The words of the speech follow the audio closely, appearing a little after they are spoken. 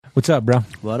What's up, bro?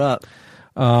 What up?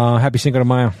 Happy Cinco de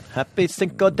Mayo. Happy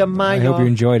Cinco de Mayo. I hope you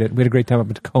enjoyed it. We had a great time up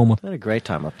in Tacoma. We had a great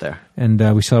time up there. And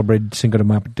we celebrated Cinco de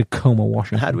Mayo up in Tacoma,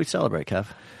 Washington. How did we celebrate, Kev?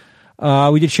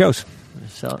 We did shows.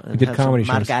 We did comedy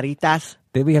shows. Margaritas.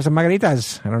 Did we have some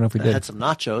margaritas? I don't know if we did. Had some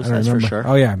nachos, that's for sure.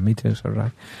 Oh, yeah, me too. So did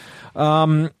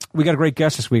I. We got a great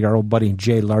guest this week. Our old buddy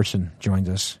Jay Larson joins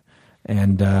us.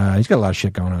 And he's got a lot of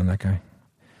shit going on, that guy.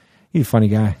 He's a funny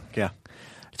guy. Yeah.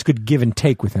 It's good give and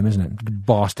take with him, isn't it? Good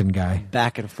Boston guy.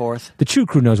 Back and forth. The Chew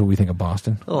Crew knows what we think of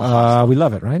Boston. We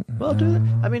love it, right? Well,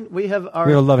 I mean, we have our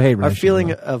love-hate our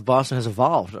feeling of Boston has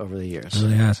evolved over the years. It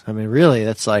really has. I mean, really,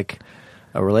 that's like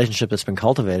a relationship that's been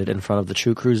cultivated in front of the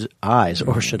Chew Crew's eyes,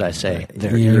 or should I say,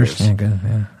 their ears. Yeah, good,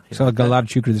 yeah. So I got a lot of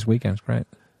Chew Crew this weekend. It's great.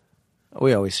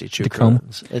 We always see Chew Tacoma.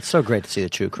 Crew. It's so great to see the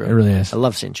Chew Crew. It really is. I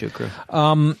love seeing Chew Crew.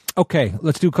 Okay,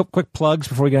 let's do a couple quick plugs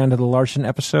before we get into the Larson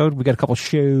episode. We got a couple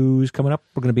shows coming up.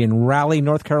 We're going to be in Raleigh,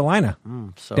 North Carolina.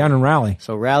 Down in Raleigh.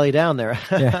 So rally down there.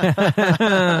 Everybody.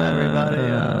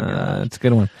 It's a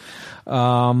good one.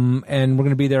 And we're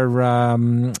going to be there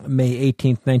May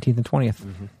 18th, 19th, and 20th.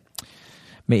 Mm-hmm.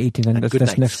 May 18th,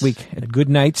 that's next week. At Good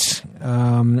Nights.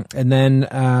 And then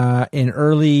in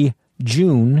early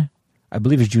June, I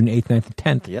believe it's June 8th, 9th, and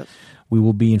 10th. Yep. We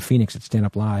will be in Phoenix at Stand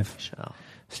Up Live. Sure.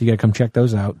 So you got to come check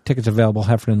those out. Tickets available at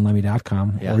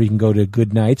HeffernanLemmy.com. Yeah. Or you can go to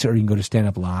Good Nights, or you can go to Stand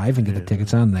Up Live and get the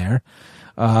tickets on there.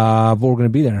 But we're going to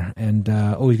be there. And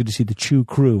always good to see the Chew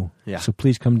Crew. Yeah. So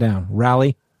please come down.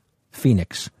 Raleigh,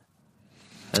 Phoenix.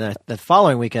 And that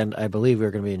following weekend, I believe we're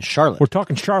going to be in Charlotte. We're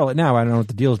talking Charlotte now. I don't know what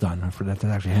the deal's done for that to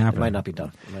actually happen. It might not be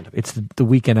done. It's the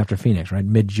weekend after Phoenix, right?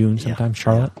 Mid-June sometime,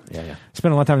 Charlotte. Yeah.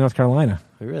 Spent a lot of time in North Carolina.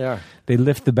 We really are. They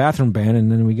lift the bathroom ban,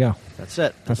 and then we go. That's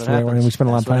it. That's what the way happens. we spend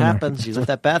a lot of time That's what there. happens. You lift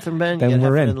that bathroom ban, then you get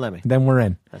we're Heffernan in. and Lemmy. Then we're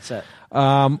in. That's it.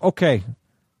 Okay.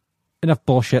 Enough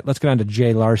bullshit. Let's get on to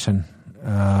Jay Larson.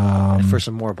 For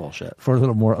some more bullshit. For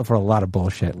a lot of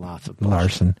bullshit. Lots of bullshit.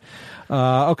 Larson.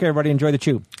 Okay, everybody, enjoy the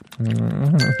chew.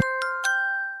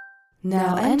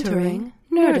 Now entering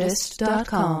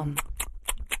Nerdist.com.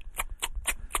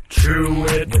 Chewing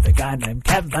it with a guy named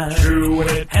Kevin. Chewing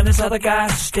it. And this other guy,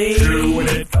 Steve. Chewing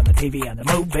it. From the TV and the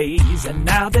movies. And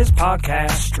now this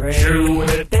podcast straight. Chewing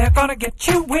it. They're gonna get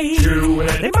chewy. Chewing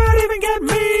it. They might even get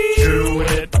me. Chewing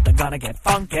it. But they're gonna get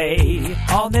funky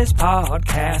on this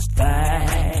podcast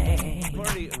thing. I've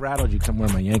already rattled you somewhere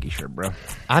in my Yankee shirt, bro.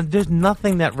 There's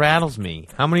nothing that rattles me.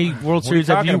 How many World Series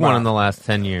have you won in the last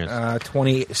 10 years?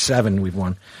 27 we've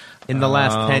won. In the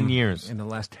last 10 years. In the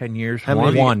last 10 years, How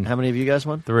many of you guys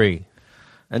won? 3.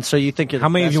 And so you think you're the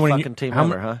best fucking team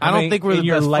ever, huh? I don't think we're the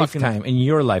best lifetime. In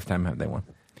your lifetime, have they won?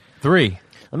 3.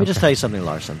 Let me just tell you something,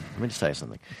 Larson.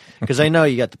 Because I know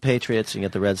you got the Patriots and you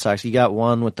got the Red Sox. You got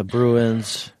one with the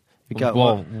Bruins. You got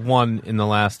one in the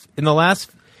last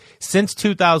since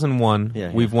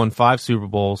 2001. We've won 5 Super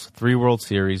Bowls, 3 World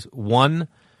Series, 1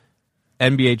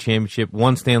 NBA championship,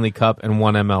 1 Stanley Cup, and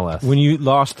 1 MLS. When you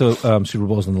lost the Super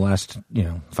Bowls in the last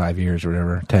 5 years or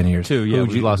whatever, 10 years, 2, yeah, who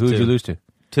did you lose to?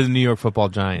 To the New York Football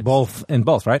Giants. Both,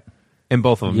 right? In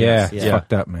both of them, yeah, yes. It's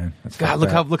fucked up, man. God,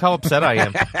 look how upset I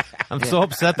am. I'm so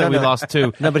upset that we lost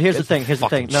 2. No, but here's the thing. No,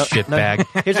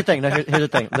 shitbag. Here's the thing. Here's the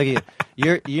thing. Look at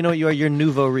you. You're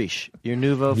nouveau riche. You're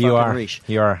nouveau fucking riche.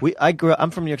 You are.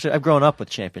 I'm from New York City. I've grown up with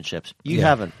championships. You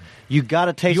haven't. You got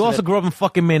to taste. You also grew up in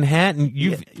fucking Manhattan.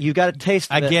 You got to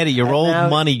taste. I get it. You're old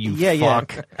money. You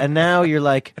fuck. Yeah. And now you're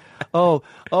like, oh,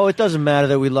 it doesn't matter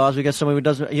that we lost. We got somebody who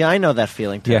doesn't. Yeah, I know that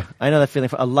feeling too. Yeah. I know that feeling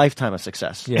for a lifetime of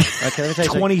success. Yeah. Okay, let me tell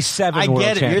you 27. I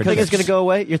get it. Your thing is going to go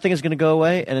away. Your thing is going to go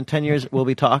away, and in 10 years we'll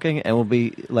be talking, and we'll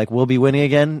be winning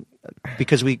again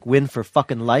because we win for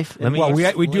fucking life.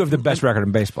 We do have the best record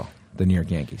in baseball, the New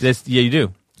York Yankees. You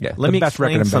do. Yeah, let me best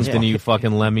explain something to you,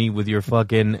 fucking Lemmy, with your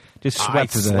fucking just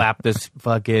slap this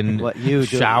fucking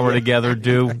shower together,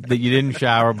 that you didn't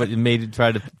shower, but you made it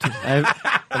try to. And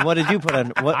what did you put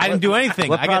on? I didn't do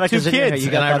anything. I got 2 kids,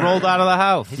 and I rolled out of the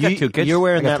house. He's got 2 kids. You're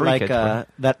wearing that kids,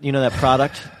 that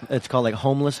product. It's called like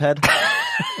homeless head.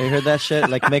 You heard that shit?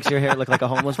 Like makes your hair look like a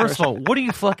homeless person. First of all, what are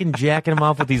you fucking jacking him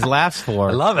off with these laughs for?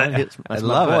 I love it. That's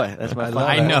my boy. That's my boy.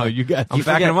 I know you guys. I'm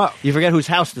backing him up. You forget whose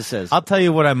house this is. I'll tell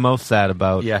you what I'm most sad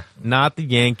about. Yeah. Not the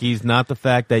Yankees, not the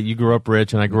fact that you grew up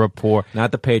rich and I grew up poor.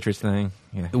 Not the Patriots thing.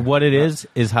 Yeah. What it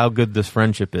is how good this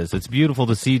friendship is. It's beautiful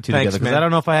to see you two together. Because I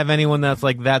don't know if I have anyone that's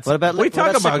like that. What about? What are you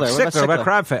talking about? Sickler? What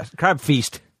about Crab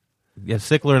Feast? Yeah,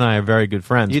 Sickler and I are very good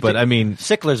friends, but I mean,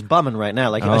 Sickler's bumming right now.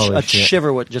 Like a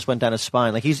shiver just went down his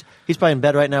spine. Like he's probably in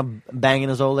bed right now, banging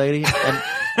his old lady,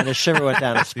 and a shiver went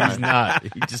down his spine. He's not.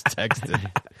 He just texted.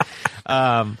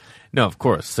 No, of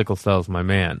course, Sickle Cell's my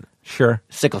man. Sure.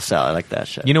 Sickle cell. I like that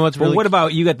shit. You know what's really... Well, what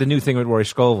about you got the new thing with Rory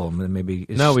Scovel? Maybe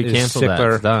no, we canceled that.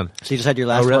 It's done. So you just had your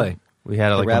last one? Oh, really? We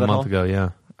had it like a month ago, yeah.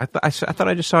 I thought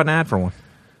I just saw an ad for one.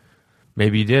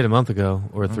 Maybe you did a month ago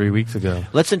or 3 weeks ago.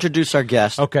 Let's introduce our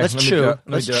guest. Okay. Let's chew.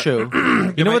 Let's chew.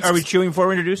 You know what? Are we chewing before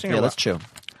we're introducing? Yeah, let's chew.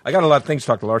 I got a lot of things to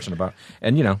talk to Larson about.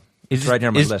 And, it's right here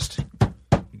on my list.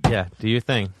 Yeah, do your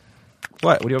thing.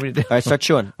 What do you want me to do? All right, start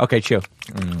chewing. Okay, chew.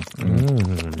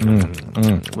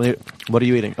 What are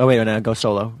you eating? Oh, wait, no, go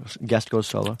solo. Guest goes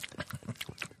solo.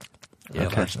 Yeah,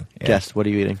 okay. Larson. Yeah. Guest, what are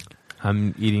you eating?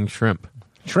 I'm eating shrimp.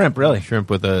 Shrimp, really? Shrimp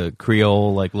with a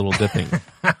Creole, little dipping.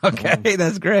 Okay,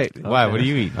 that's great. Why? What do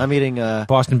you eat? I'm eating...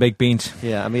 Boston baked beans.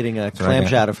 Yeah, I'm eating clam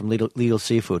chowder from Legal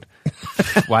Seafood.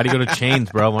 Why do you go to chains,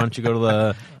 bro? Why don't you go to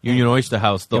the Union Oyster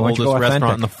House, the oldest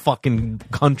restaurant in the fucking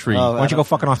country? Why don't you go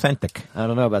fucking authentic? I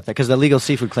don't know about that, because the Legal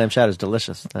Seafood clam chowder is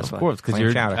delicious. That's why. Of course, because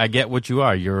I get what you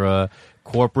are. You're a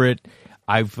corporate...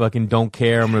 I fucking don't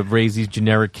care. I'm going to raise these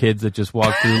generic kids that just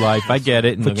walk through life. I get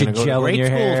it. And put your gel in your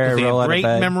hair, they roll have out great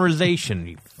of bed.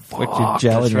 memorization. Put your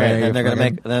gel in your hair. And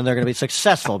then they're going to be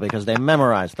successful because they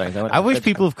memorize things. I wish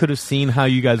people could have seen how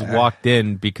you guys walked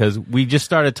in, because we just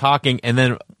started talking and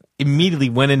then immediately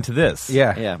went into this.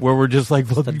 Yeah. Where we're just like,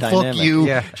 fuck you.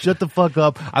 Yeah. Shut the fuck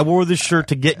up. I wore this shirt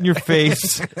to get in your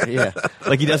face. Yeah.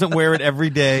 Like he doesn't wear it every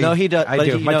day. No, he does. I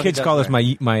do. My kids call this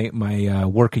my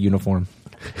work uniform.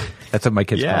 That's what my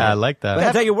kids call it. Yeah, I like that.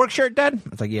 Is that your work shirt, Dad?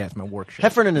 It's like, yeah, it's my work shirt.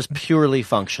 Heffernan is purely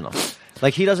functional.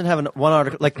 Like, he doesn't have one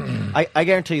article. Like, I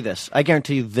guarantee you this. I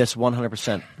guarantee you this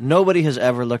 100%. Nobody has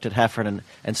ever looked at Heffernan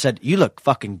and said, you look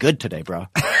fucking good today, bro.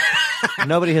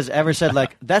 Nobody has ever said,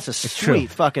 that's a sweet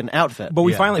fucking outfit. But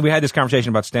we had this conversation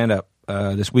about stand-up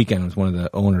this weekend with one of the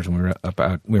owners when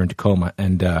we were in Tacoma,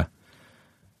 and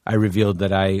I revealed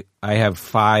that I have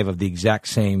 5 of the exact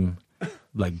same,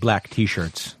 black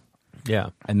T-shirts. Yeah.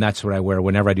 And that's what I wear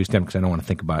whenever I do stand-up, because I don't want to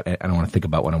think about it. I don't want to think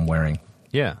about what I'm wearing.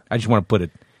 Yeah. I just want to put it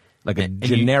a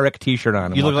generic T-shirt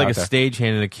on. You look like a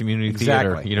stagehand in a community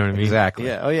theater. You know what I mean? Exactly.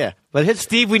 Yeah. Oh, yeah. But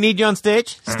Steve, we need you on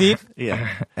stage. Steve? Yeah.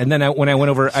 And then when I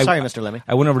went over... Sorry, Mr. Lemmy.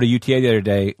 I went over to UTA the other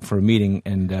day for a meeting,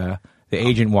 and the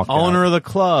agent walked out. Owner of the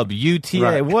club, UTA.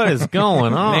 Right. What is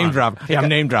going on? Name drop. Yeah, I'm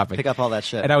name dropping. Pick up all that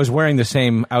shit. And I was wearing the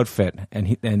same outfit,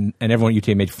 and everyone at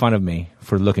UTA made fun of me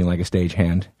for looking like a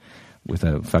stagehand with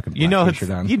a fucking black T-shirt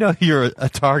on. You know you're a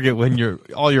target when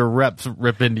all your reps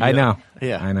rip into you. I know.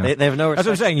 Yeah. I know. They have no respect.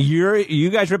 That's what I'm saying. You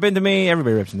guys rip into me,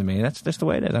 everybody rips into me. That's just the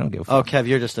way it is. I don't give a fuck. Oh, Kev,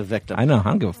 you're just a victim. I know. I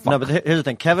don't give a fuck. No, but here's the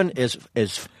thing. Kevin is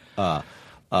a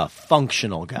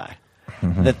functional guy.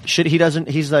 Mm-hmm.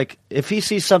 He's like, if he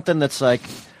sees something that's like,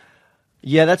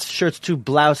 yeah, that shirt's too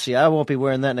blousy, I won't be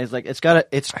wearing that. And he's like,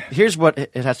 here's what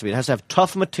it has to be. It has to have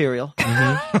tough material.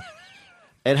 Mm-hmm.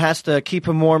 It has to keep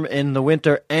him warm in the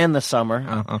winter and the summer.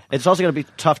 Uh-huh. It's also going to be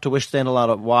tough to withstand a lot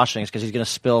of washings because he's going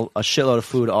to spill a shitload of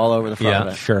food all over the front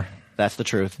of it. Sure. That's the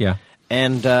truth. Yeah.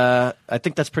 And I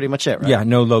think that's pretty much it, right? Yeah,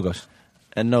 no logos.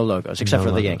 And no logos, except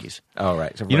for the Yankees. Oh,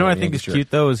 right. You know what I think is cute,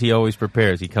 though, is he always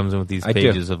prepares. He comes in with these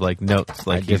pages of, notes.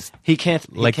 He can't.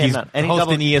 He's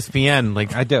hosting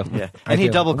ESPN. I do. Yeah. And he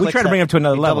double clicks. We try to bring him to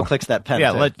another level. Double clicks that pen.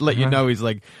 Yeah, let you know he's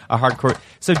like a hardcore.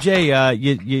 So, Jay,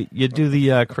 you do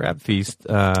the crab feast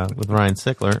with Ryan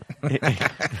Sickler.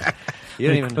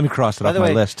 Let me cross it off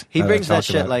my list. He brings that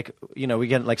shit we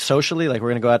get socially, we're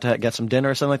going to go out to get some dinner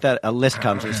or something like that. A list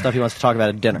comes of stuff he wants to talk about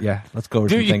at dinner. Yeah, let's go over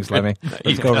some things, Lemmy.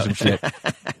 Let's go over some shit.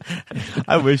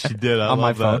 I wish you did. On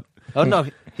my phone. Oh, no,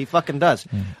 he fucking does.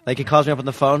 He calls me up on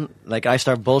the phone. I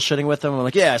start bullshitting with him. I'm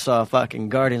like, yeah, I saw fucking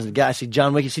Guardians. The guy, I see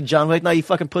John Wick. You see John Wick? No, you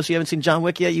fucking pussy. You haven't seen John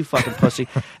Wick yet? You fucking pussy.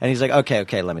 And he's like,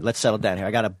 okay, let's settle down here.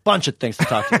 I got a bunch of things to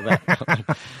talk to you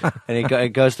about. And he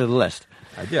goes through the list.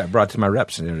 I brought it to my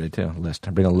reps the other day, too. I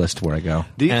bring a list where I go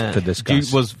to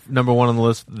discuss. Was number one on the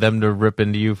list them to rip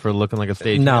into you for looking like a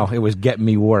stage? No, it was get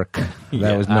me work.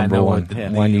 That was number one.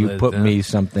 When you put me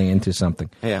something into something.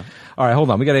 Yeah. All right, hold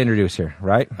on. We got to introduce here,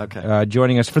 right? Okay.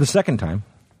 Joining us for the second time.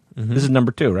 Mm-hmm. This is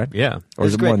number 2, right? Yeah. Or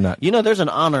is it more than that? There's an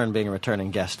honor in being a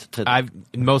returning guest.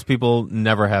 Most people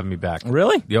never have me back.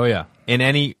 Really? Oh, yeah. In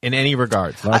any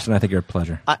regards. Larson, I think you're a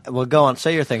pleasure. Well, go on.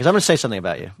 Say your thing, because I'm going to say something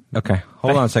about you. Okay.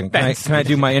 Hold on a second. Can I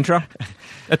do my intro?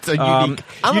 That's a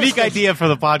unique idea for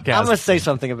the podcast. I'm going to say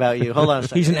something about you. Hold on a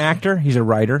second. He's an actor. He's a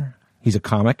writer. He's a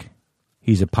comic.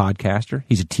 He's a podcaster.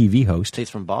 He's a TV host. He's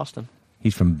from Boston.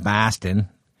 He's from Boston.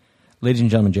 Ladies and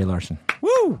gentlemen, Jay Larson.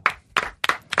 Woo!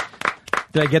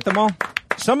 Did I get them all?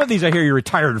 Some of these I hear you're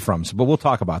retired from, but we'll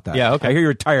talk about that. Yeah, okay. I hear you're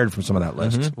retired from some of that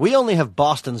list. Mm-hmm. We only have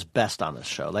Boston's best on this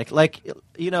show. We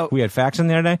had Faxon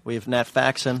the other day? We have Nat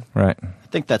Faxon. Right. I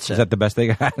think that's it. Is that the best they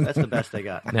got? That's the best they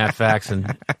got. Nat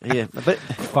Faxon. Yeah, but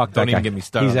fuck, don't even get me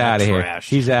started. He's out of here.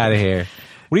 He's out of here.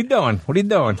 What are you doing? What are you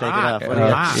doing? Take it off. What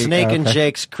are you, Snake and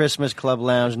Jake's Christmas Club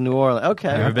Lounge, New Orleans. Okay.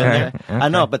 Ever been there? Okay. I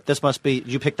know, but this must be.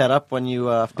 Did you pick that up when you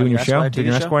doing your show? Doing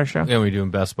your Esquire show? Yeah, we're doing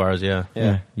Best Bars. Yeah.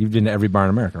 You've been to every bar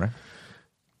in America, right?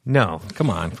 No. Come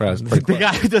on, the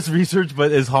guy who does research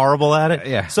but is horrible at it.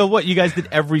 Yeah. So what? You guys did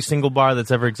every single bar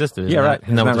that's ever existed. Yeah, right.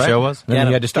 Isn't that what the show was? Then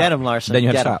you had to stop. Get him, Larson. Then you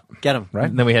had to stop. Get him. Right.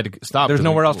 And then we had to stop. There's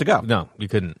nowhere else to go. No, you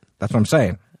couldn't. That's what I'm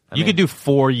saying. You could do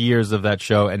 4 years of that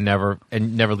show and never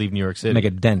leave New York City. Make a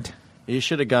dent. You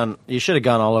should have gone. You should have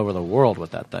gone all over the world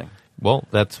with that thing. Well,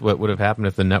 that's what would have happened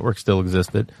if the network still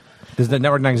existed. Does the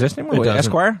network not exist anymore? It doesn't.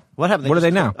 Esquire? What happened? What are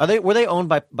they now? Were they owned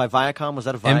by Viacom? Was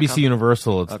that a Viacom? NBC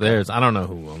Universal. It's theirs. I don't know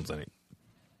who owns any.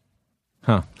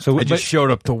 Huh. So I just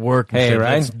showed up to work and hey, said,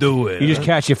 right? let's do it. You just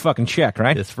cash your fucking check,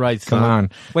 right? That's right, son. Come on.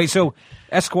 Wait, so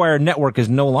Esquire Network is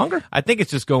no longer? I think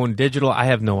it's just going digital. I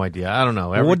have no idea. I don't know.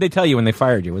 What did they tell you when they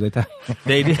fired you? What did they tell you?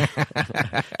 They did.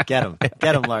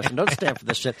 Get him, Larson. Don't stand for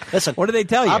this shit. Listen. What did they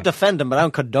tell you? I'll defend him, but I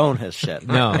don't condone his shit.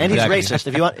 No, and exactly. he's racist.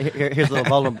 If you want, here's a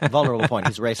little vulnerable point.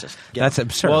 He's racist. That's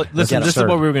absurd. Well, listen, this is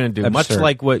what we were going to do. Absurd. Much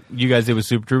like what you guys did with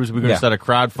Super Troopers, we were going to Yeah. start a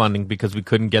crowdfunding because we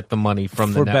couldn't get the money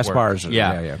from the For network. Best Bars.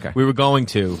 Yeah, Yeah, okay. We were going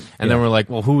to, and then we're like,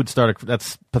 well, who would start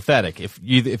that's pathetic. If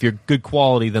you're good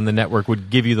quality, then the network would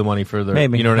give you the money for the.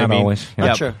 Maybe. You know what Not I mean? always.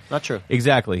 Yeah. Not true.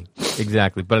 Exactly.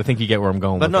 But I think you get where I'm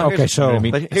going. But with no, it. Okay, so- You know what I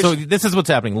mean? but here's- So this is what's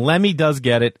happening. Lemmy does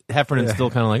get it. Heffernan's still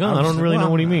kind of like, I don't really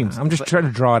know what he means. I'm just trying to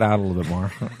draw it out a little bit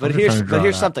more. But here's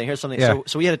something. Here's something. Yeah.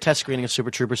 So we had a test screening of Super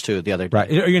Troopers 2 the other day. Right.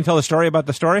 Are you going to tell the story about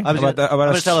the story? I'm going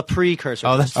to tell a precursor.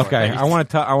 Oh, to that's the story.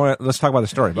 Okay. Let's talk about the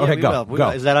story. Yeah, Okay, we go. will. Go.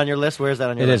 Is that on your list? Where is that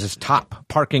on your It list? is. It's top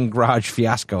Parking Garage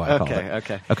Fiasco, I call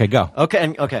it. Okay, go.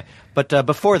 Okay. But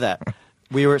before that,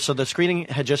 so the screening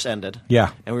had just ended.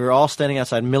 Yeah. And we were all standing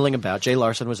outside milling about. Jay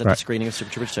Larson was at the Right. screening of Super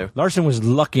Troopers 2. Larson was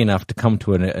lucky enough to come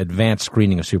to an advanced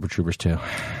screening of Super Troopers 2.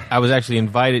 I was actually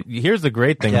invited. Here's the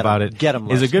great thing Get him. about it. Get him,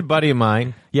 Is a Larson. good buddy of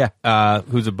mine. Yeah.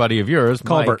 Who's a buddy of yours,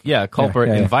 Culbert. Mike. Yeah, Culbert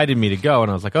Yeah. invited me to go, and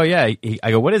I was like, oh yeah.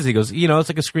 I go, what is it? He goes, it's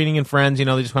like a screening in Friends. They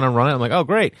just want to run it. I'm like, oh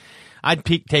great. I'd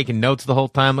taking notes the whole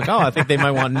time. Like, I think they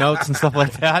might want notes and stuff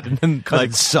like that. And then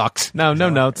It sucks. no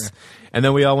notes. And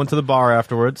then we all went to the bar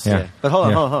afterwards. Yeah. But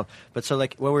hold on. But so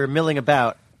like when we were milling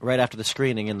about right after the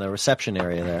screening in the reception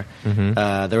area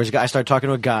there, there was a guy. I started talking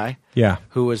to a guy. Yeah.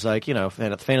 Who was like, fan of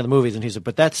the movies, and he's like,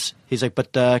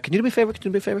 can you do me a favor? Can you do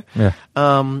me a favor?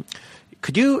 Yeah.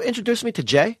 Could you introduce me to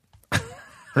Jay?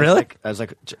 Really? I was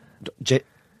like,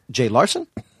 Jay Larson?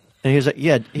 And he was like,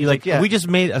 yeah. He's like, yeah. We just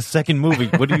made a second movie.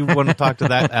 What do you want to talk to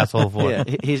that asshole for? Yeah,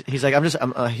 he's like,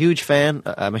 I'm a huge fan.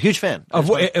 I'm a huge fan. Of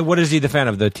what is he the fan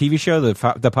of? The TV show, the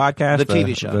podcast, The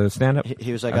TV show, the stand-up.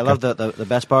 He was like, I love the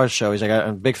Best Bars show. He's like, I'm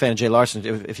a big fan of Jay Larson.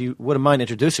 If you wouldn't mind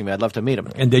introducing me, I'd love to meet him.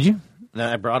 And did you? And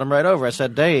I brought him right over. I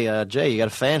said, hey, Jay, you got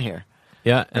a fan here.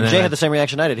 Yeah. And Jay had the same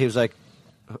reaction I did. He was like,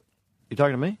 you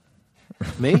talking to me?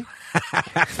 Me?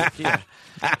 Yeah.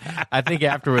 I think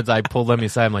afterwards I pulled Lemmy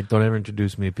aside. I'm like, don't ever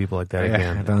introduce me to people like that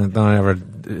again. Don't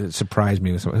ever surprise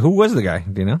me with something. Who was the guy?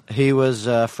 Do you know? He was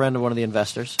a friend of one of the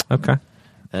investors. Okay.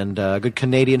 And a good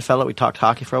Canadian fellow. We talked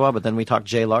hockey for a while, but then we talked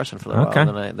Jay Larson for a little Okay.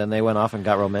 while. And then they went off and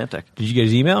got romantic. Did you get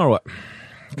his email or what?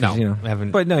 No, I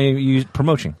haven't. But no, you used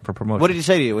promotion. What did he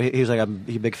say to you? He was like, I'm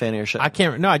a big fan of your shit. I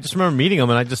can't. No, I just remember meeting him,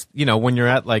 and I just, when you're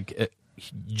at like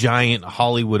giant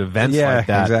Hollywood events like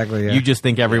that, exactly, yeah. you just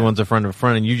think everyone's a friend of a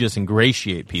friend, and you just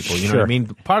ingratiate people. You know what I mean?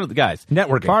 Part of the guys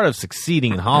Networking. Part of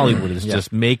succeeding in Hollywood is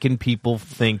just making people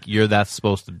think you're that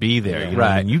supposed to be there. You know what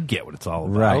I Right. mean? You get what it's all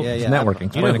about. Right. Yeah, It's yeah. networking.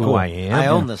 It's You know kinda who cool. I am. I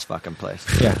own this fucking place.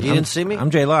 Yeah. You didn't see me?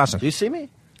 I'm Jay Larson. Did you see me?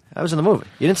 I was in the movie.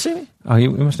 You didn't see me? Oh, you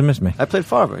must have missed me. I played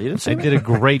Farber. You didn't see They me? did a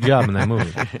great job in that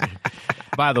movie.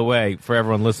 By the way, for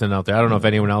everyone listening out there, I don't know if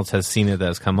anyone else has seen it that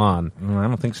has come on. I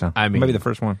don't think so. I mean- maybe the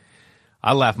first one.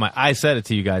 I said it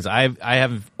to you guys. I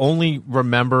have only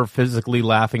remember physically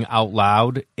laughing out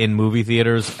loud in movie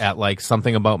theaters at like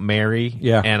Something About Mary.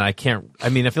 Yeah. And I feel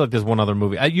like there's one other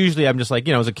movie. I'm just like,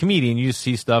 as a comedian, you just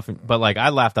see stuff, but like I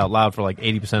laughed out loud for like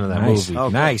 80% of that Nice. movie. Oh,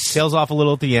 nice. Tails off a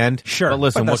little at the end. Sure. But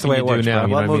listen, But what that's the can way you it do works, now? bro. You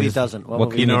know What what I movie mean? doesn't? What What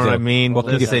movie can You know you what do? I mean? What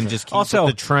can you Listen, do? just keep Also,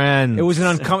 with the trend. It was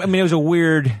an it was a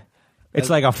weird. It's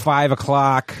like a 5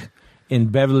 o'clock in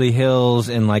Beverly Hills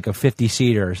in like a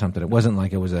 50-seater or something. It wasn't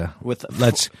like it was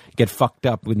let's get fucked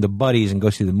up with the buddies and go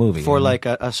see the movie. For like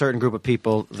a certain group of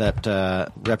people that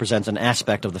represents an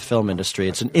aspect of the film industry.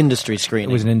 It's an industry screening.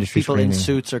 It was an industry people screening. in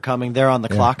suits are coming. They're on the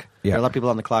clock. Yeah. There are a lot of people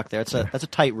on the clock there. That's a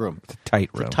tight room. It's a tight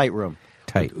room. It's a tight room.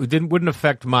 Tight. It wouldn't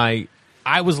affect my.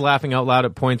 I was laughing out loud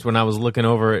at points when I was looking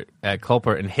over at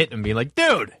Culper and hitting him, being like,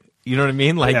 "Dude, You know what I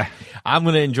mean? Like, I'm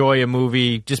going to enjoy a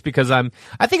movie just because I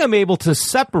think I'm able to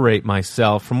separate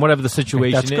myself from whatever the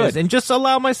situation is and just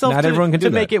allow myself to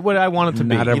make it what I want it to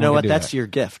be. You know what? That's your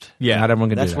gift. Yeah. Not everyone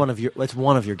can do that. That's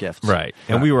one of your gifts. Right.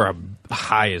 And we were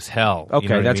high as hell. Okay, you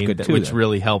know that's good too. Which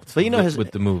really helped but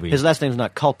with the movie. His last name's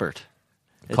not Culbert.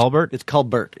 Colbert? It's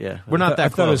Colbert, yeah. We're not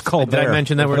that close. It was Colbert. Did I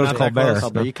mention that we're not that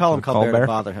close? You call him Colbert to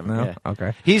bother him. No? Yeah.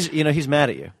 Okay. He's mad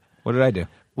at you. What did I do?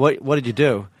 What did you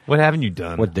do? What haven't you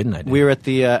done? What didn't I do? We were at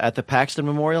the Paxton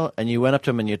Memorial, and you went up to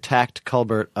him and you attacked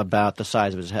Colbert about the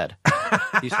size of his head.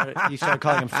 you started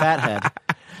calling him Fathead.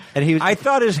 And I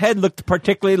thought his head looked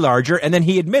particularly larger, and then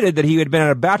he admitted that he had been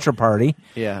at a bachelor party.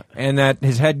 Yeah. And that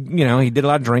his head, he did a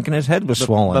lot of drinking, his head was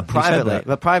swollen. But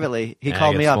privately, he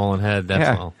called me up. Swollen head,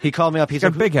 that's all. He called me up. He's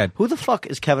got a big head. Who the fuck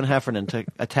is Kevin Heffernan to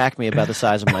attack me about the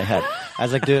size of my head? I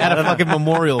was like, dude, at a fucking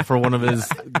memorial for one of his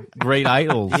great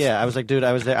idols. Yeah, I was like, dude,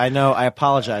 I was there. I know. I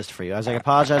apologized for you. I was like, I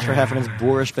apologize for Heffernan's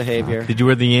boorish behavior. Did you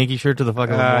wear the Yankee shirt to the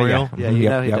fucking memorial? Yeah, you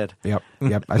know he did.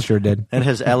 Yep, I sure did. And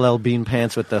his LL Bean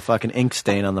pants with the fucking ink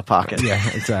stain on the pocket. Yeah,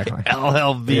 exactly.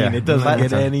 LL Bean. It doesn't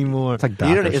get any more. It's like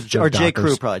Dockers. Or J.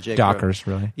 Crew, probably. Dockers,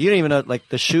 really. You don't even know, like,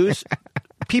 the shoes.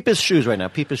 Peep his shoes right now.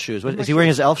 Peep his shoes. Is he wearing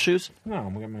his elf shoes? No,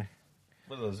 I'm going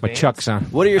my Chucks on.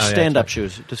 What are your stand-up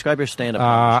shoes? Describe your stand-up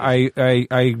shoes.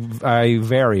 I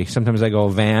vary. Sometimes I go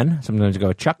Van. Sometimes I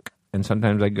go Chuck. And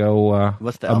sometimes I go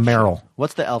What's the elf Merrill. Shoe?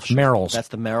 What's the elf shoe? Merrills. That's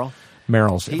the Merrill?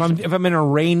 Merrills. If I'm in a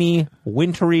rainy,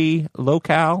 wintry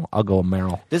locale, I'll go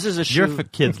Merrill. This is a shoe. Your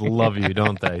kids love you,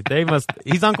 don't they? They must.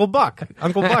 He's Uncle Buck.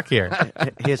 Uncle Buck here.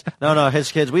 His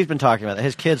kids. We've been talking about that.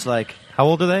 His kids, like, how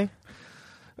old are they?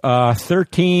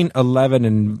 13, 11,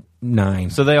 and 9.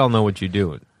 So they all know what you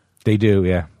do. They do,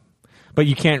 yeah. But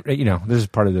you can't. This is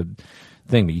part of the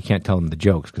thing. But you can't tell them the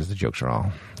jokes because the jokes are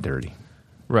all dirty.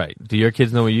 Right. Do your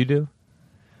kids know what you do?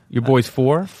 Your boy's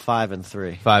 4? 5 and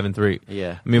 3. 5 and 3.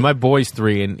 Yeah. I mean, my boy's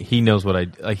 3, and he knows what I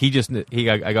got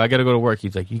to go to work.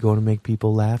 He's like, you going to make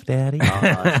people laugh, Daddy? Oh,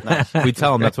 that's nice. We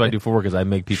tell him that's what I do for work, is I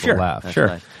make people laugh. That's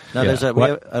nice. No, we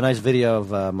have a nice video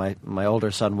of my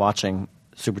older son watching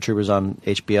Super Troopers on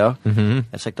HBO. Mm-hmm.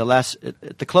 It's like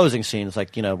the closing scene. It's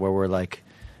like, where we're like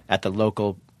at we're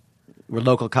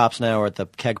local cops now, or at the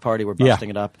keg party, we're busting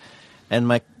it up. And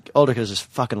my older kid is just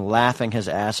fucking laughing his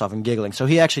ass off and giggling. So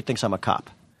he actually thinks I'm a cop.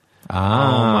 Oh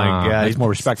my God. He's more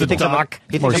respectful. He thinks I'm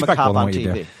a cop on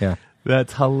TV. Yeah.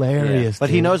 That's hilarious. Yeah. But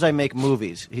he knows I make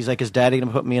movies. He's like, is Daddy going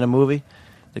to put me in a movie?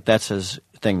 Like, that's his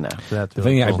thing now. That's the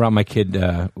thing. Cool. I brought my kid.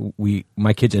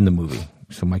 My kid's in the movie,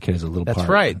 so my kid has a little part. That's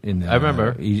right. I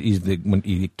remember. He's when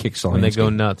he kicks on. When they go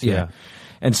nuts. Yeah.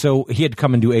 And so he had to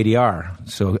come and do ADR.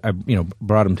 So I,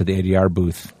 brought him to the ADR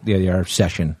booth, the ADR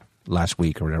session last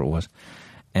week or whatever it was,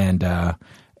 and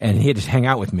he had to hang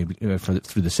out with me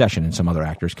through the session, and some other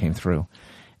actors came through,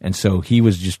 and so he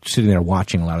was just sitting there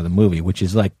watching a lot of the movie, which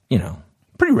is like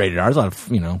pretty rated R. There's a lot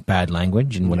of bad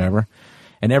language and whatever,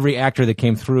 and every actor that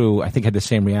came through, I think, had the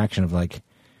same reaction of like,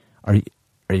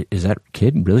 is that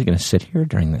kid really going to sit here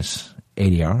during this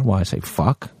ADR while I say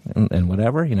fuck and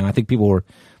whatever? I think people were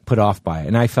put off by it,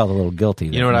 and I felt a little guilty.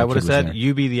 You know what I would have said?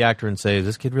 You be the actor and say, is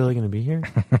this kid really going to be here?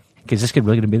 Is this kid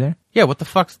really going to be there? Yeah, what the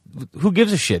fuck? Who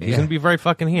gives a shit? He's going to be very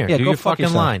fucking here. Yeah, do your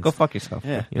fucking lines. Go fuck yourself.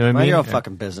 Yeah. You know what I mean? Mind your own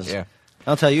fucking business. Yeah.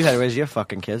 I'll tell you how to raise your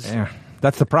fucking kids. Yeah.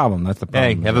 That's the problem.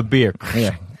 Hey, have a beer.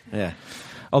 Yeah. Yeah.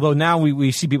 Although now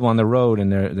we see people on the road and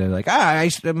they're like,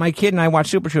 my kid and I watch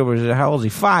Super Troopers. How old is he?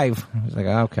 5. I was like,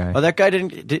 okay. Oh, that guy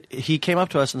he came up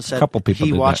to us and said couple people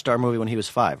he watched our movie when he was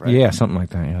 5, right? Yeah, something like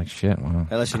that. You're like, shit. Wow.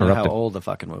 Unless you know how old the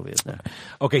fucking movie is now.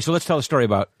 Okay, so let's tell a story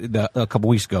about a couple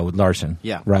weeks ago with Larson.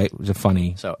 Yeah. Right? It was a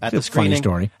funny, funny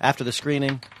story. After the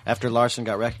screening, after Larson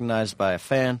got recognized by a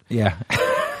fan. Yeah.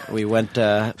 We went.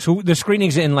 So the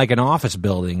screening's in like an office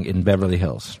building in Beverly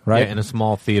Hills, right? Yeah, in a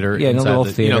small theater. Yeah, in a little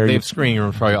theater. They have screening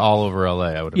rooms probably all over LA,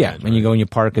 I would imagine. Yeah, and you go and you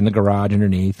park in the garage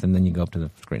underneath, and then you go up to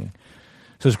the screening.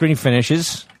 So the screening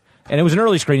finishes, and it was an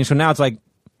early screening, so now it's like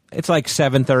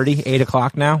 7:30, 8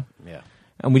 o'clock now. Yeah.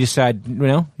 And we decide, you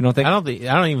don't think? I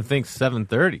don't even think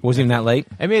 7:30. It wasn't even that late?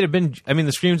 It may have been. I mean,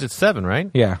 the screen's at 7, right?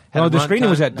 Yeah. No, the screening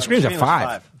was at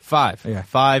 5. 5. Yeah.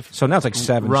 5. So now it's like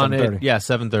 7. Run 7:30. it. Yeah,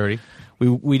 7:30.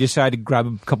 We decided to grab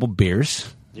a couple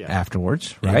beers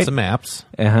afterwards, right? And some apps.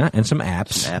 And some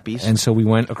apps. Some appies. And so we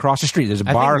went across the street. There's a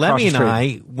bar across Lemmy the street. and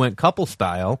I went couple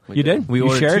style. You did? We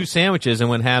ordered shared? 2 sandwiches and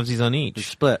went halvesies on each. We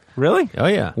split. Really? Oh,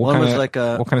 yeah. What kind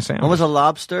of sandwich? One was a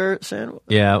lobster sandwich.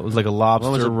 Yeah, it was like a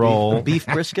lobster roll. Beef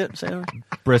brisket sandwich.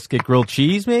 Brisket grilled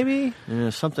cheese, maybe? Yeah,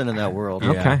 something in that world.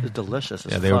 Okay. It's delicious.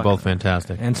 Yeah, they were both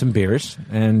fantastic. And some beers.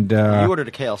 And you ordered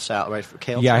a kale salad, right?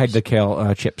 Kale chips? I had chips? the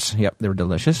kale chips. Yep, they were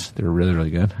delicious. They were really,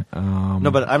 really good.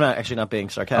 No, but I'm not being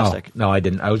sarcastic. sarcastic. Oh, no, I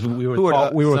didn't. We were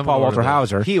with Paul Walter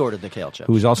Hauser. He ordered the kale chips.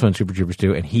 Who was also in Super Troopers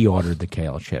 2, and he ordered the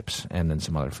kale chips and then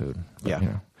some other food. But, yeah. You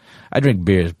know, I drink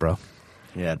beers, bro.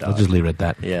 Yeah, dog. I'll just leave it at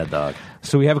that. Yeah, dog.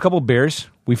 So we have a couple of beers.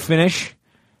 We finish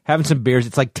having some beers.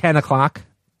 It's like 10 o'clock,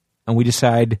 and we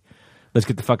decide, let's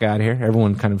get the fuck out of here.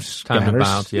 Everyone kind of scatters. Time to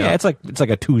bounce, yeah. It's like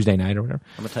a Tuesday night or whatever.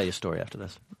 I'm going to tell you a story after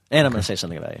this. And I'm going to say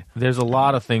something about you. There's a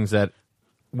lot of things that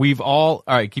we've all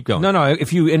right, keep going. No,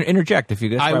 if you interject, that's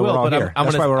I why will, we're all but here.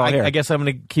 That's why we're all here. I guess I'm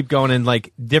going to keep going, and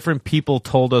like different people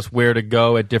told us where to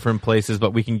go at different places,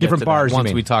 but we can get different to bars that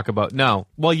once we talk about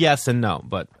Well, yes and no,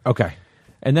 but okay.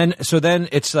 And then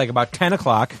it's like about 10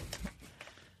 o'clock.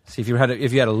 See if you had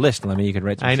a list, Lemmy, you could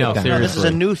write. I know. No, this is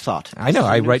a new thought. I know.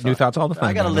 I write new thoughts all the time.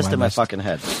 I got a list in my fucking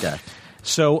head. Yeah.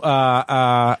 So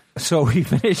we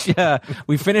finish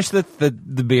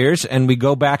the beers and we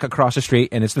go back across the street,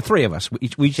 and it's the three of us.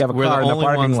 We each have a car in the parking lot. We're the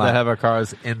only ones that have our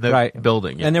cars in the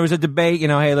building. Yeah. And there was a debate,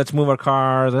 hey, let's move our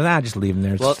cars. Just leave them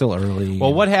there. It's still early.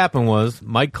 Well, what happened was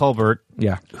Mike Culbert,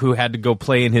 who had to go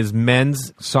play in his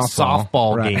men's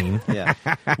softball game,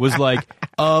 was like,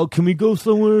 "Oh, can we go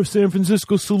somewhere, San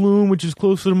Francisco Saloon, which is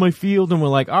closer to my field?" And we're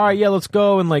like, "All right, yeah, let's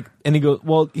go." And he goes,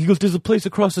 "There's a place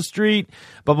across the street."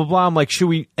 Blah blah blah. I'm like, "Should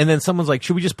we?" And then someone's like,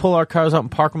 "Should we just pull our cars out and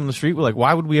park them on the street?" We're like,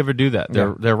 "Why would we ever do that?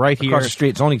 They're right here across the street.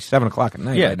 It's only 7 o'clock at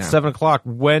night. Yeah, right now. It's 7 o'clock.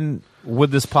 When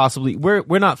would this possibly?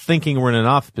 We're not thinking we're in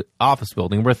an office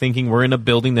building. We're thinking we're in a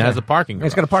building that has a parking garage.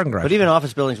 It's got a parking garage. But even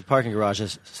office buildings with parking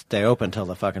garages stay open until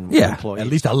the fucking employees. At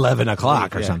least 11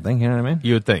 o'clock or something. You know what I mean?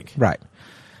 You would think, right?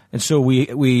 And so we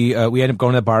end up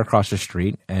going to the bar across the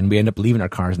street, and we end up leaving our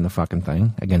cars in the fucking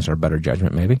thing against our better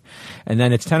judgment, maybe. And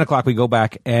then it's 10 o'clock. We go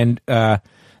back, and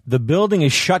the building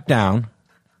is shut down.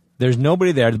 There's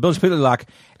nobody there. The building's completely locked,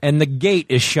 and the gate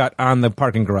is shut on the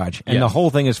parking garage, and the whole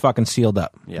thing is fucking sealed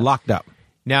up, locked up.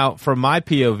 Now, from my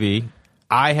POV,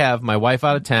 I have my wife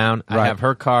out of town. I have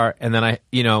her car, and then I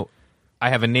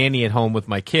have a nanny at home with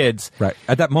my kids. Right.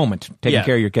 At that moment, taking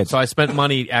care of your kids. So I spent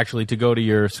money actually to go to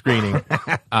your screening,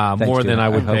 more than I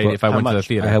would pay if I went to the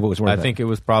theater. I hope it was worth it. I think it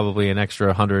was probably an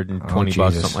extra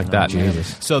 $120, something like that.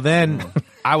 Jesus. So then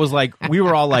I was like, we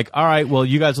were all like, all right, well,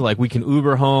 you guys are like, we can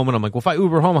Uber home. And I'm like, well, if I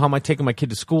Uber home, how am I taking my kid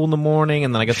to school in the morning?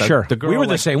 And then I got the girl. We were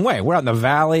the same way. We're out in the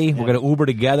valley. We're going to Uber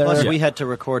together. Plus, we had to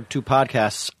record 2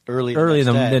 podcasts early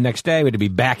the next day. We had to be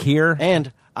back here.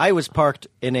 And I was parked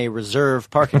in a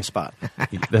reserve parking spot.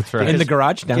 That's right. In the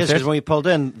garage downstairs? Because when we pulled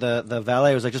in, the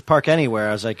valet was like, just park anywhere.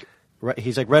 I was like,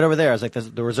 he's like, right over there. I was like,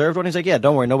 the reserved one? He's like, yeah,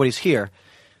 don't worry, nobody's here.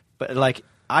 But like,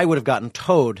 I would have gotten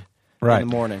towed in the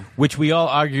morning. Which we all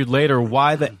argued later,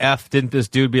 why the F didn't this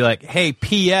dude be like, hey,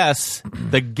 P.S.,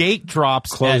 the gate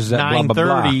drops closes at 9:30. blah,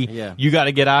 blah, blah. Yeah. You got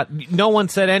to get out. No one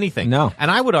said anything. No.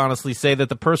 And I would honestly say that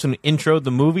the person who introed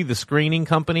the movie, the screening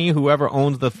company, whoever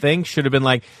owns the thing, should have been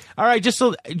like, all right, just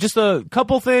a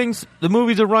couple things. The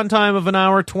movie's a runtime of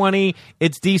 1:20.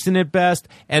 It's decent at best.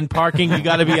 And parking, you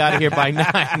got to be out of here by 9.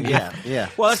 Yeah.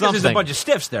 Well, that's because there's a bunch of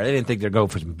stiffs there. They didn't think they'd go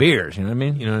for some beers. You know what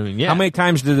I mean? Yeah. How many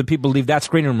times did the people leave that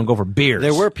screening room and go for beers?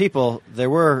 There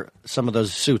were some of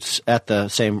those suits at the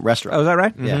same restaurant. Oh, is that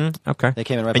right? Yeah. Mm-hmm. Okay. They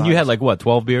came in right And you had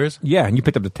 12 beers? Yeah, and you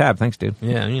picked up the tab. Thanks, dude.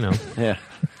 Yeah, Yeah.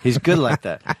 He's good like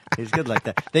that.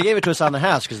 They gave it to us on the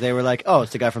house because they were like, oh,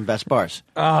 it's the guy from Best Bars.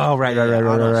 Oh, right.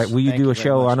 Will you do a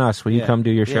show on us? Will you come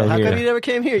do your show How here? come you never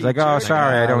came here? He's like, oh,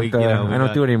 sorry, I don't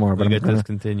do it anymore. But I'm going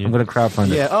to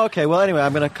crowdfund it. Yeah. Okay. Well, anyway,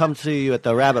 I'm going to come to you at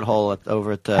the Rabbit Hole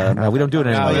over at. We don't do it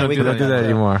anymore. We don't do that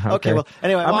anymore. Okay. Well,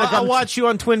 anyway, I'll watch you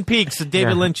on Twin Peaks,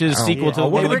 David Lynch's sequel to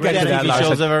one of the greatest TV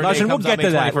shows ever. Larson, we'll get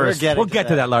to that. We'll get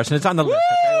to that, Larson. It's on the list.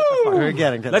 We're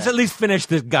getting to that. Let's at least finish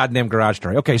this goddamn garage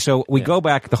story. Okay, so we go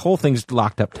back. The whole thing's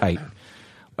locked up tight.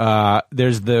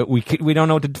 We don't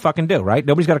know what to fucking do, right?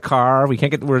 Nobody's got a car.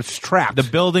 We're trapped. The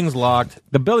building's locked.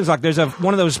 There's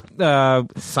one of those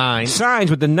signs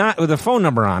with the phone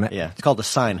number on it. Yeah, it's called a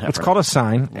sign. It's called a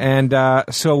sign, and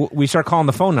so we start calling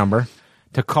the phone number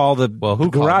to call the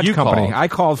garage company. Called. I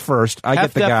called first. I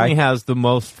get the guy. Definitely has the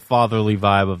most fatherly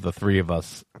vibe of the three of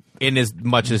us. In as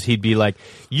much as he'd be like,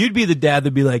 you'd be the dad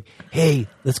that'd be like, hey,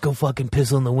 let's go fucking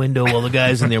piss on the window while the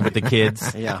guy's in there with the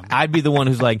kids. Yeah. I'd be the one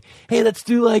who's like, hey, let's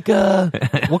do like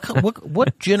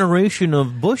what generation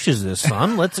of Bush is this,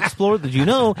 son? Let's explore it. Did you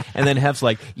know? And then Hef's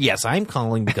like, yes, I'm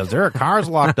calling because there are cars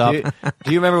locked up.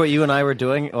 Do you remember what you and I were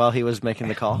doing while he was making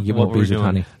the call? What were we doing?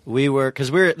 Honey. We were,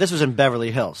 because this was in Beverly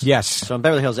Hills. Yes. So in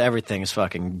Beverly Hills, everything is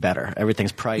fucking better.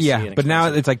 Everything's pricey. Yeah, but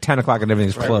now it's like 10 o'clock and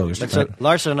everything's closed. So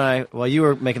Larson and I, while you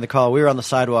were making the call, we were on the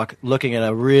sidewalk looking at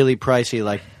a really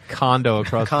pricey condo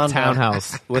across the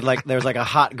townhouse with there was a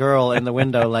hot girl in the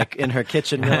window in her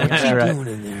kitchen. What's he doing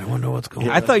in there? I wonder know what's going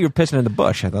on. I thought you were pissing in the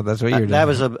bush. I thought that's what you were doing. That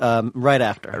was right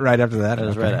after. Right after that? That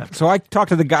was right after. So I talked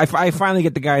to the guy. I finally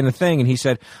get the guy in the thing, and he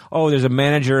said, oh, there's a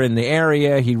manager in the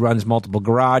area. He runs multiple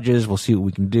garages. We'll see what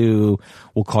we can do.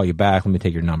 We'll call you back. Let me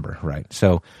take your number. Right.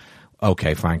 So,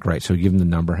 okay, fine, great. So we give him the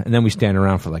number, and then we stand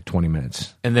around for like 20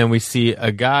 minutes. And then we see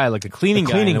a guy, like a cleaning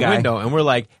guy in the window, and we're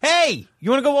like, hey, you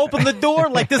want to go open the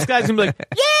door? Like, this guy's going to be like,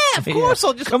 yeah, of course,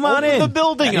 I'll just come on in. The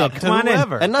building up come on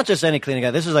whoever. And not just any cleaning guy.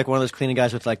 This is like one of those cleaning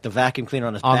guys with like the vacuum cleaner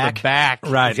on his back. On the back.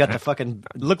 Right. He's got the fucking...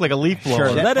 Look like a leaf blower.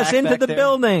 Sure. Let us into the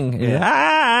building.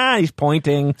 Yeah. He's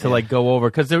pointing. To like go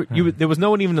over. Because there was no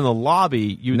one even in the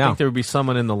lobby. You would think there would be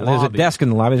someone in the lobby. There's a desk in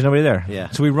the lobby. There's nobody there. Yeah.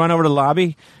 So we run over to the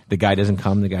lobby. The guy doesn't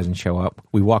come. The guy doesn't show up.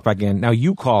 We walk back in. Now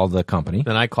you call the company.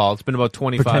 Then I call. It's been about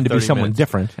 25, pretend to 30 be someone minutes.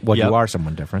 different. Well, you are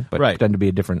someone different, but pretend to be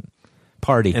a different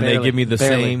party. And they give me the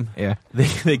same. Yeah.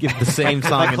 They give the same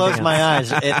song. If I close my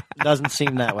eyes, it doesn't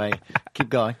seem that way. Keep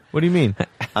going. What do you mean?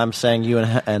 I'm saying you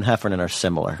and Heffernan are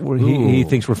similar. He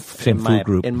thinks we're same food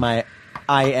group. In my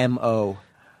IMO.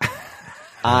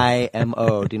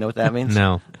 IMO. Do you know what that means?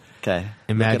 No. Okay.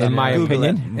 In my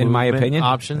opinion.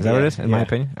 Options. Is that what it is? In my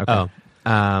opinion? Okay.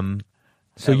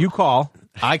 So you call.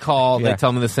 I call. They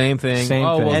tell me the same thing.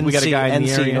 Well, NC, we got a guy in the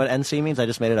NC, area. you know what NC means? I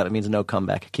just made it up. It means no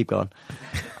comeback. Keep going.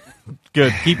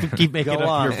 Good. Keep making Go up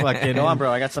on. your fucking... Go on,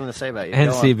 bro. I got something to say about you.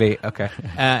 NCB. Okay.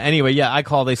 Anyway, I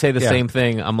call. They say the same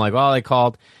thing. I'm like, well, I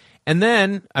called. And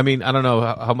then, I mean, I don't know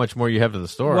how much more you have to the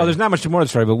story. Well, there's not much more to the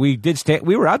story, but we did stay.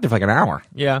 We were out there for like an hour.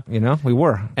 Yeah. You know, we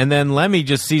were. And then Lemmy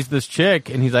just sees this chick,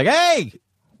 and he's like, hey!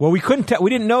 Well, we couldn't tell.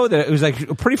 We didn't know that it was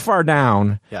like pretty far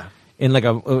down. Yeah. In like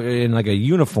a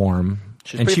uniform,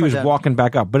 and she was walking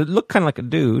back up, but it looked kind of like a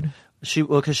dude.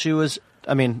 Because she was.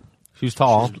 I mean, she was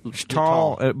tall. She's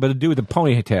tall, but a dude with a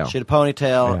ponytail. She had a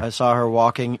ponytail. Yeah. I saw her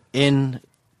walking in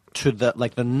to the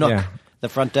nook, the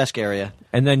front desk area.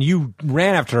 And then you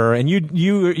ran after her, and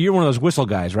you're one of those whistle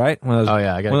guys, right? One of those,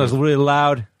 I got one of those really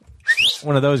loud.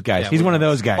 One of those guys. Yeah, He's one of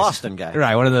those guys. Boston guy.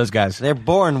 Right, one of those guys. They're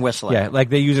born whistling. Yeah, like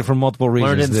they use it for multiple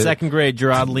reasons. Learned in second grade,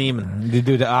 Gerard Lehman. They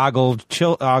do it to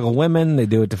ogle women. They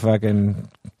do it to fucking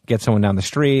get someone down the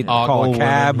street. Call a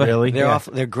cab. Women, really?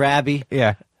 They're grabby.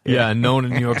 Yeah. Yeah, no one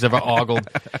in New York's ever ogled.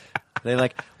 They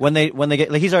like when they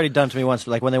get like he's already done to me once.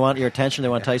 Like when they want your attention, they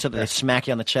want to tell you something. They smack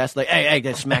you on the chest. Like hey,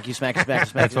 they smack you.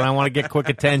 That's when I want to get quick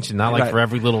attention, not like for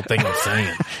every little thing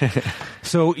I'm saying.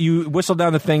 So you whistle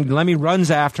down the thing. Lemmy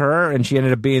runs after her, and she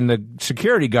ended up being the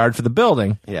security guard for the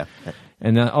building. Yeah.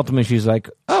 And then ultimately she's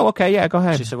like, oh, okay, yeah, go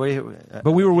ahead. She said, what are you...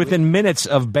 but we were within minutes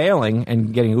of bailing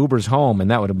and getting Ubers home, and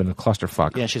that would have been a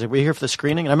clusterfuck. Yeah, she's like, were you here for the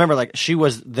screening? And I remember, like, she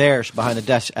was there behind the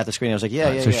desk at the screening. I was like,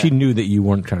 yeah. So she knew that you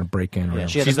weren't trying to break in. Yeah,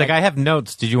 she's like, I have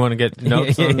notes. Did you want to get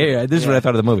notes? Yeah. This is what I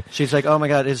thought of the movie. She's like, oh, my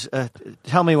God,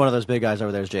 tell me one of those big guys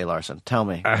over there is Jay Larson. Tell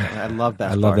me. I love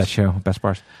Best Bars. I love that show, Best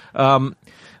Bars.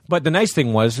 But the nice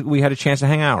thing was we had a chance to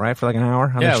hang out, right, for like an hour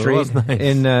on the street. It was nice.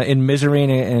 In misery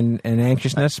and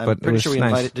anxiousness. I'm but pretty it was sure we nice.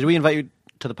 invited... Did we invite you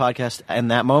to the podcast in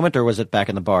that moment, or was it back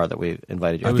in the bar that we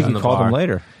invited you? I think you called him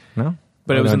later. No?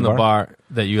 But it was in the bar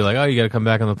that you were like, oh, you got to come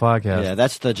back on the podcast. Yeah,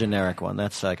 that's the generic one.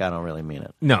 That's like, I don't really mean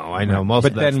it. No, I know. Most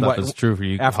of that stuff is true for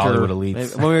you Hollywood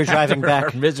elites. When we were driving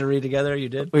back... misery together, you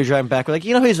did? We were driving back. We're like,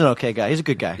 he's an okay guy. He's a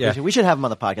good guy. Yeah. We should have him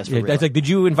on the podcast for real. That's like, did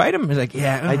you invite him? He's like,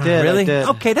 yeah. I did. Really? I did.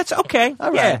 Okay, that's okay.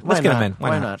 All right. Yeah, let's get him in.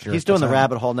 Why not? Sure. He's doing the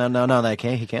rabbit hole now. No, he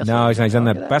can't. No, he's not. He's on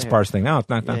that Best Bars thing. No, it's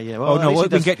not done. Yeah. Well,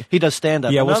 he does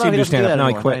stand-up. Yeah, we'll see him do stand-up. No,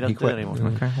 he quit. He quit anymore.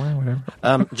 Okay, well,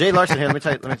 whatever. Jay Larson here. Let me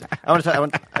tell you. I want to tell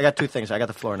you. I got two things. I got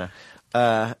the floor now.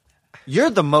 You're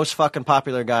the most fucking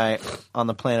popular guy on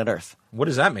the planet Earth. What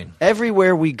does that mean?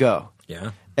 Everywhere we go.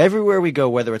 Yeah. Everywhere we go,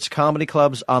 whether it's comedy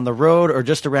clubs, on the road, or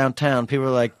just around town, people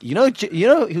are like, you know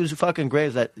who's fucking great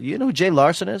is that, you know who Jay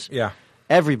Larson is? Yeah.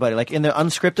 Everybody. Like, in the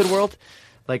unscripted world,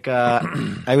 like,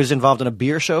 I was involved in a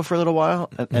beer show for a little while,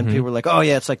 and people were like, oh,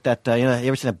 yeah, it's like that, you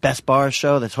ever seen the Best Bars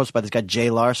show that's hosted by this guy, Jay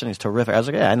Larson? He's terrific. I was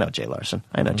like, yeah, I know Jay Larson.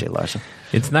 Jay Larson.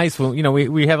 It's nice when,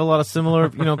 we have a lot of similar,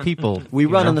 people. We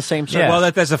run in the same circle. Yeah.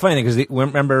 Well, that's the funny thing, because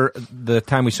remember the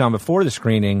time we saw him before the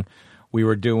screening, we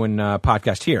were doing a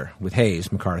podcast here with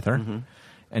Hayes MacArthur,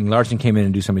 and Larson came in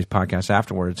and do somebody's podcast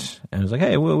afterwards, and I was like,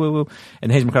 hey, woo.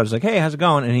 And Hayes MacArthur was like, hey, how's it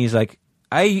going? And he's like,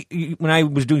 when I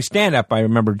was doing stand-up, I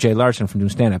remember Jay Larson from doing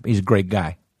stand-up. He's a great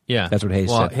guy. Yeah. That's what Hayes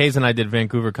said. Well, Hayes and I did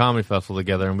Vancouver Comedy Festival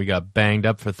together, and we got banged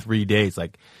up for 3 days.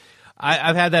 Like,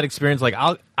 I've had that experience. Like,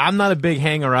 I'm not a big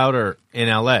hanger-outer in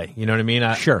L.A., you know what I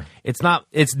mean? Sure. It's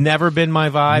never been my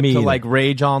vibe to, like,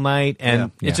 rage all night,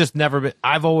 and it's just never been.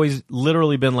 I've always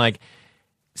literally been like,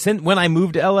 since when I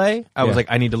moved to L.A., I was like,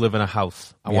 I need to live in a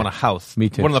house. I want a house. Me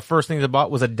too. One of the first things I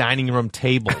bought was a dining room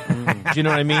table. Do you know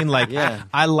what I mean? Like,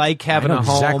 I like having I know a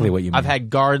home. exactly what you mean. I've had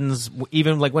gardens,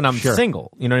 even like when I'm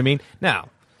single. You know what I mean? Now,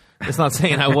 it's not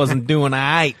saying I wasn't doing all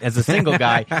right as a single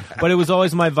guy, but it was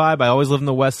always my vibe. I always lived in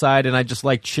the West Side, and I just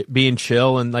like being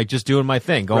chill and like just doing my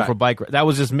thing, going for bike rides. That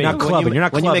was just me. Not clubbing. You're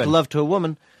not when clubbing. you make love to a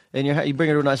woman, and you bring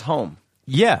her to a nice home.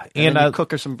 Yeah, and you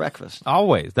cook her some breakfast.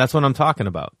 Always. That's what I'm talking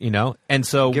about, you know? And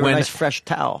so give her a nice fresh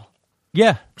towel.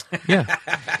 Yeah.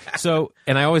 So,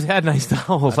 and I always had nice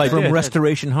towels. Like from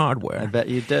Restoration Hardware. I bet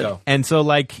you did. And so,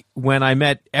 like, when I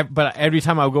met, but every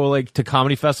time I would go, like, to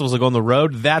comedy festivals or go on the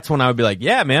road, that's when I would be like,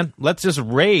 yeah, man, let's just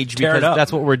rage because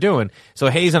that's what we're doing. So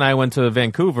Hayes and I went to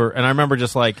Vancouver, and I remember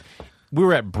just, like, we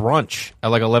were at brunch at,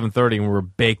 like, 11:30, and we were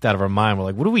baked out of our mind. We're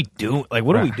like, what are we doing? Like,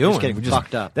 what are we doing? Just getting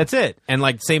fucked up. That's it. And,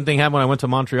 like, same thing happened when I went to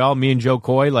Montreal. Me and Joe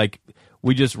Coy, like,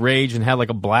 we just raged and had, like,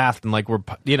 a blast, and, like, we're,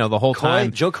 you know, the whole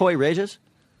time. Joe Coy rages?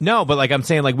 No, but like I'm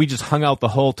saying, like we just hung out the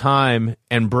whole time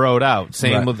and broed out.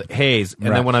 Same with Hayes.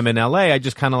 And then when I'm in LA, I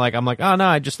just kind of like, I'm like, oh no,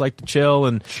 I just like to chill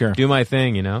and do my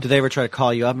thing, you know? Do they ever try to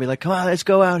call you up and be like, come on, let's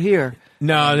go out here?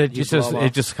 No, it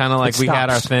just kind of like we had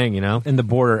our thing, you know? At the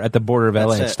border of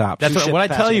LA, it stops. That's what I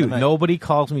tell you. Nobody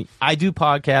calls me. I do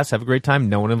podcasts, have a great time.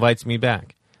 No one invites me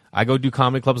back. I go do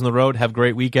comedy clubs on the road, have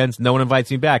great weekends. No one invites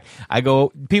me back.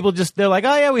 People they're like,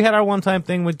 oh yeah, we had our one-time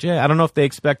thing with Jay. I don't know if they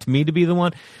expect me to be the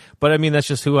one. But I mean, that's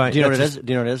just who I am. Do you know what it is?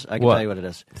 Do you know what it is? I can tell you what it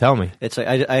is. Tell me. It's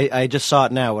like I just saw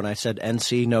it now when I said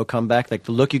NC no comeback. Like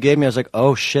the look you gave me, I was like,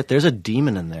 oh shit, there's a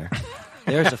demon in there.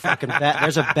 There's a fucking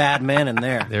there's a bad man in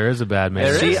there. There is a bad man.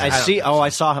 I see. Oh, I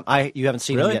saw him. You haven't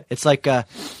seen him yet. It's like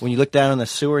when you look down in the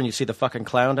sewer and you see the fucking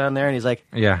clown down there, and he's like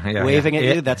waving at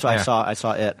you. That's what I saw. I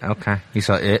saw it. Okay, you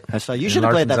saw it. I saw. You should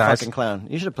have played that fucking clown.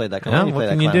 You should have played that clown. Yeah, what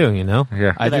can you do? You know.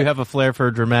 Yeah. I do have a flair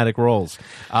for dramatic roles.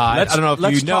 I don't know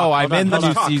if you know. I'm in the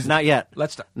new season. Not yet.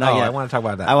 Not yet. I want to talk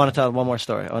about that. I want to tell one more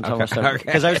story.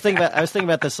 Because I was thinking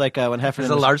about this like when Heffernan.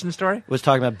 Is it a Larson story? Was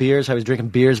talking about beers. How he was drinking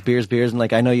beers, and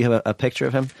like I know you have a picture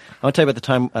of him. I want to tell you about the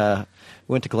time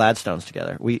we went to Gladstone's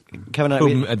together. Kevin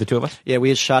and I, the two of us? Yeah, we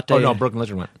had shot. Broken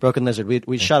Lizard went. Broken Lizard.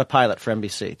 We shot a pilot for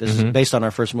NBC. This is based on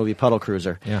our first movie, Puddle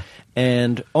Cruiser. Yeah.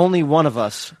 And only one of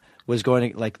us was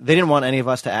going to, like, they didn't want any of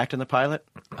us to act in the pilot.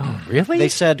 Oh, really? They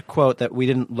said, quote, that we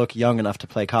didn't look young enough to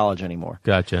play college anymore.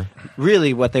 Gotcha.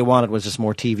 Really, what they wanted was just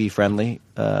more TV-friendly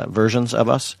versions of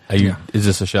us. Is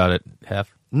this a shot at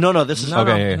Hef? No, this is...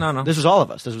 No. This was all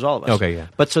of us. Okay, yeah.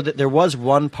 But so there was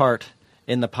one part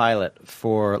in the pilot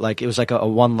for, like, it was like a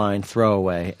one-line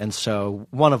throwaway, and so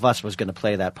one of us was going to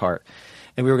play that part.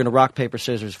 And we were going to rock, paper,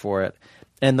 scissors for it.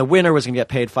 And the winner was going to get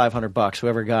paid $500,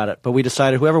 whoever got it. But we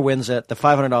decided whoever wins it, the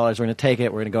 $500, we're going to take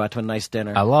it. We're going to go out to a nice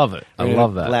dinner. I love it. I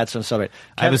love that. Gladstone celebrate.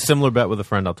 I have a similar bet with a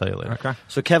friend. I'll tell you later. Okay.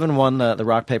 So Kevin won the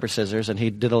rock, paper, scissors, and he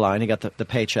did a line. He got the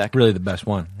paycheck. Really the best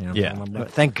one. You know? Yeah.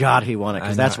 Thank God he won it,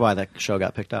 because that's why the show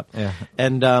got picked up. Yeah.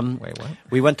 And wait, what?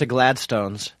 We went to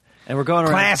Gladstone's. And we're going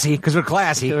around. Classy, because we're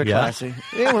classy. We're classy.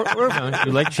 Yeah, we're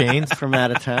you like chains? from out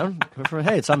of town.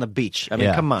 Hey, it's on the beach. I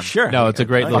mean, come on. Sure. No, it's a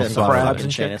great little It's spot. Crabs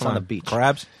and shit. It's on the beach.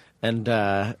 Crabs. And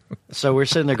so we're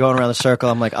sitting there going around the circle.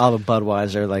 I'm like, I'll have a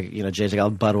Budweiser. Like, you know, Jay's like, I'll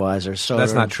have a Budweiser. So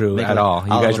That's not true at all. You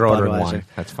guys are ordering wine.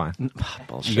 That's fine.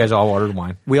 Bullshit. You guys all ordered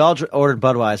wine. We all ordered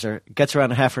Budweiser. Gets around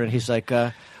to Heffernan. He's like,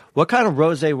 what kind of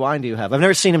rosé wine do you have? I've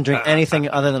never seen him drink anything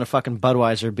other than a fucking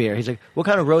Budweiser beer. He's like, what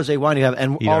kind of rosé wine do you have?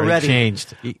 And He already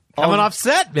changed. Coming off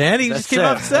set, man. He just came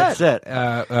off set.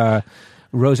 That's it.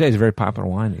 Rosé is a very popular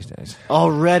wine these days.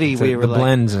 Already we were the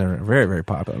blends are very, very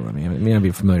popular. I mean, I may not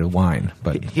be familiar with wine,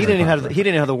 but he didn't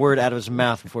have the word out of his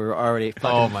mouth before we were already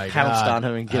fucking pounced on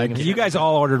him and giving him. You guys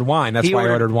all ordered wine. That's why I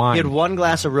ordered wine. He had one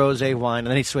glass of rosé wine, and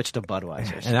then he switched to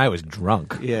Budweiser. And I was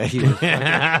drunk. Yeah,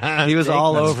 he was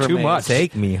all over too me. much.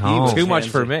 Take me home. Too much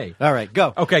for me. All right,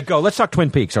 go. Okay, go. Let's talk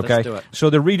Twin Peaks. Okay, Let's do it.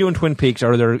 So they're redoing Twin Peaks,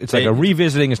 or it's like a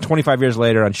revisiting. It's 25 years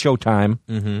later on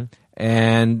Showtime,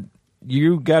 and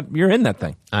you're in that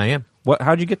thing. I am.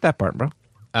 How'd you get that part, bro?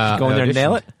 Just go in there and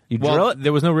nail it? You drill it?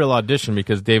 There was no real audition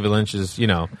because David Lynch is,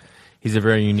 he's a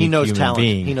very unique human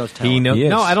being. He knows talent.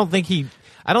 No, I don't think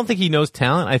he knows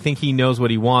talent. I think he knows what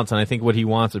he wants, and I think what he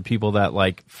wants are people that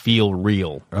like feel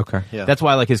real. Okay. Yeah. That's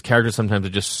why like his characters sometimes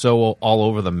are just so all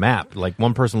over the map. Like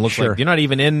one person looks like you're not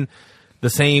even in the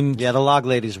same. Yeah, the log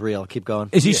lady's real. Keep going.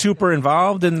 Is he super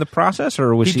involved in the process,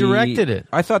 or was he directed it?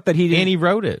 I thought that he didn't. And he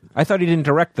wrote it. I thought he didn't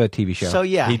direct the TV show. So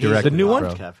yeah, he directed the new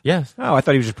one. Yes. Oh, I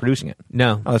thought he was just producing it.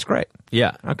 No. Oh, that's great.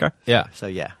 Yeah. Okay. Yeah. So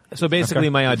yeah. So basically,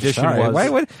 my audition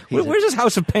was. Where's this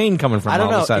House of Pain coming from? I don't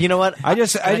all of know. a sudden? You know what?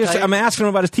 I'm asking him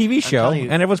about his TV show,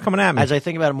 and everyone's coming at me. As I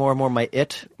think about it more and more, my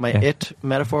it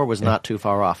metaphor was not too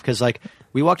far off, because like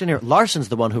we walked in here. Larson's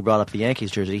the one who brought up the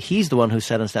Yankees jersey. He's the one who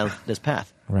set us down this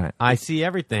path. Right. I see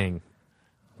everything.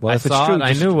 Well, I if saw it's true, it,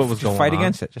 I knew what was going on. Fight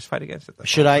against it. Just fight against it.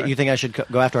 Should I? You think I should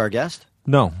go after our guest?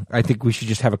 No, I think we should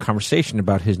just have a conversation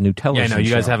about his new television show. Yeah, no,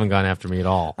 you guys haven't gone after me at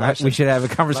all. We should have a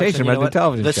conversation about the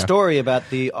television show. The story about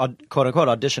the quote-unquote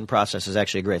audition process is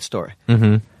actually a great story.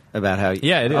 Mm-hmm. About how...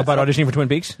 Yeah, it is. About auditioning for Twin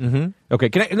Peaks? Mm-hmm. Okay,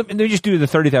 let me just do the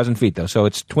 30,000 feet, though. So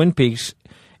it's Twin Peaks.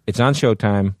 It's on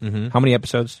Showtime. Mm-hmm. How many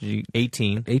episodes?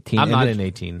 18. 18. I'm not in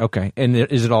 18. Okay, and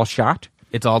is it all shot?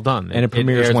 It's all done. And it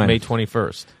premieres airs when? May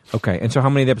 21st. Okay, and so how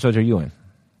many of the episodes are you in?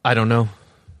 I don't know.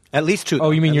 At least 2.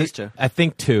 Oh, you mean at least 2? I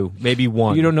think 2, maybe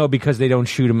 1. You don't know because they don't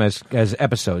shoot them as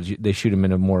episodes. They shoot them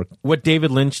in a more... What David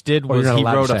Lynch did was he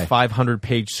wrote a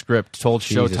 500-page script, told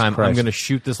Jesus Showtime, Christ. I'm going to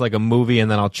shoot this like a movie,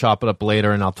 and then I'll chop it up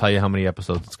later, and I'll tell you how many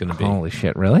episodes it's going to be. Holy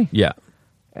shit, really? Yeah.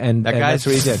 And that's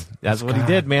what he did. That's what he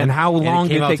did, man. And how long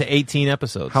did it came did it out take to 18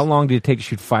 episodes? How long did it take to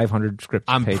shoot 500 script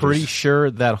I'm pages? pretty sure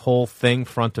that whole thing,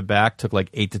 front to back, took like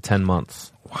 8 to 10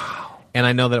 months. Wow. And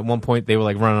I know that at one point they were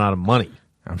like running out of money.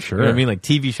 I'm sure. You know what I mean? Like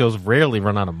TV shows rarely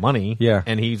run out of money. Yeah.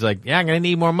 And he's like, yeah, I'm going to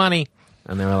need more money.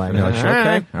 And they were like, Sure,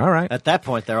 okay, all right. At that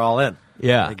point, they're all in.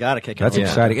 Yeah. They got to kick it. That's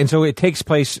exciting. And so it takes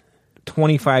place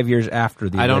 25 years after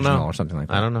the original know. or something like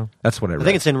that. I don't know. That's what I read. I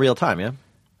think it's in real time, yeah?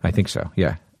 I think so,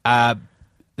 yeah.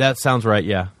 That sounds right,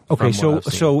 yeah. Okay, from what I've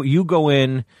seen. so you go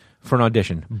in for an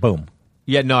audition. Boom.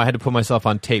 Yeah, no, I had to put myself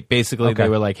on tape. Basically, Okay. they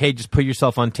were like, hey, just put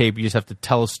yourself on tape. You just have to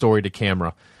tell a story to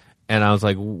camera. And I was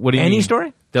like, what do you mean? Any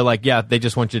story? They're like, yeah, they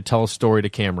just want you to tell a story to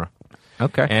camera.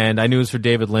 Okay. And I knew it was for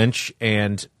David Lynch,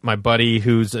 and my buddy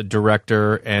who's a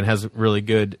director and has really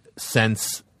good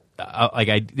sense,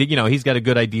 he's got a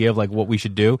good idea of like what we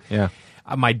should do. Yeah.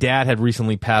 My dad had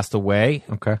recently passed away,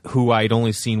 who I'd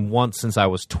only seen once since I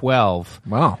was 12.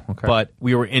 Wow, okay. But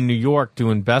we were in New York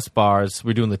doing Best Bars. We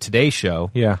were doing the Today Show.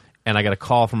 Yeah. And I got a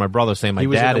call from my brother saying my he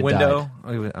was dad in the had window? died.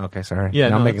 Oh, he was, okay, sorry. Yeah,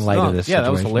 now I'm making light of this Yeah,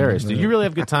 that was situation. hilarious, dude. You really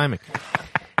have good timing.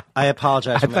 I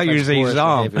apologize. I thought you were saying you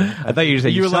saw him. I thought you were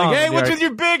saying You were saw like, him. hey, what's with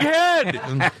your big head?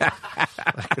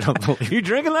 You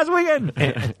drinking last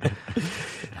weekend?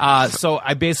 So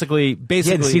I basically You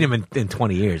hadn't seen him in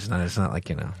 20 years. It's not like,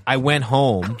 I went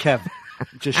home. Kev,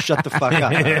 just shut the fuck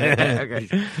up.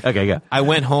 Okay, go. I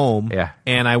went home, Yeah.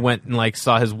 and I went and like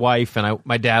saw his wife, and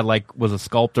my dad like was a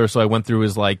sculptor, so I went through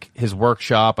his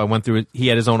workshop. I went through he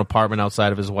had his own apartment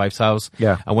outside of his wife's house.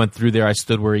 Yeah. I went through there. I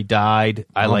stood where he died.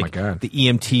 Oh, my God. The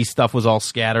EMT stuff was all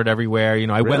scattered everywhere.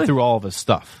 I went through all of his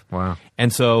stuff. Wow.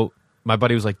 And so my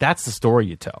buddy was like, "That's the story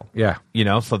you tell." Yeah.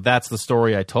 So that's the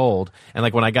story I told. And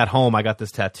like when I got home, I got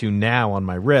this tattoo now on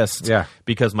my wrist. Yeah.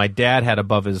 Because my dad had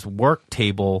above his work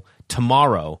table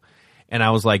tomorrow. And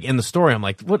I was like, in the story, I'm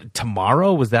like, what,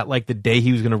 tomorrow? Was that like the day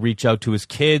he was going to reach out to his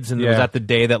kids? And was that the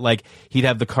day that like he'd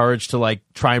have the courage to like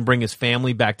try and bring his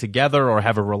family back together or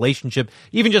have a relationship,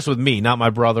 even just with me, not my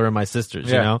brother and my sisters,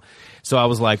 you know? So I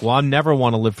was like, well, I never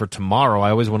want to live for tomorrow. I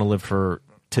always want to live for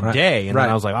today. And then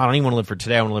I was like, I don't even want to live for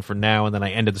today. I want to live for now. And then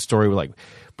I ended the story with like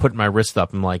putting my wrist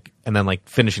up and then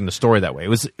finishing the story that way. It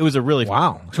was a really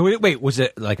wow. So wait, was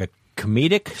it like a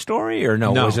comedic story or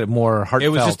no? Was it more heartfelt? It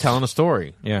was just telling a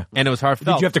story. Yeah. And it was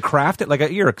heartfelt. Did you have to craft it?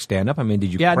 Like you're a stand-up. I mean,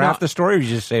 did you craft the story or did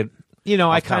you just say...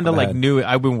 I kind of like knew it.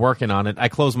 I've been working on it. I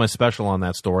closed my special on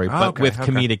that story, but with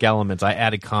comedic elements. I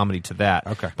added comedy to that.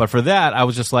 Okay. But for that, I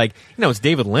was just like, it's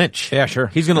David Lynch. Yeah, sure.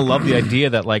 He's going to love the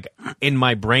idea that like in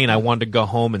my brain, I wanted to go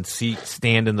home and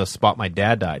stand in the spot my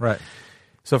dad died. Right.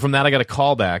 So from that, I got a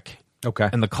call back. Okay.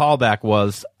 And the callback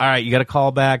was, all right, you got a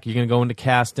call back. You're going to go into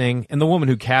casting. And the woman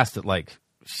who cast it, like,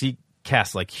 she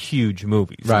cast like huge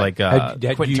movies. Right. Like,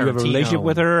 do Quentin you have a Tarantino. relationship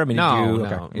with her? I mean, no.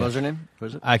 What was her name? What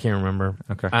was it? I can't remember.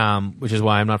 Okay. Which is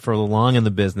why I'm not further along in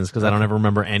the business because I don't ever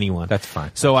remember anyone. That's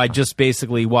fine. So I just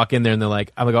basically walk in there and I'm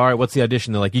like, all right, what's the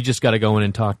audition? They're like, you just got to go in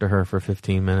and talk to her for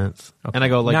 15 minutes. Okay. And I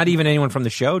go like, not even anyone from the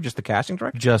show, just the casting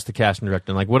director? Just the casting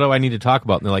director. And like, what do I need to talk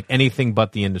about? And they're like, anything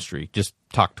but the industry. Just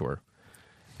talk to her.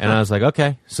 And I was like,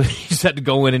 okay. So you just had to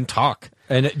go in and talk.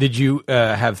 And did you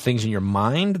have things in your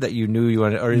mind that you knew you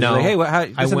wanted? Or no. Like,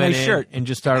 hey, this is a nice shirt. And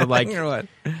just started like,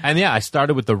 and yeah, I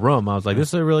started with the room. I was like, this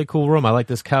is a really cool room. I like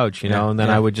this couch, you know. And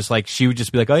then I would just like, she would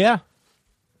just be like, oh yeah,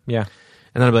 yeah.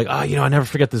 And then I'd be like, I never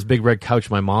forget this big red couch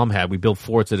my mom had. We built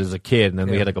forts it as a kid, and then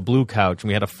we had like a blue couch, and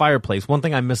we had a fireplace. One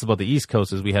thing I miss about the East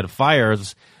Coast is we had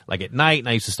fires like at night, and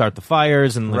I used to start the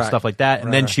fires and stuff like that.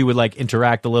 And then she would like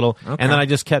interact a little, and then I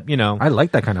just kept, I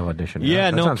like that kind of audition.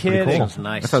 Yeah, that no sounds pretty kidding. cool. Sounds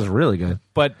nice. That sounds really good.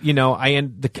 But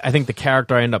I think the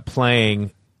character I end up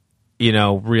playing,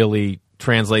 really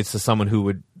translates to someone who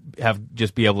would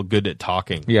just be able good at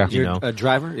talking. Yeah, you're a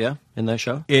driver. Yeah, in that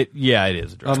show. It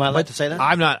is. A driver. Am I allowed to say that?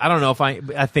 I'm not. I don't know if I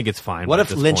think it's fine. What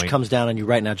if Lynch comes down on you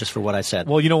right now just for what I said?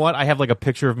 Well, you know what? I have like a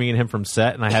picture of me and him from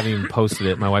set, and I haven't even posted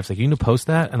it. My wife's like, "You need to post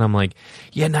that," and I'm like,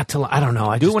 "Yeah, not till I don't know.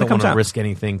 I just don't want to risk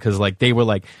anything because like they were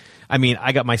like." I mean,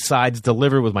 I got my sides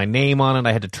delivered with my name on it.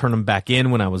 I had to turn them back in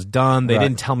when I was done. They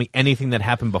didn't tell me anything that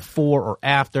happened before or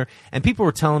after. And people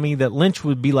were telling me that Lynch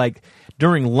would be like,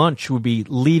 during lunch, would be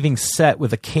leaving set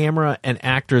with a camera and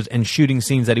actors and shooting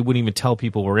scenes that he wouldn't even tell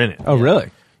people were in it. Oh, really?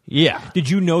 Yeah. Did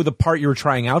you know the part you were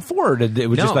trying out for, or did it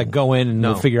was just like go in and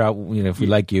we'll figure out if we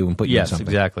like you and put you in something?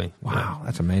 Yes, exactly. Wow,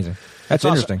 that's amazing. That's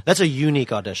interesting. That's a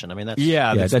unique audition. I mean, that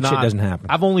shit doesn't happen.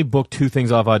 I've only booked 2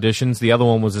 things off auditions. The other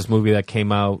one was this movie that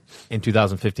came out in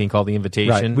 2015 called The Invitation.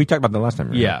 Right. We talked about that last time.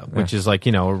 Right? Yeah, which is like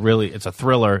it's a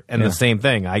thriller, and the same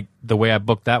thing. The way I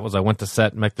booked that was I went to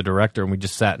set and met the director, and we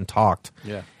just sat and talked.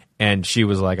 Yeah. And she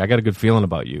was like, "I got a good feeling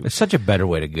about you." It's such a better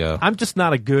way to go. I'm just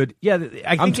not a good. Yeah,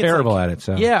 I'm terrible at it.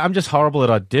 So yeah, I'm just horrible at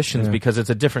auditions because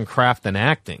it's a different craft than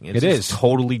acting. It is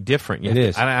totally different. It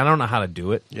is. I don't know how to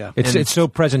do it. Yeah, it's so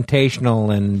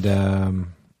presentational and.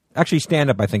 Actually,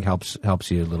 stand-up, I think, helps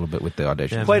you a little bit with the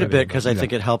audition. Yeah, quite a bit, because I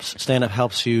think it helps. Stand-up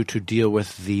helps you to deal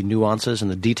with the nuances and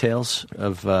the details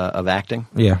of acting.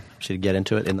 Yeah, so to get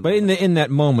into it. But in that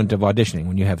moment of auditioning,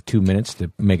 when you have 2 minutes to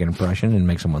make an impression and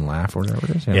make someone laugh or whatever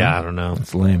it is. I don't know.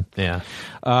 It's lame. Yeah.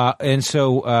 And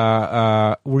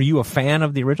so, were you a fan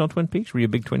of the original Twin Peaks? Were you a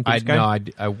big Twin Peaks guy?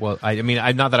 No, I mean,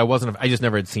 not that I wasn't. I just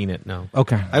never had seen it. No.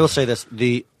 Okay. I will say this: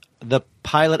 the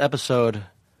pilot episode.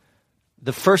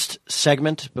 The first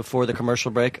segment before the commercial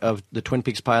break of the Twin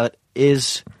Peaks pilot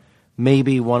is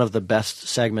maybe one of the best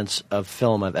segments of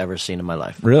film I've ever seen in my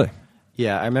life. Really?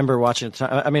 Yeah, I remember watching it.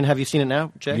 I mean, have you seen it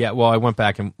now, Jay? Yeah, well, I went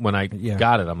back and when I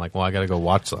got it, I'm like, well, I got to go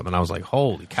watch some. And I was like,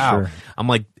 holy cow. Sure. I'm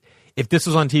like, if this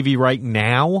was on TV right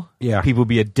now, people would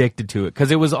be addicted to it. Because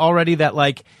it was already that,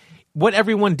 like, what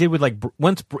everyone did with, like,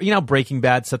 once, Breaking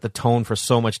Bad set the tone for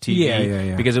so much TV.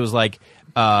 Yeah. Because it was like,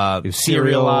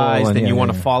 serialized and you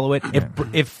want to follow it.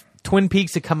 If Twin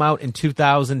Peaks had come out in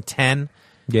 2010,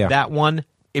 that one,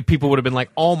 people would have been like,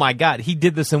 oh my God, he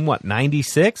did this in what,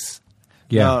 96?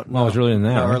 Yeah, no, it was earlier than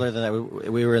that. No, right? earlier than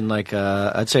that. We were in like,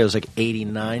 I'd say it was like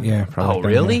 89. Yeah, probably. Oh,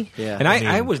 really? Yeah. And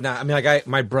I was not. I mean, like,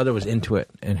 my brother was into it,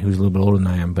 and he was a little bit older than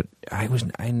I am. But I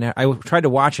tried to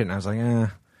watch it, and I was like,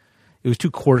 it was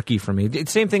too quirky for me.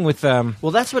 Same thing with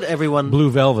well, that's what everyone Blue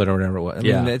Velvet or whatever it was. I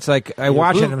mean, it's like I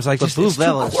watched it and I was like, just Blue it's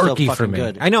Velvet too quirky is still for me.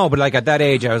 good. I know, but like at that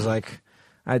age, I was like,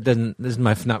 this is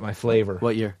not my flavor.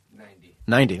 What year?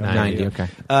 90. 90. Okay.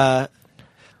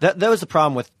 That was the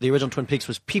problem with the original Twin Peaks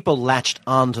was people latched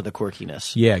onto the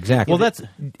quirkiness. Yeah, exactly. Well,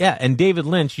 and David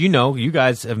Lynch, you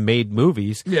guys have made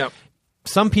movies. Yeah.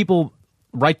 Some people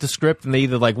write the script and they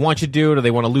either like want you to do it or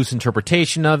they want a loose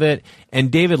interpretation of it.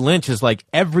 And David Lynch is like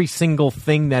every single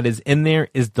thing that is in there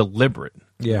is deliberate.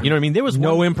 Yeah. You know what I mean? There was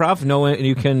no improv,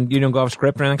 you don't go off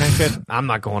script or anything kind of shit. I'm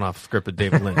not going off script with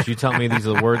David Lynch. You tell me these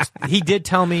are the words. He did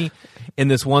tell me in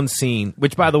this one scene,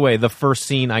 which by the way, the first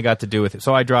scene I got to do with it.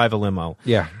 So I drive a limo.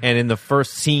 Yeah. And in the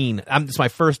first scene, it's my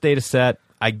first day to set.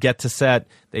 I get to set.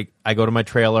 I go to my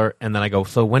trailer and then I go,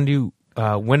 so when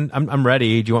I'm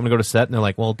ready, do you want me to go to set? And they're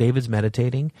like, well, David's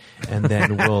meditating, and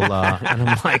then we'll, and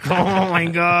I'm like, oh my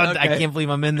God, I can't believe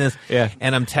I'm in this. Yeah.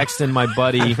 And I'm texting my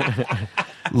buddy,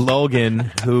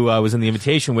 Logan, who I was in the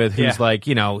invitation with, who's like,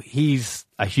 he's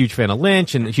a huge fan of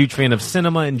Lynch and a huge fan of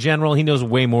cinema in general. He knows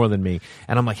way more than me.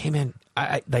 And I'm like, hey man,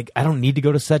 I don't need to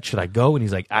go to set. Should I go? And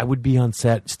he's like, I would be on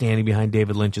set standing behind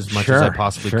David Lynch as much as I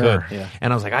possibly could. Yeah.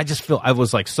 And I was like, I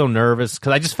was like so nervous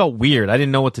because I just felt weird. I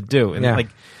didn't know what to do. And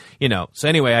so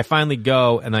anyway, I finally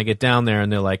go and I get down there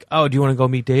and they're like, oh, do you want to go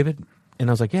meet David? And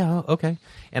I was like, yeah, okay.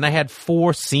 And I had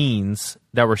 4 scenes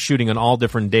that were shooting on all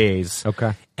different days.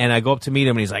 Okay. And I go up to meet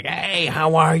him and he's like, hey,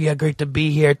 how are you? Great to be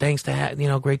here. Thanks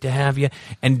to great to have you.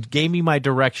 And gave me my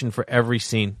direction for every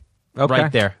scene. Okay.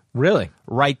 Right there. Really?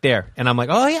 Right there. And I'm like,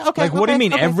 oh, yeah, okay. Like, what do you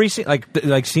mean? Okay. Every scene?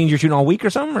 Like scenes you're shooting all week or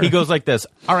something? Or? He goes like this.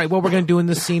 All right, what we're going to do in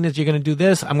this scene is you're going to do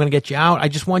this. I'm going to get you out. I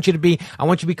want you to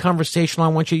be conversational. I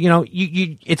want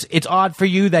you, it's odd for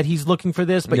you that he's looking for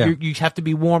this, but you have to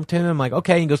be warm to him. I'm like,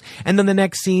 okay. He goes, and then the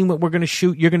next scene, what we're going to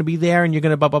shoot, you're going to be there and you're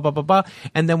going to blah, blah, blah, blah, blah.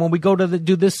 And then when we go to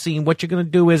do this scene, what you're going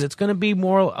to do is it's going to be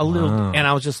more a little, and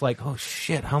I was just like, oh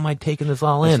shit, how am I taking this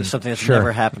all in? This is something that's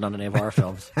never happened on any of our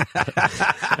films.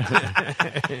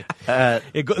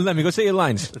 Let me go say your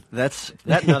lines. That's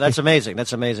amazing.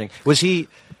 That's amazing. Was he?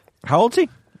 How old is he?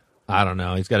 I don't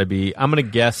know. He's got to be. I'm going to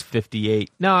guess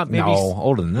 58. No, maybe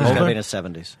older than that. He's got to be in his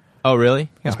 70s. Oh, really?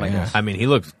 That's my guess. I mean, he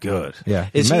looks good. Yeah.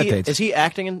 Is he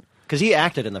acting in? Because he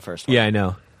acted in the first one. Yeah, I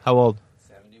know. How old?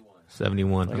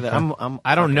 71. Look at that.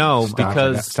 I don't know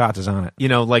because Stotts is on it. You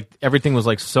know, like everything was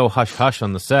like so hush hush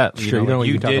on the set. Sure, you know, what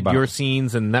you talk did about. your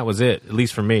scenes and that was it. At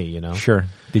least for me, you know. Sure.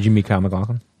 Did you meet Kyle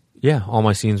MacLachlan? Yeah, all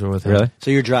my scenes were with him. Really?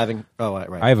 So you're driving. Oh,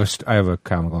 right. I have a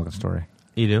Kyle MacLachlan story.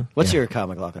 You do? What's your Kyle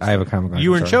MacLachlan story? I have a Kyle MacLachlan.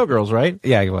 You were in story. Showgirls, right?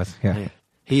 Yeah, he was. Yeah.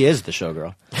 He is the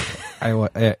showgirl.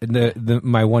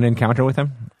 My one encounter with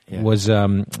him was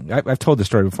I've told the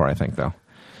story before, I think, though.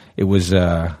 It was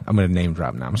I'm going to name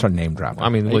drop now. I'm starting name dropping. I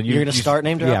mean, well, you're going to start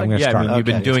name dropping? Yeah, I'm going to start. I mean, you've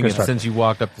been doing it since you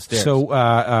walked up the stairs.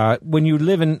 So when you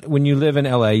live in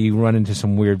LA, you run into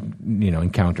some weird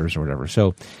encounters or whatever.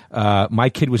 So my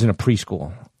kid was in a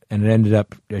preschool, and it ended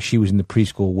up she was in the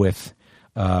preschool with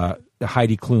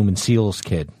Heidi Klum and Seal's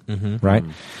kid, right?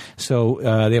 So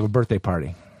they have a birthday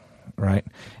party, right?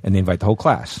 And they invite the whole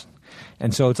class.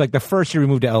 And so it's like the first year we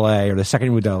moved to LA or the second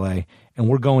year we moved to LA, and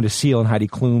we're going to Seal and Heidi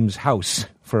Klum's house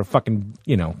for a fucking,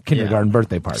 kindergarten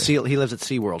birthday party. Seal, he lives at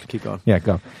SeaWorld. Keep going. Yeah,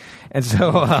 go. And so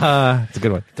it's a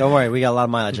good one. Don't worry, we got a lot of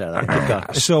mileage out of that. Keep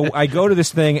going. So I go to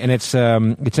this thing, and it's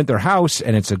at their house,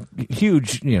 and it's a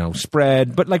huge,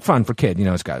 spread, but like fun for kid.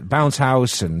 It's got a bounce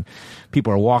house, and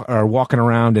people are walking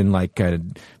around in like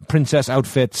princess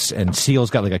outfits, and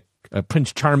Seal's got like a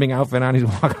Prince Charming outfit on. He's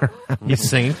walking around. He's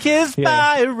singing "Kiss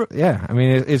by." Yeah, I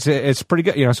mean it's pretty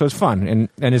good, so it's fun, and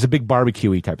it's a big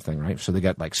barbecue-y type thing, right? So they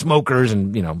got like smokers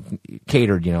and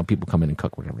catered, people come in and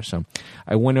cook whatever. So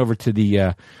I went over to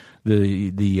the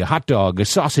hot dog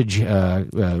sausage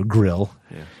grill,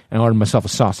 and I ordered myself a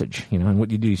sausage. And what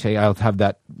you do, you say, "I'll have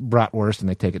that bratwurst," and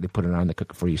they take it, they put it on, they cook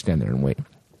it for you, stand there and wait.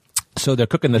 So they're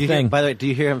cooking the thing. By the way, do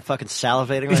you hear him fucking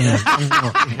salivating right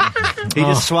now? He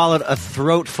just swallowed a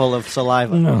throat full of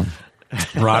saliva. No.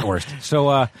 Bratwurst.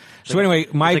 So anyway,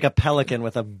 it's like a pelican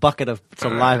with a bucket of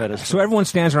saliva. So everyone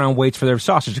stands around, waits for their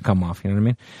sausage to come off. You know what I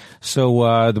mean?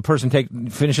 So the person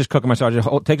finishes cooking my sausage,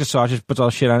 takes the sausage, puts all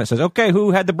the shit on it, says, "Okay,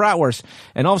 who had the bratwurst?"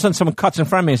 And all of a sudden, someone cuts in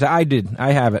front of me and says, "I did.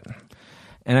 I have it."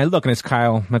 And I look, and it's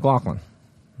Kyle MacLachlan.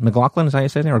 MacLachlan, is that how you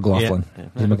say it? Or McLaughlin? Yeah.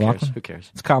 Is it MacLachlan? Who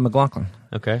cares? It's Kyle MacLachlan.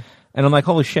 Okay. And I'm like,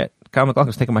 holy shit, Kyle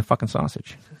MacLachlan's taking my fucking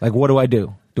sausage. Like, what do I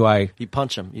do? You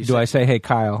punch him. I say, "Hey,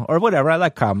 Kyle," or whatever? I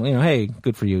like Kyle. Hey,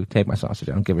 good for you. Take my sausage.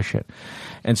 I don't give a shit.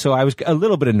 And so I was a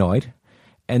little bit annoyed.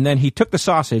 And then he took the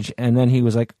sausage, and then he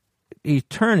was like, he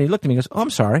turned, he looked at me, and goes, "Oh, I'm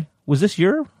sorry. Was this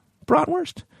your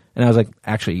bratwurst?" And I was like,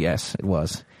 "Actually, yes, it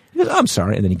was." He goes, "Oh, I'm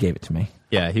sorry." And then he gave it to me.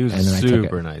 Yeah, he was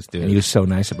super nice, dude. And he was so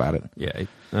nice about it. Yeah.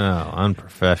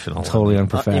 Unprofessional. Totally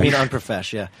unprofessional. You mean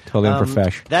unprofessional, yeah. Totally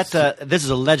unprofessional. This is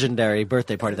a legendary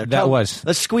birthday party.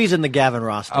 Let's squeeze in the Gavin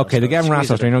Rossdale. Okay, the Gavin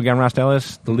Rossdale story. You know who Gavin Rossdale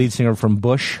is? The lead singer from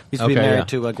Bush. He's to be married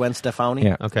to Gwen Stefani.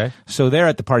 Yeah. Okay. So they're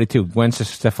at the party too. Gwen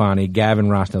Stefani, Gavin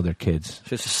Rossdale, their kids.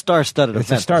 So it's a star-studded event.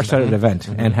 It's a star-studded event,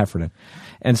 and Heffernan.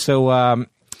 And so,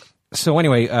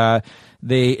 anyway,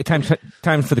 time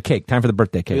for the cake, time for the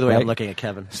birthday cake. By the way, right? I'm looking at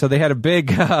Kevin. So they had a big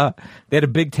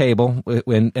table with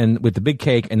the big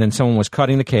cake, and then someone was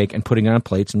cutting the cake and putting it on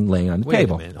plates and laying it on the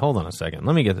table. Wait a minute, hold on a second.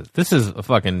 Let me get this. This is a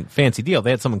fucking fancy deal.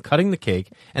 They had someone cutting the cake,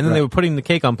 and then they were putting the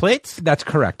cake on plates. That's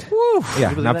correct. Woo.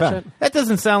 Yeah, not bad. That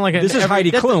doesn't sound like this is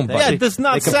Heidi Klum. Yeah, it does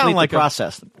not sound like a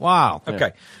process. Wow.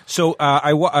 Okay, so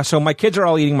so my kids are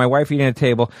all eating. My wife eating at a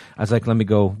table. I was like, let me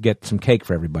go get some cake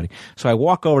for everybody. So I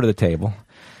walk over to the table.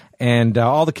 And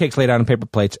all the cake's laid out on paper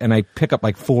plates, and I pick up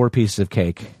like 4 pieces of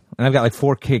cake, and I've got like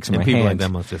 4 cakes in my people hand. Like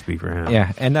that must just be for him.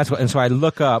 Yeah, and so I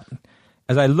look up.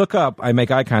 As I look up, I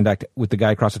make eye contact with the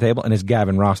guy across the table, and it's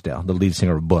Gavin Rossdale, the lead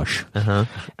singer of Bush, and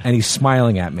he's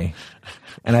smiling at me.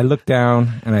 And I look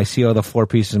down, and I see all the 4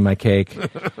 pieces of my cake,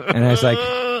 and I was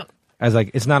like,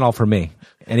 "It's not all for me."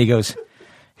 And he goes,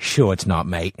 "Sure, it's not,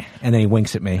 mate." And then he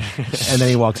winks at me, and then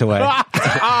he walks away.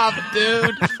 Stop,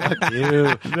 dude. Fuck you.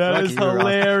 That is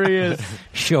hilarious.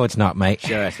 "Sure, it's not, mate."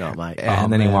 Sure, it's not, mate.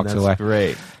 And then he walks away.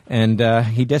 Great. And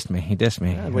he dissed me.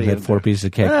 He had 4 pieces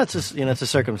of cake. It's a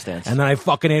circumstance. And then I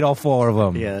fucking ate all 4 of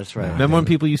them. Yeah, that's right. Remember when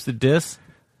people used to diss?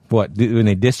 What, when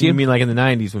they diss you? You mean like in the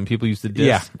 90s when people used to diss?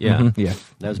 Yeah. Yeah. Mm-hmm. Yeah.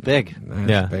 That was big.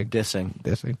 Yeah. Big.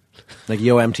 Dissing. Like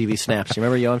Yo MTV Snaps. You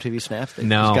remember Yo MTV Snaps?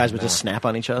 No. These guys would just snap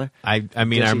on each other. I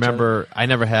mean, I remember I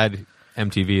never had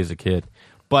MTV as a kid.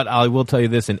 But I will tell you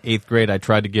this, in 8th grade, I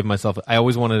tried to give myself, I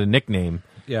always wanted a nickname.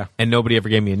 Yeah. And nobody ever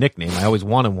gave me a nickname. I always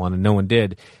wanted one, and no one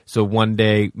did. So one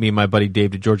day, me and my buddy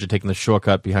Dave DeGeorgia taking the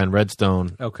shortcut behind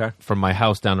Redstone. Okay. From my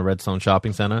house down to Redstone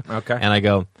Shopping Center. Okay. And I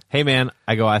go, "Hey, man,"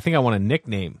 I think I want a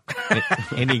nickname.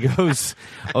 And he goes,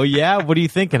 "Oh, yeah? What do you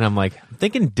think?" And I'm like, "I'm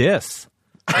thinking Diss."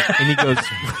 And he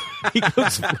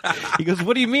goes,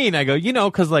 "What do you mean?" I go,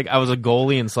 because like I was a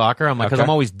goalie in soccer. I'm like, because I'm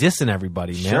always dissing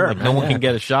everybody, man. Sure, like no one can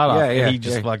get a shot off. Yeah, yeah, and he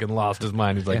just fucking lost his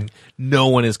mind. He's like, "No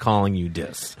one is calling you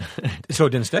Diss." So it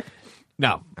didn't stick?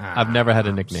 No, I've never had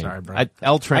a nickname. Sorry, bro.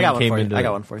 L Train came into. I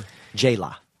got one for you.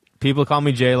 J-La. People call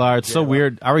me J-Lar. It's so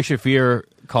weird. Ari Shafir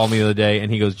called me the other day,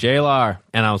 and he goes, J-Lar.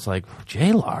 And I was like,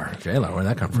 J-Lar? J-Lar, where'd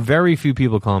that come from? Very few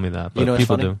people call me that, but You know what's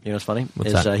people funny? do. You know what's funny?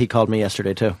 What's is that? He called me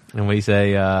yesterday, too. And we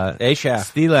say, Hey,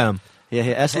 chef. Stilem.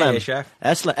 Yeah, Eslem. Hey, chef.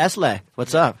 Esle.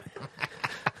 What's up?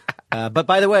 But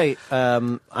by the way,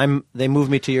 they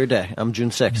moved me to your day. I'm June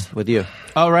 6th with you.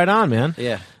 Oh, right on, man.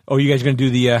 Yeah. Oh, you guys going to do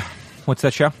the, what's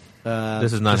that show?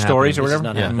 This is not The stories or This is whatever?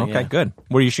 not happening, Okay, yeah. good.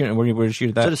 Where are you shooting? Where do you shoot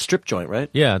It's at that? a strip joint, right?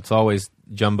 Yeah, it's always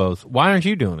jumbos. Why aren't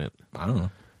you doing it? I don't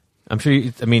know. I'm sure.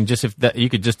 Just if that, you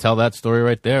could just tell that story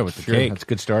right there with the Sure, cake. that's a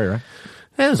good story, right?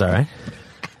 It was all right.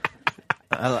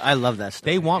 I love that stuff.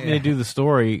 They want me to do the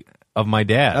story of my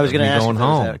dad. I was going to ask going if that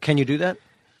was home. that. Can you do that?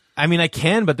 I mean, I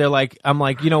can, but I'm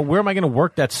like, where am I going to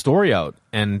work that story out?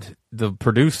 And the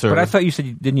producer. But I thought you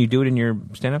said, didn't you do it in your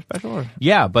stand-up special? Or?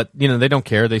 Yeah, but they don't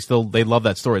care. They love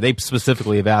that story. They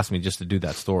specifically have asked me just to do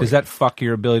that story. Does that fuck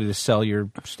your ability to sell your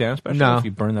stand-up special No. if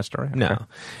you burn that story? Okay. No.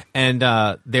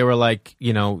 And they were like,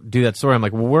 do that story. I'm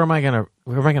like, well, where am I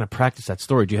gonna practice that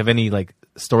story? Do you have any like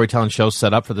storytelling shows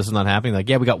set up for This Is Not Happening? Like,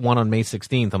 yeah, we got one on May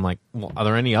 16th. I'm like, well, are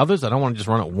there any others? I don't want to just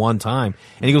run it one time.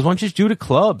 And he goes, why don't you just do it at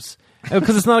clubs?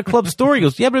 Because it's not a club story. He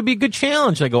goes, yeah, but it'd be a good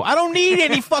challenge. I go, I don't need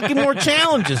any fucking more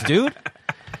challenges, dude.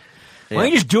 Why don't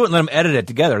you just do it and let them edit it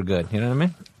together good? You know what I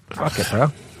mean? Fuck it,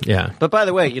 bro. Yeah. But by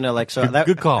the way, that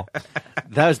Good call.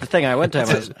 that was the thing. I went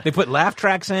to. They put laugh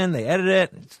tracks in. They edit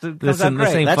it. Comes Listen, out great.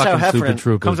 this ain't That's how fucking Super Heffron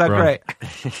Troopers, Comes out bro. great.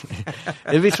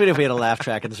 It'd be sweet if we had a laugh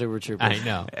track in the Super Troopers. I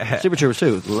know. Super Troopers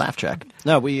 2, the laugh track.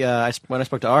 No, when I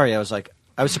spoke to Ari, I was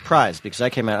surprised because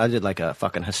I came out, I did like a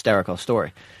fucking hysterical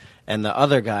story. And the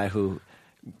other guy who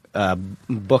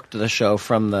booked the show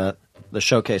from the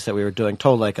showcase that we were doing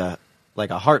told like a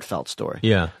heartfelt story.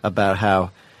 Yeah. About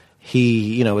how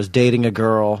he, was dating a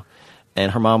girl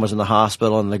and her mom was in the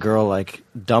hospital and the girl like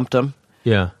dumped him.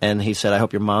 Yeah. And he said, I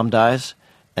hope your mom dies.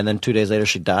 And then 2 days later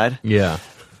she died. Yeah.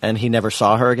 And he never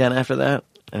saw her again after that.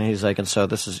 And he's like, and so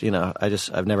this is,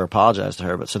 I've never apologized to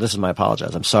her, but so this is my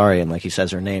apologize. I'm sorry. And like he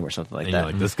says her name or something like And that.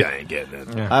 you're like, this guy ain't getting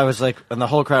it. Yeah. I was like, and the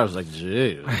whole crowd was like,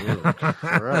 Jesus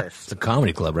Christ. It's a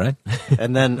comedy club, right?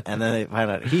 And then they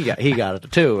find out he got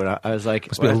it too. And I was like,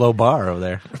 Must be a low bar over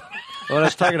there. when I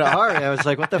was talking to Ari, I was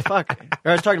like, what the fuck?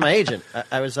 Or I was talking to my agent.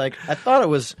 I was like, I thought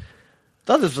this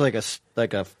was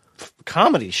like a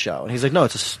comedy show. And he's like, no,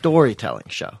 it's a storytelling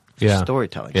show. It's a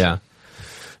storytelling show.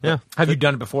 Yeah. Have you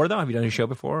done it before, though? Have you done a show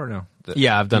before or no?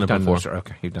 Yeah, I've done it before.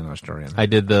 Okay, you've done that story. I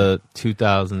did the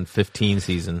 2015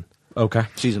 season. Okay.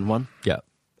 Season 1?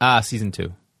 Yeah. Season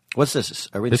 2. What's this?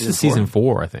 Are we This is season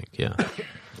 4, I think. Yeah.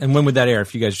 And when would that air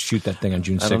if you guys shoot that thing on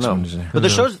June 6th? I don't know. But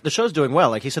the show's doing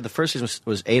well. Like he said, the first season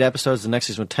was 8 episodes. The next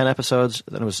season was 10 episodes.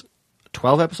 Then it was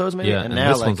 12 episodes, maybe. Yeah. And And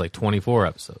now this one's like 24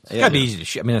 episodes. It's got to be easy to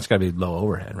shoot. I mean, that's got to be low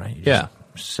overhead, right? You Yeah.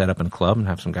 just set up in a club and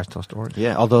have some guys tell stories.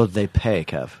 Yeah, although they pay,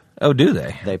 Kev. Oh, do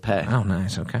they? They pay. Oh,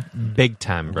 nice. Okay. Big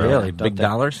time, bro. Really? don't Big they?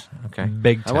 dollars? Okay.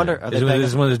 Big I time. wonder. Are This they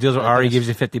is one of those deals where are they Ari paying gives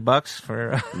you $50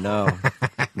 for.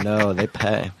 No, they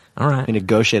pay. All right. We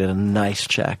negotiated a nice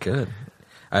check. Good.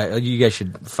 You guys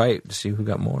should fight to see who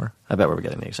got more. I bet we're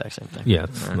getting the exact same thing. Yeah,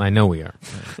 I know we are.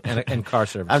 And car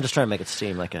service. I'm just trying to make it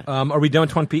seem like a. Are we done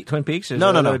with Twin Peaks? Is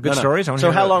No. there good stories? I wanna So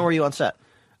hear how about- long were you on set?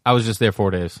 I was just there 4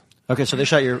 days. Okay, so they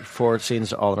shot your 4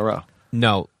 scenes all in a row.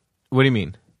 No. What do you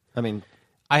mean? I mean,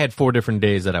 I had 4 different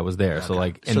days that I was there. So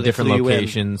like in So they different flew you in.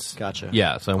 locations. Gotcha.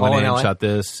 Yeah. So I All went in in and LA? shot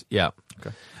this. Yeah.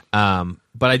 Okay.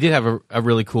 But I did have a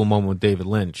really cool moment with David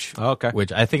Lynch. Oh, okay.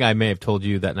 Which I think I may have told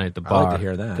you that night at the I'd bar. like to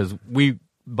hear that. Because we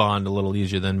bond a little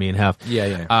easier than me and Hef. Yeah.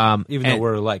 Even though and-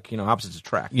 we're like, opposites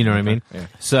attract. You know what I mean? Yeah.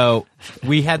 So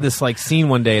we had this like scene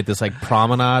one day at this like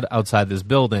promenade outside this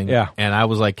building. Yeah. And I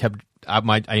was like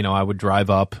I would drive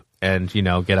up and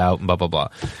get out and blah blah blah.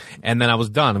 And then I was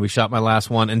done. We shot my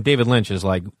last one, and David Lynch is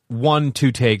like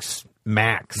 1-2 takes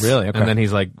max. Really? Okay. And then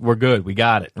he's like, "We're good. We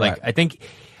got it." Like Right.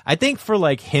 I think for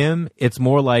like him, it's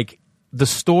more like the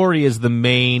story is the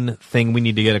main thing we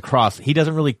need to get across. He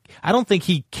doesn't really. I don't think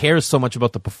he cares so much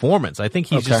about the performance. I think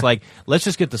he's Okay. just like, let's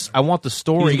just get this. I want the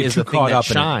story You is get the too thing caught that up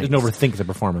in it. shines. There's no overthink the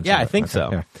performance. Yeah, of I it. think Okay, so.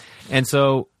 yeah. And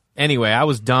so, anyway, I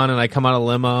was done, and I come out of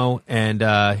limo, and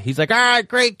he's like, "All right,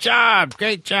 great job.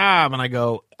 And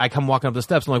I come walking up the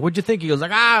steps. I'm like, "What'd you think?" He goes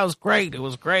like, "It was great. It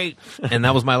was great." And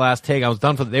that was my last take. I was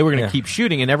done for they were going to keep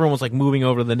shooting, and everyone was like moving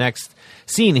over to the next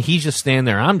scene, and he's just standing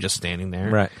there. I'm just standing there.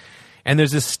 Right. And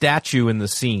there's this statue in the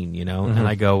scene, and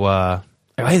I go,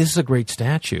 I go, hey, this is a great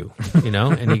statue,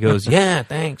 And he goes, yeah,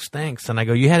 thanks. And I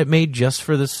go, you had it made just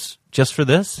for this?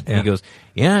 And he goes,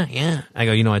 yeah. I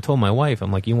go, I told my wife,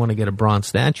 I'm like, you want to get a bronze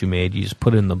statue made, you just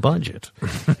put it in the budget.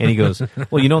 And he goes,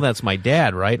 well, that's my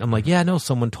dad, right? I'm like, yeah, no,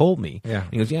 someone told me. Yeah.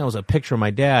 And he goes, yeah, it was a picture of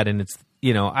my dad, and it's,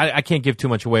 I can't give too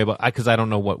much away, but because I don't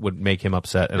know what would make him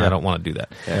upset, and I don't want to do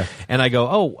that. Yeah. And I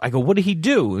go, what did he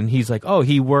do? And he's like,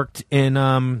 he worked in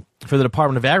for the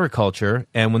Department of Agriculture,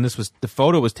 and when the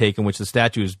photo was taken, which the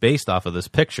statue is based off of this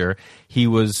picture, he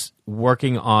was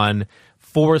working on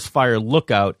forest fire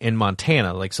lookout in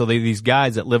Montana. Like, so these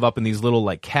guys that live up in these little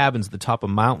like cabins at the top of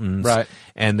mountains, right?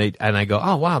 And I go,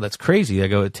 oh wow, that's crazy. I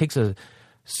go, it takes a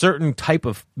certain type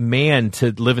of man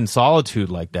to live in solitude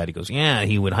like that. He goes, yeah,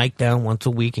 he would hike down once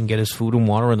a week and get his food and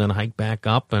water and then hike back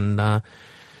up and, and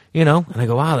I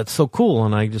go, wow, that's so cool.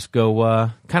 And I just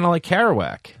go, kind of like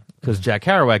Kerouac, because Jack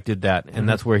Kerouac did that. And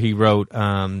that's where he wrote,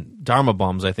 Dharma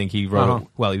Bums. I think he wrote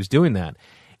while he was doing that.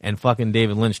 And fucking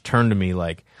David Lynch turned to me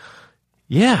like,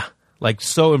 yeah, like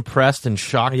so impressed and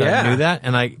shocked that I knew that.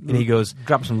 And he goes,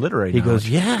 drop some literary knowledge. Goes,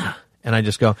 yeah. And I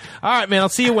just go, all right, man, I'll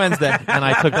see you Wednesday. And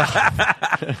I took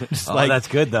off. That's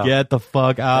good, though. Get the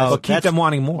fuck out. Well, keep them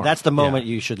wanting more. That's the moment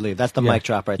you should leave. That's the mic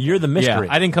drop right there. You're the mystery.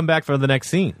 Yeah, I didn't come back for the next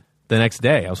scene. The next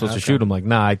day, I was supposed to shoot. I'm like,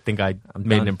 nah, I think I'm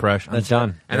made an impression. I'm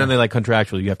done. And then they like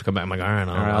contractually, you have to come back. I'm like, all right,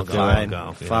 I'll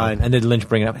go. Fine. And did Lynch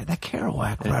bring it up? Hey, that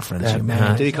Kerouac reference,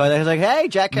 man. Did he call that? He was like, hey,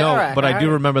 Jack Kerouac. No, but I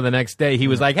do remember the next day, he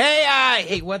was like,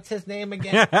 hey, what's his name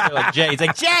again? Like, Jay. He's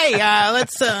like, Jay,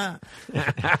 let's.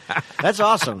 That's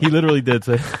awesome. He literally did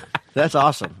say. That's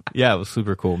awesome. Yeah, it was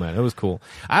super cool, man. It was cool.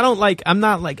 I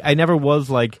never was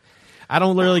like, I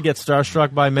don't really get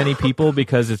starstruck by many people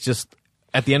because it's just,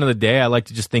 at the end of the day, I like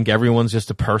to just think everyone's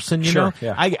just a person, you know?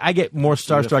 Yeah. I get more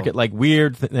starstruck at like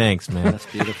weird thanks, man. That's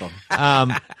beautiful.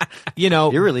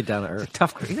 You're really down to earth.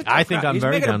 Tough. I think I'm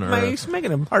very down to earth. He's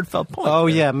making a heartfelt point. Oh,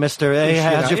 yeah, Mr. Hey,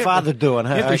 how's your father doing?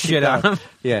 You have to shit on him.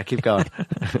 Yeah, keep going.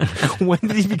 When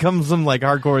did he become some like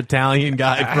hardcore Italian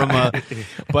guy from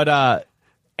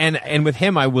and with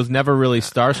him I was never really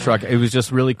starstruck. It was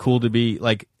just really cool to be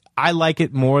like, I like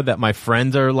it more that my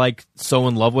friends are like so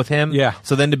in love with him. Yeah.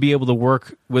 So then to be able to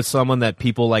work with someone that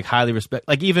people like highly respect,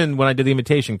 like even when I did The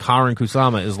Invitation, Karen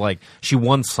Kusama is like, she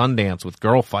won Sundance with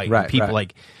Girl Fight. Right. And people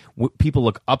like people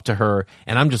look up to her,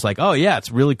 and I'm just like, oh yeah, it's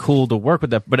really cool to work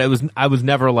with that. But I was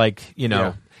never like,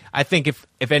 Yeah. I think if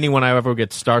anyone I ever get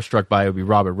starstruck by, it would be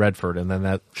Robert Redford, and then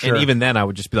and even then I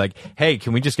would just be like, hey,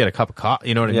 can we just get a cup of coffee?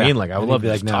 You know what I mean? Like I would love to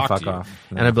just talk to you. Off.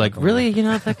 And I'd be like, really? You're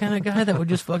not that kind of guy that would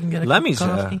just fucking get a cup of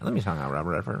coffee? Lemmy's hung out with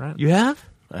Robert Redford, right? You have?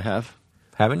 I have.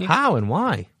 Haven't you? How and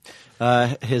why?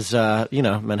 His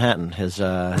Manhattan. His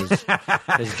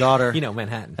daughter.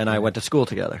 Manhattan. And I went to school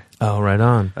together. Oh, right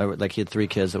on. He had 3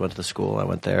 kids that went to the school. I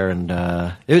went there, and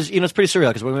it was, it's pretty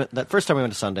surreal because that first time we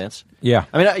went to Sundance. Yeah.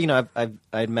 I mean,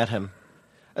 I'd met him.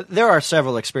 There are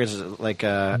several experiences like.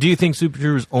 Do you think Super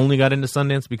Troopers only got into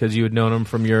Sundance because you had known him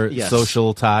from your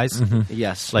social ties? Mm-hmm.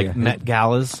 Yes. Like Met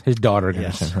Galas. His daughter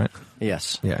got into, right?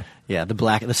 Yes. Yeah. Yeah. The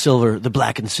black and silver,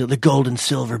 the gold and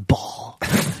silver ball.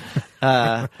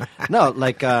 But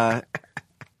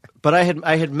I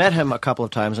had met him a couple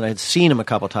of times, and I had seen him a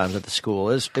couple of times at the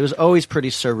school. It was always pretty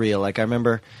surreal. Like I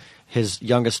remember his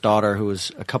youngest daughter, who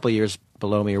was a couple of years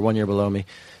below me or 1 year below me.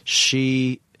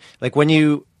 She, like when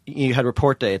you had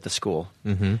report day at the school,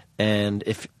 and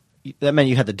if that meant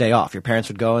you had the day off, your parents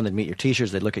would go and they'd meet your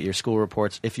teachers, they'd look at your school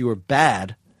reports. If you were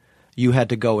bad, you had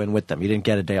to go in with them. You didn't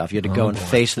get a day off. You had to go and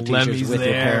face the teachers with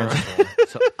your parents.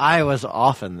 So I was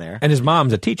often there. And his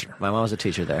mom's a teacher. My mom was a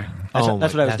teacher there. That's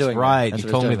what I was doing. Right. That's you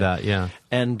told me that, yeah.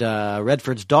 And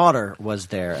Redford's daughter was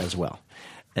there as well.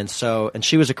 And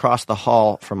she was across the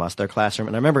hall from us, their classroom.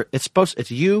 And I remember it's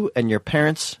you and your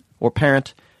parents or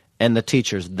parent and the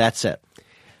teachers. That's it.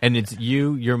 And it's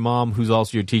you, your mom, who's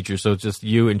also your teacher, so it's just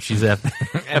you and she's and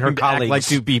her colleagues. Like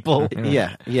 2 people.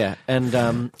 Yeah.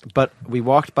 And but we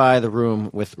walked by the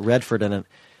room with Redford in it,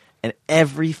 and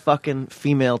every fucking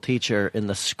female teacher in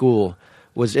the school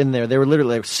was in there. They were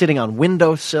literally sitting on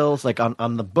windowsills, like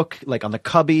on the book, like on the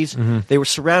cubbies. Mm-hmm. They were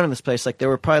surrounding this place. Like there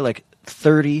were probably like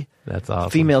 30 That's awesome.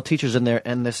 female teachers in there,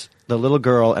 and the little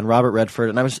girl and Robert Redford.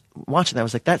 And I was watching that. I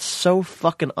was like, that's so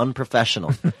fucking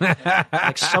unprofessional.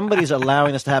 Like somebody's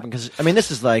allowing this to happen. Because, I mean, this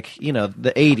is like,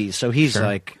 the 80s. So he's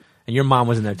like... And your mom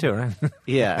was in there too, right?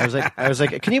 Yeah. I was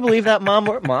like, can you believe that, Mom?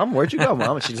 Mom, where'd you go,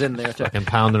 Mom? And she's in there too. Fucking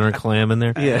pounding her clam in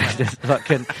there. Yeah.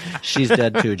 She's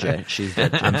dead too, Jay. She's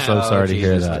dead too. I'm so sorry to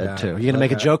hear that. Dead too. You going to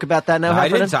make a joke about that now,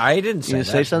 Heffernan? I didn't say you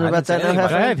say something about that now, Heffernan?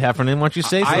 Go ahead, Heffernan. Why don't you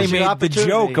say something? I made the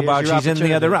joke about she's in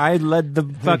the other... I led the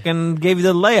fucking... Gave you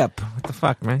the layup. What the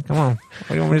fuck, man? Come on. What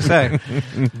do you want me to say?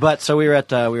 But so we were at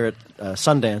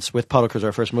Sundance with Puddle Cruise,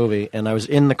 our first movie, and I was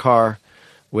in the car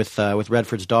with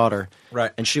Redford's daughter,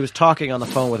 right? And she was talking on the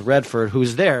phone with Redford,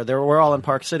 who's there. We're all in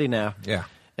Park City now, yeah.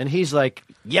 And he's like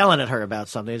yelling at her about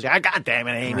something. He's like, "God damn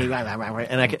it, Amy!"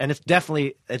 And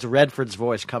it's Redford's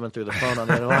voice coming through the phone on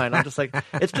the other line. I'm just like,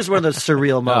 it's just one of those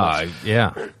surreal moments.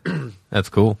 Yeah, that's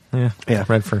cool. Yeah,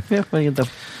 Redford. Yeah, well, you know.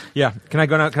 Yeah. Can I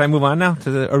go now? Can I move on now?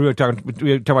 Or are we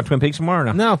talking about Twin Peaks tomorrow? Or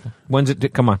no. No. When's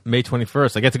it? Come on. May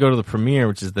 21st. I get to go to the premiere,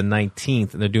 which is the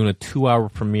 19th, and they're doing a 2-hour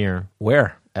premiere.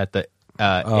 Where? At the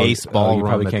Ace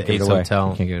Ballroom at the Ace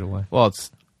Hotel. You can't get it away. Well,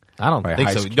 I don't think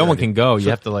so. No one can go. You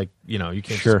have to you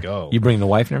can't just go. You bring the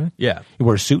wife and everything? Yeah. You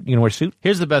wear a suit? You gonna wear a suit?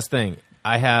 Here's the best thing.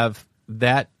 I have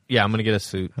that. Yeah, I'm going to get a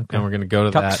suit, and we're going to go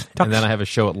to that. Tux. And then I have a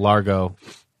show at Largo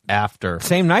after.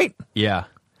 Same night? Yeah.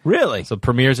 Really? So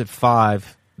premiere's at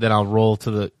 5. Then I'll roll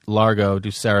to the Largo, do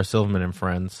Sarah Silverman and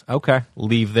Friends. Okay.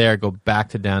 Leave there, go back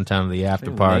to downtown to the after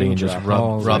party, and just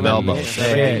rub elbows.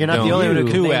 You're not the only one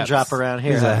who can name drop around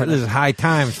here. This is high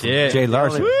time for Jay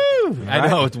Larson. Woo! I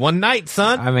know, it's one night,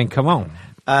 son. I mean, come on.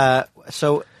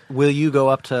 So will you go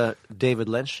up to David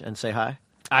Lynch and say hi?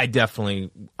 I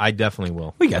definitely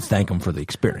will. We got to thank him for the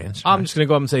experience. I'm just going to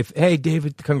go up and say, hey,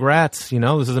 David, congrats.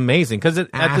 This is amazing.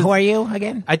 Who are you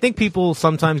again? I think people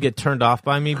sometimes get turned off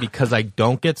by me because I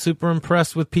don't get super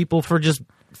impressed with people for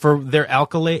their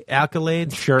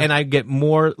accolades. Sure. And I get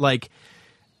more like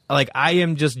I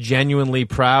am just genuinely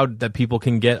proud that people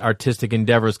can get artistic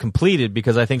endeavors completed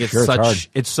because I think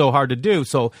it's so hard to do.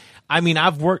 So, I mean,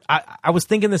 I've worked, I was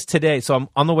thinking this today. So I'm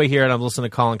on the way here and I'm listening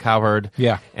to Colin Cowherd.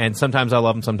 Yeah. And sometimes I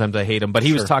love him, sometimes I hate him. But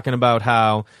he was talking about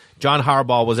how John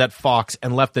Harbaugh was at Fox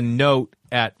and left a note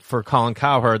for Colin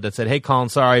Cowherd that said, hey, Colin,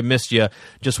 sorry I missed you.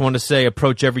 Just wanted to say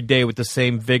approach every day with the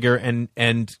same vigor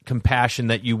and compassion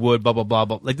that you would, blah, blah, blah,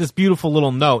 blah. Like this beautiful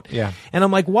little note. Yeah. And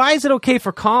I'm like, why is it okay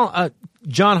for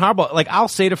John Harbaugh? Like I'll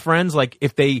say to friends, like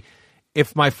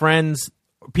if my friends,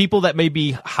 people that may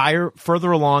be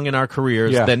further along in our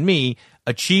careers than me,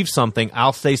 achieve something,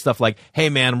 I'll say stuff like, hey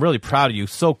man, I'm really proud of you.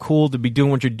 So cool to be doing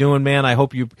what you're doing, man. I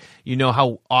hope you know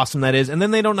how awesome that is. And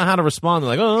then they don't know how to respond. They're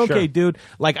like, oh, okay, dude.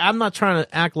 Like I'm not trying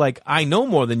to act like I know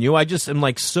more than you. I just am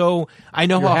like, I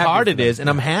know how hard it is and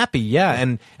I'm happy. Yeah.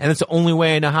 And it's the only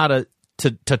way I know how to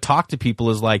talk to people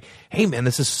is like, hey man,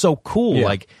 this is so cool. Yeah.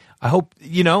 Like I hope,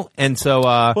 and so,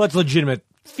 well, it's legitimate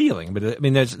feeling, but I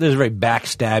mean, there's a very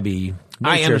backstabby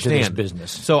I understand to this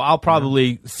business. So I'll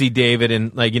probably see David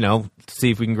and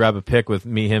see if we can grab a pic with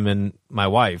me, him, and my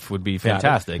wife would be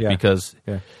fantastic because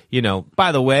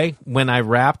by the way, when I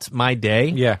wrapped my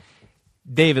day,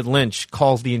 David Lynch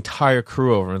calls the entire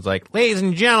crew over and is like, ladies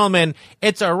and gentlemen,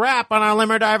 it's a wrap on our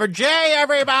Limber Diver Jay,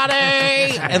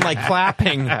 everybody, and like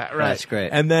clapping. Right. That's great.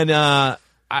 And then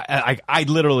I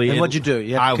literally. And what'd you do?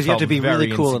 Because you have to be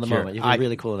really cool in the moment. You have to be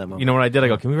really cool in that moment. You know what I did? I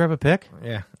go, can we grab a pic?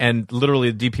 Yeah. And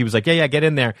literally the DP was like, yeah, get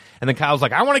in there. And then Kyle's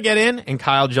like, I want to get in. And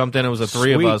Kyle jumped in. It was the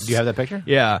three of us. Do you have that picture?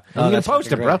 Yeah. You're going to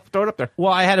post it, bro. Throw it up there.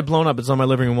 Well, I had it blown up. It's on my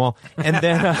living room wall. And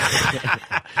then, no,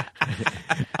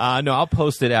 I'll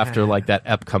post it after that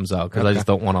ep comes out because I just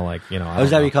don't want to is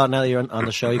that what you call it now that you're on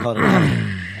the show? You call it an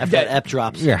ep? After that ep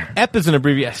drops. Yeah. Ep is an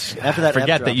abbreviation. After that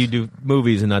forget that you do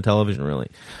movies and not television, really.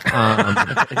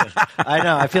 I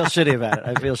know. I feel shitty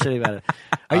about it.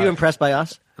 Are you impressed by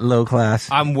us? Low class.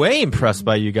 I'm way impressed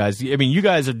by you guys. I mean, you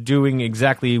guys are doing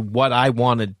exactly what I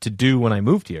wanted to do when I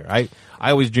moved here. I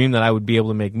always dreamed that I would be able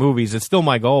to make movies. It's still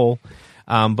my goal.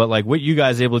 But what you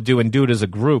guys are able to do and do it as a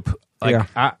group.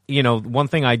 One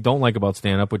thing I don't like about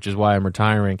stand-up, which is why I'm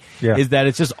retiring, is that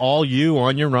it's just all you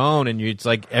on your own, and it's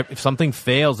like if something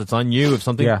fails, it's on you. If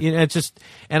something, it's just.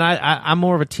 And I'm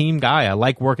more of a team guy. I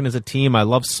like working as a team. I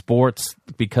love sports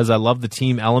because I love the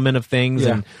team element of things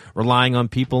and relying on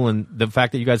people, and the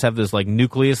fact that you guys have this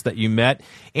nucleus that you met.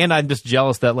 And I'm just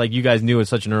jealous that you guys knew at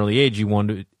such an early age you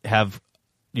wanted to have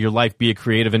your life be a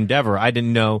creative endeavor. I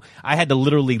didn't know. I had to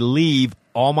literally leave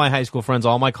all my high school friends,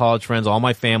 all my college friends, all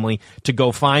my family to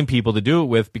go find people to do it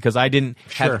with because I didn't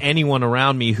have anyone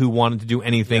around me who wanted to do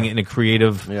anything in a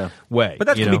creative way. But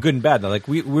that's going to be good and bad, though.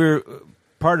 We're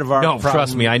part of our problem.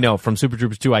 Trust me, I know. From Super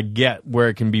Troopers 2, I get where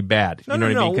it can be bad. You know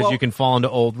what I mean? Because you can fall into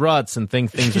old ruts and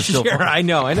think things are still fun. I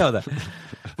know that.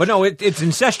 But no, it's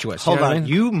incestuous. Hold on,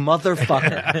 you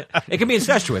motherfucker. It can be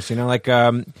incestuous,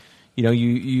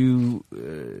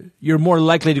 you're more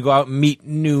likely to go out and meet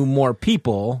more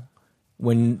people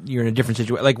when you're in a different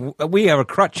situation. We have a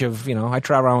crutch of, I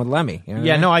travel around with Lemmy.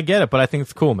 No, I get it, but I think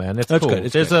it's cool, man. That's cool.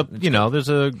 Good. There's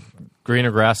a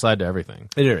greener grass side to everything.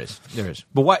 There is.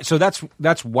 But why? So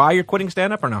that's why you're quitting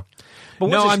stand-up or no? But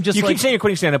no, I'm just. You keep saying you're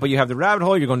quitting stand-up, but you have the rabbit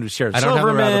hole. You're going to share. I don't have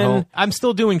the rabbit hole. I'm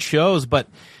still doing shows, but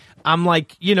I'm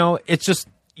it's just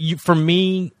for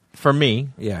me. for me,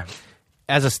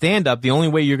 as a stand-up, the only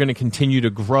way you're going to continue to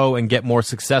grow and get more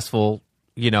successful,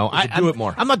 do it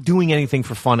more. I'm not doing anything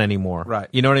for fun anymore. Right.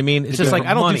 You know what I mean? It's just like,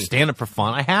 I don't do stand-up for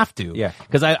fun. I have to. Yeah.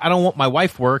 Because I don't want, my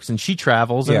wife works and she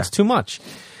travels and it's too much.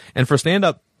 And for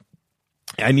stand-up,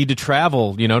 I need to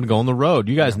travel, to go on the road.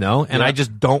 You guys know. And I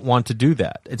just don't want to do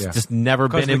that. It's just never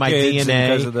been in my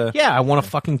DNA. I want to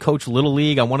fucking coach Little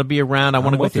League. I want to be around. I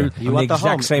want to go through. You want the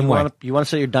exact same way. You want to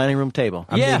set your dining room table.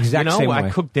 I'm the exact same way. I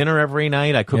cook dinner every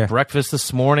night. I cook breakfast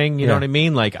this morning. You know what I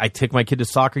mean? Like, I took my kid to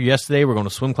soccer yesterday. We're going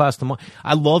to swim class tomorrow.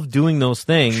 I love doing those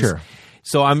things. Sure.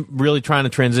 So I'm really trying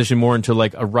to transition more into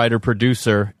like a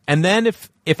writer-producer. And then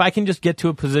if I can just get to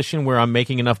a position where I'm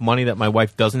making enough money that my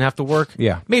wife doesn't have to work,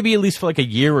 maybe at least for like a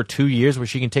year or 2 years where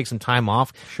she can take some time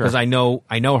off. Because I know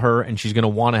her and she's going to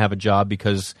want to have a job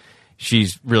because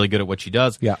she's really good at what she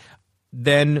does. Yeah.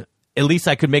 Then at least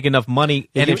I could make enough money.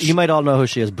 And you might all know who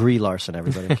she is, Brie Larson,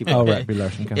 everybody. Right, Brie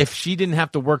Larson. If she didn't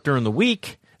have to work during the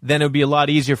week, then it would be a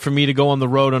lot easier for me to go on the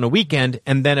road on a weekend.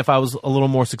 And then if I was a little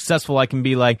more successful, I can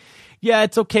be like, yeah,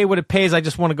 it's okay what it pays. I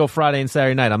just want to go Friday and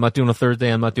Saturday night. I'm not doing a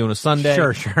Thursday. I'm not doing a Sunday.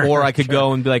 Sure. Or I could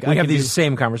go and be like, we have these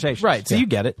same conversations. Right. So you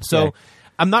get it. So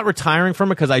I'm not retiring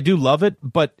from it because I do love it,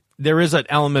 but there is an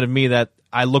element of me that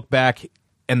I look back,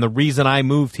 and the reason I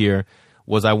moved here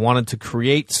was I wanted to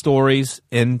create stories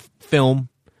in film.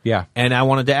 Yeah. And I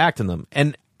wanted to act in them.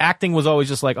 And acting was always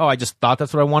just like, I just thought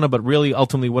that's what I wanted, but really,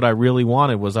 ultimately, what I really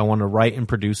wanted was I wanted to write and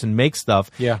produce and make stuff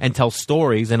and tell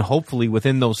stories, and hopefully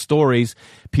within those stories,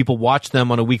 people watch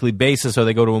them on a weekly basis, or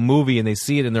they go to a movie and they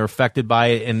see it and they're affected by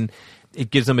it, and it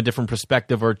gives them a different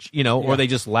perspective, or or they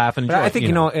just laugh and enjoy I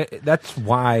think, that's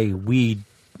why we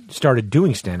started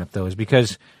doing stand-up, though, is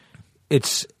because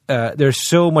it's there's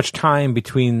so much time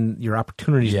between your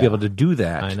opportunities to be able to do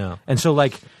that. I know. And so,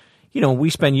 like, we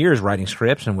spend years writing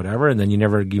scripts and whatever, and then you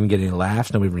never even get any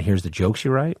laughs. Nobody even hears the jokes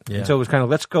you write. Yeah. And so it was kind of,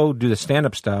 let's go do the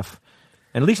stand-up stuff.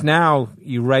 And at least now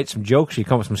you write some jokes, you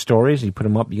come up with some stories, you put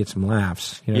them up, you get some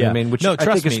laughs. You know what I mean? Which trust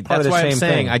I think me, is part that's of the why same I'm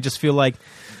saying. thing. I just feel like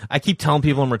I keep telling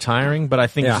people I'm retiring, but I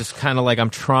think it's just kind of like I'm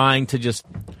trying to just.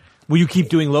 Will you keep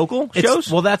doing local shows?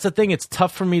 Well, that's the thing. It's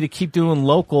tough for me to keep doing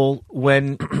local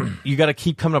when you got to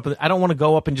keep coming up with. I don't want to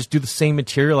go up and just do the same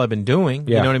material I've been doing.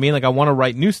 You know what I mean? Like, I want to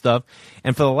write new stuff.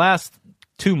 And for the last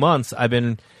 2 months, I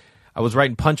was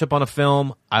writing Punch Up on a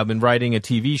film. I've been writing a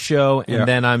TV show, and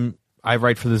then I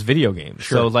write for this video game.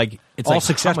 Sure. So like, it's all like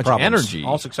success how much problems. energy?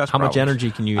 All success How much problems.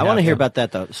 energy can you? I want to hear about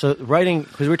that though. So writing,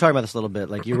 because we were talking about this a little bit.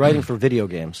 Like, you're writing for video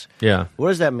games. Yeah. What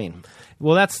does that mean?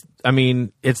 Well,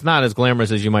 it's not as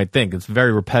glamorous as you might think. It's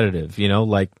very repetitive,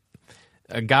 like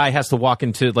a guy has to walk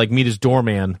into, like, meet his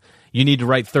doorman. You need to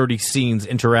write 30 scenes,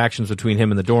 interactions between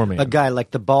him and the doorman. A guy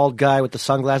like the bald guy with the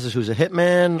sunglasses who's a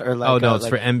hitman, or like? It's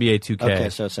for NBA 2K. Okay,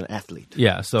 so it's an athlete.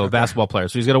 Yeah, so a basketball player.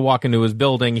 So he's got to walk into his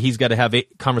building. He's got to have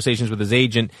conversations with his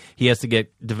agent. He has to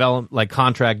develop like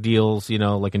contract deals,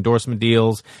 like endorsement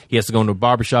deals. He has to go into a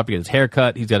barbershop to get his hair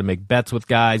cut. He's got to make bets with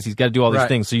guys. He's got to do all these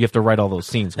things. So you have to write all those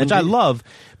scenes, which I love,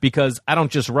 because I don't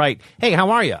just write, "Hey, how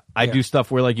are you?" I do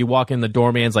stuff where, like, you walk in, the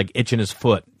doorman's like itching his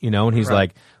foot, and he's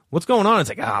like, "What's going on?" It's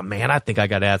like, "Oh, man, I think I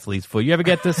got athlete's foot." You ever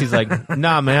get this? He's like,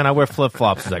 "Nah, man, I wear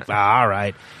flip-flops." He's like, all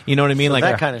right. You know what I mean? So like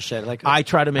that kind of shit. Like, I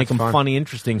try to make them funny,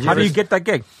 interesting. How do you get that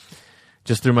gig?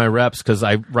 Just through my reps, because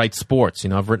I write sports.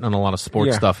 I've written on a lot of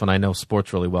sports stuff, and I know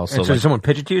sports really well. So did someone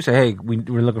pitch it to you? Say, "Hey,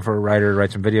 we're looking for a writer to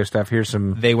write some video stuff. Here's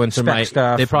some." They went to my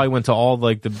stuff. They probably went to all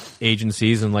like the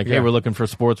agencies and like, "Hey, we're looking for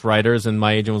sports writers." And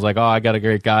my agent was like, "Oh, I got a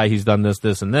great guy. He's done this,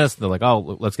 this, and this." They're like,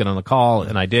 "Oh, let's get on the call,"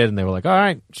 and I did. And they were like, "All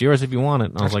right, it's yours if you want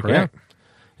it." And I was like, great. "Yeah."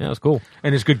 Yeah, it was cool.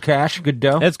 And it's good cash, good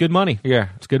dough? It's good money. Yeah.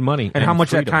 It's good money. And how much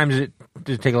freedom. that time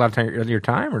does it take a lot of time, your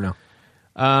time, or no?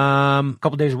 A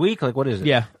couple days a week? Like, what is it?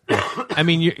 Yeah. I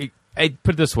mean, I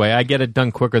put it this way. I get it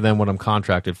done quicker than what I'm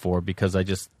contracted for, because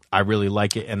I really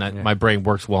like it, and my brain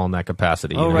works well in that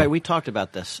capacity. Oh, right. We talked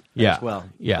about this as well.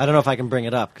 Yeah. I don't know if I can bring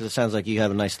it up, because it sounds like you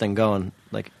have a nice thing going.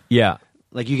 Like,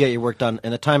 like you get your work done,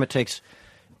 and the time it takes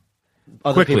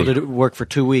other people to work for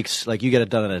 2 weeks, like, you get it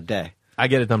done in a day. I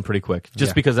get it done pretty quick,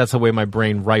 just because that's the way my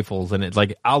brain rifles. And it's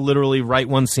like, I'll literally write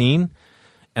one scene,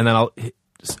 and then I'll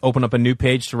open up a new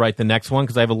page to write the next one,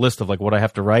 because I have a list of like what I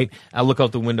have to write. I'll look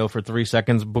out the window for 3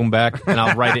 seconds, boom, back, and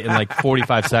I'll write it in like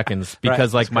 45 seconds,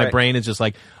 because like my brain is just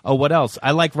like, oh, what else?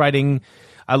 I love writing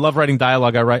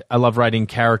dialogue. I love writing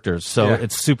characters. So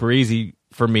it's super easy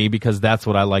for me, because that's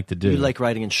what I like to do. You like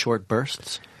writing in short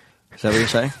bursts? Is that what you're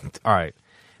saying? All right.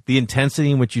 The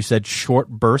intensity in which you said short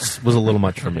bursts was a little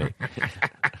much for me.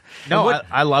 No,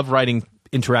 I love writing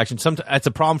interaction. It's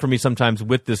a problem for me sometimes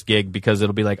with this gig because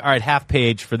it'll be like, all right, half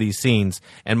page for these scenes,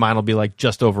 and mine will be like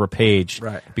just over a page,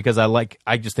 right? Because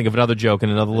I just think of another joke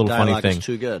and another little funny thing. Is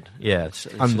too good. Yeah, it's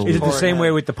unbelievable. Is it the same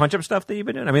way with the punch-up stuff that you've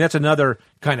been doing? I mean, that's another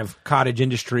kind of cottage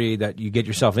industry that you get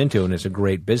yourself into, and it's a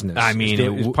great business. I mean,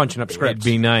 it's punching up scripts. It'd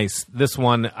be nice. This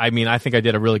one, I mean, I think I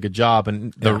did a really good job,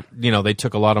 and they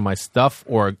took a lot of my stuff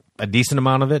or a decent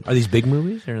amount of it. Are these big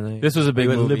movies? Or are they, this was a big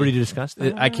movie. Liberty to discuss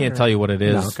that? I can't tell you what it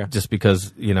is, just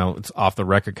because it's off the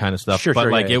record kind of stuff. Sure,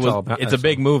 but it's a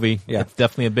big movie. Yeah. It's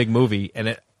definitely a big movie,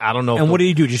 and I don't know. And what do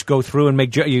you do? Just go through and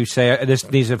make you say this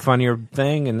needs a funnier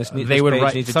thing, and this needs. They would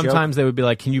write. Needs a sometimes joke? They would be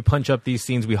like, "Can you punch up these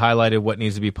scenes? We highlighted what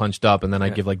needs to be punched up," and then I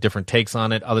give like different takes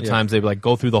on it. Other times they'd be like,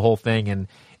 "Go through the whole thing and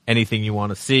anything you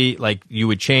want to see, like you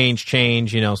would change,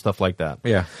 stuff like that."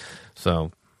 Yeah.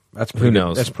 So. That's pretty Who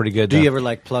knows? That's pretty good. Do you ever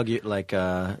like plug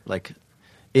like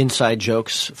inside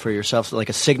jokes for yourself, like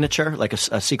a signature, like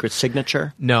a secret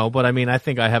signature? No, but I mean, I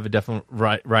think I have a definite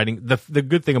writing. The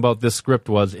good thing about this script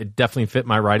was it definitely fit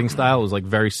my writing style. It was like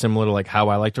very similar to like how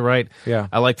I like to write. Yeah,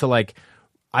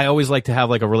 I always like to have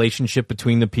like a relationship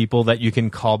between the people that you can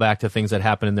call back to things that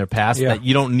happened in their past. Yeah. That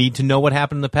you don't need to know what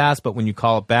happened in the past, but when you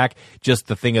call it back, just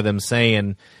the thing of them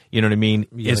saying, you know what I mean,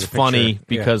 is funny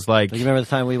because like. You remember the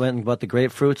time we went and bought the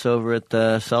grapefruits over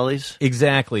at Sully's?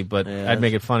 Exactly, but I'd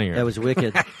make it funnier. That was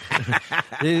wicked.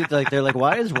 They're like,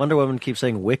 why does Wonder Woman keep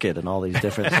saying wicked in all these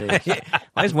different scenes?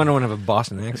 Why does Wonder Woman have a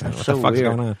Boston accent? What so the fuck's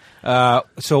weird. going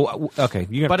on? Okay,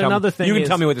 you can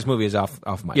tell me what this movie is off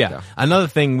mic. Yeah, though. Another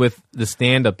thing with the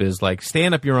stand-up is like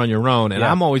stand-up, you're on your own, and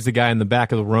I'm always the guy in the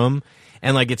back of the room.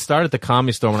 And like it started at the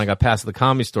Comedy Store when I got past the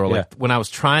Comedy Store. Like when I was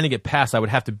trying to get past, I would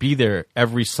have to be there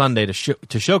every Sunday to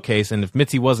showcase. And if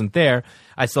Mitzi wasn't there,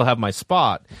 I still have my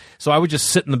spot. So I would just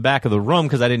sit in the back of the room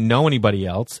because I didn't know anybody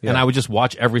else, and I would just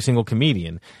watch every single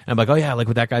comedian. And I'm like, oh yeah, like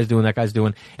what that guy's doing,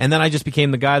 And then I just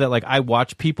became the guy that like I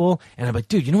watch people, and I'm like,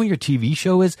 dude, you know what your TV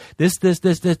show is? This,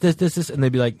 and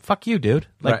they'd be like, fuck you, dude.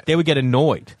 Like they would get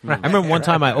annoyed. I remember one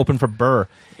time I opened for Burr.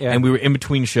 Yeah. And we were in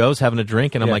between shows having a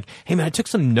drink, and I'm like, hey, man, I took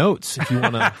some notes if you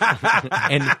want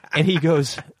to. and he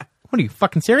goes, what are you,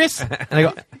 fucking serious? And I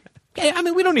go, yeah, I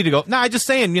mean, we don't need to go. No, I'm just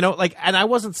saying, and I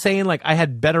wasn't saying, like, I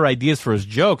had better ideas for his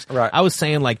jokes. Right. I was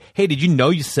saying, like, hey, did you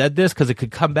know you said this? Because it could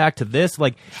come back to this.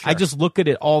 Like, I just look at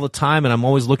it all the time, and I'm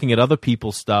always looking at other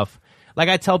people's stuff. Like,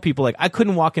 I tell people, like, I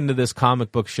couldn't walk into this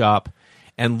comic book shop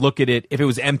and look at it if it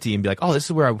was empty and be like, oh, this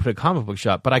is where I would put a comic book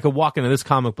shop. But I could walk into this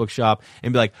comic book shop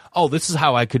and be like, oh, this is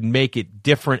how I could make it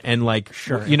different and like,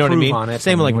 you know what I mean?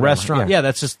 Same with like restaurant. Yeah,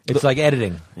 that's just it's like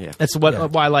editing. Yeah, that's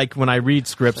why like when I read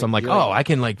scripts, I'm like, oh, I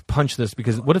can like punch this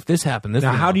because what if this happened?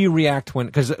 Now, how do you react when?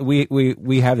 Because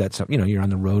we have that stuff. You're on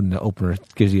the road and the opener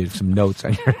gives you some notes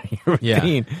on your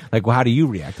routine. Like, well, how do you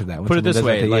react to that? Put it this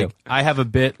way, like I have a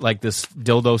bit like this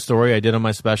dildo story I did on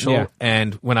my special,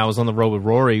 and when I was on the road with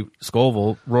Rory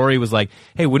Scovel, Rory was like,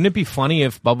 hey, wouldn't it be funny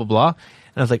if blah, blah, blah? And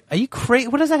I was like, are you crazy?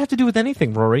 What does that have to do with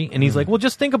anything, Rory? And he's like, well,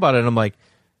 just think about it. And I'm like,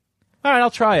 all right,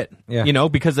 I'll try it. Yeah.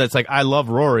 Because it's like, I love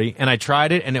Rory, and I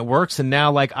tried it, and it works, and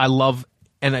now, like, I love,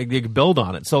 and I build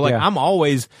on it. So, like, I'm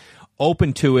always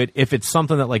open to it if it's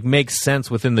something that, like, makes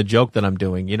sense within the joke that I'm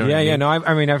doing. You know what I mean? Yeah, no,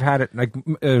 I mean, I've had it, like,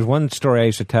 there's one story I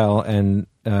used to tell, and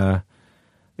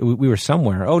we were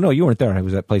somewhere. Oh, no, you weren't there. It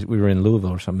was that place. We were in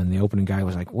Louisville or something, and the opening guy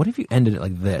was like, what if you ended it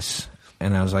like this?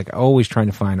 And I was like, always trying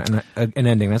to find an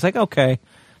ending. And I was like, okay,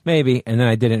 maybe. And then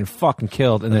I did it and fucking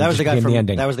killed. And then that was the guy from the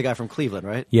ending. That was the guy from Cleveland,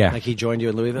 right? Yeah. Like he joined you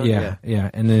in Louisville. Yeah.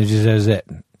 And then it just says it.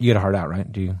 You get a heart out,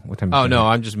 right? Do you? What time? Oh no,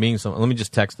 I'm just meaning something. Let me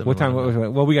just text them. What time?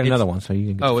 Well, we got another one, so you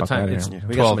can. Get what the fuck time? Out of It's here.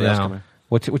 12 now.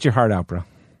 What's your heart out, bro?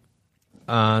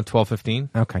 12:15.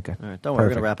 Okay, good. All right, don't worry, we're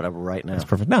gonna wrap it up right now. That's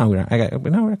perfect. No, we're not.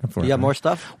 You got more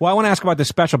stuff? Well, I want to ask about this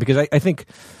special because I think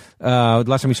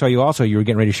last time we saw you, also you were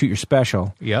getting ready to shoot your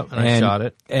special. Yep, and I shot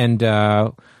it. And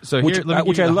so here, let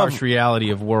me give you the harsh reality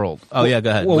of world. Oh yeah,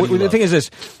 go ahead. Well, the thing is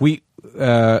this: we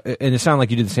and it sounded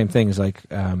like you did the same thing. Is like.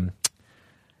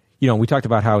 We talked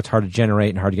about how it's hard to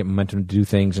generate and hard to get momentum to do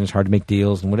things, and it's hard to make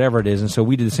deals and whatever it is. And so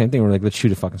we did the same thing. We're like, let's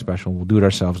shoot a fucking special. We'll do it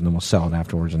ourselves, and then we'll sell it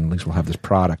afterwards, and at least we'll have this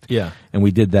product. Yeah. And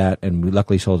we did that, and we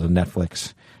luckily sold it to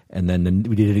Netflix. And then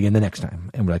we did it again the next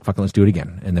time, and we're like, fucking, let's do it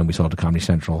again. And then we sold it to Comedy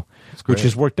Central, which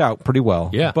has worked out pretty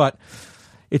well. Yeah. But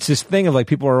it's this thing of like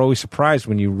people are always surprised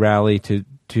when you rally to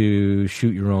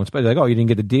shoot your own special. Like, oh, you didn't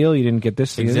get the deal, you didn't get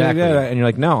this, exactly. And you're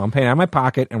like, no, I'm paying out of my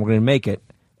pocket, and we're going to make it.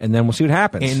 And then we'll see what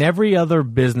happens. In every other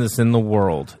business in the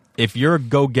world, if you're a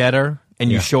go-getter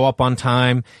and you show up on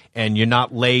time and you're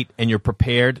not late and you're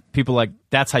prepared, people are like,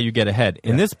 that's how you get ahead.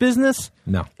 In this business,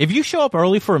 no. If you show up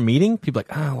early for a meeting, people are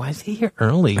like, oh, why is he here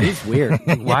early? It's weird.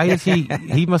 Why is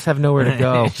he must have nowhere to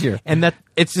go. Sure. And that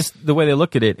it's just the way they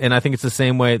look at it. And I think it's the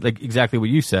same way, like exactly what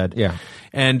you said. Yeah.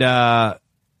 And,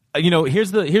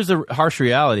 here's the harsh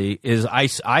reality is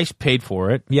I paid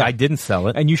for it. Yeah. I didn't sell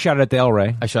it. And you shot it at the El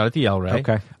Rey. I shot at the El Rey.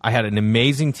 Okay. I had an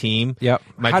amazing team. Yep.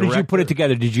 How did you put it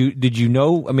together? Did you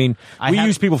know? I mean, we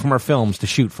use people from our films to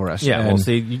shoot for us. Yeah. Well,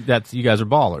 see, you guys are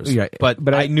ballers. Yeah,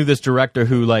 but I knew this director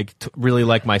who really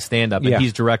liked my stand up, and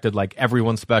he's directed like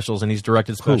everyone's specials, and he's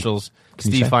directed specials.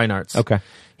 Steve Fine Arts. Okay.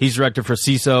 He's directed for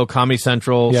CISO, Comedy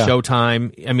Central,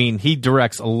 Showtime. I mean, he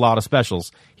directs a lot of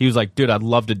specials. He was like, dude, I'd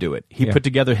love to do it. He put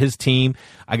together his team.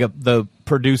 I got the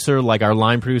producer, like our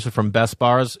line producer from Best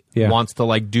Bars, wants to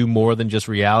like do more than just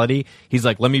reality. He's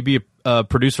like, let me be a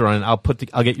producer on it.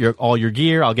 I'll get all your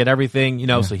gear. I'll get everything,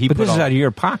 So he. But this is out of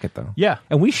your pocket, though. Yeah.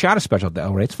 And we shot a special at the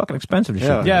El Rey. It's fucking expensive to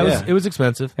shoot. Yeah, it was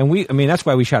expensive. And that's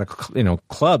why we shot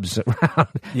clubs around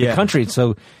the country.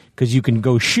 So because you can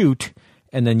go shoot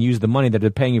and then use the money that they're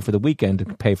paying you for the weekend to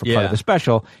pay for part of the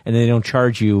special, and then they don't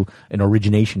charge you an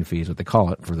origination fee, is what they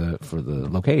call it, for the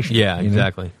location. Yeah,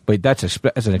 exactly. But that's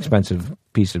an expensive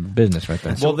piece of business right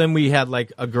there. Well, then we had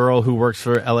like a girl who works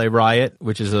for LA Riot,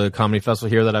 which is a comedy festival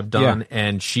here that I've done,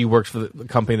 and she works for the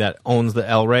company that owns the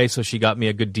El Rey, so she got me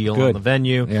a good deal on the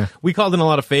venue. Yeah. We called in a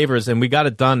lot of favors, and we got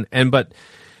it done, but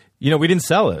we didn't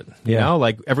sell it,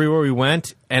 like everywhere we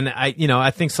went. And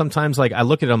I think sometimes like I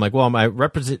look at it, I'm like, well,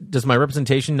 does my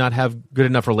representation not have good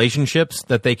enough relationships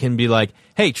that they can be like,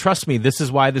 hey, trust me, this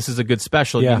is why this is a good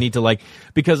special. You need to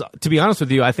because to be honest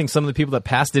with you, I think some of the people that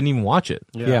passed didn't even watch it.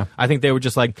 Yeah. I think they were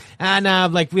just like, no,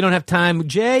 like we don't have time.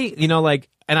 Jay, and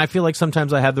I feel like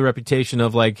sometimes I have the reputation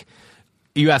of like,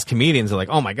 you ask comedians, they're like,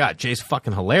 oh my God, Jay's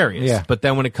fucking hilarious. Yeah. But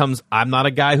then when it comes, I'm not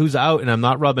a guy who's out and I'm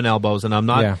not rubbing elbows and I'm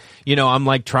not, I'm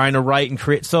like trying to write and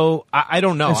create. So I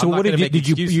don't know. And so what did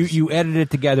you edited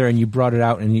it together and you brought it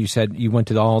out and you said you went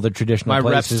to all the traditional places?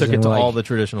 My reps took it to all the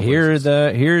traditional places.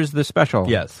 Here's the special.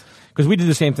 Yes. Because we did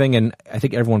the same thing and I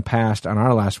think everyone passed on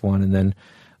our last one and then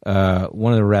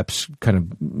one of the reps kind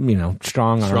of,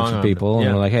 strong armed people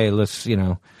and we're like, hey, let's,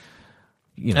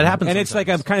 it happens, and it's like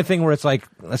a kind of thing where it's like,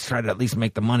 let's try to at least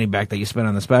make the money back that you spent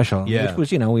on the special. Yeah,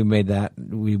 which was, we made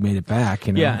it back.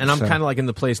 Yeah, and I'm kind of like in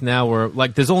the place now where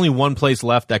like there's only one place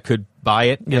left that could buy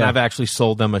it, and I've actually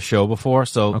sold them a show before,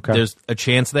 so there's a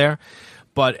chance there.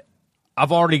 But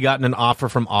I've already gotten an offer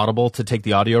from Audible to take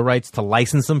the audio rights to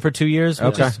license them for 2 years,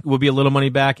 which will be a little money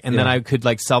back, and then I could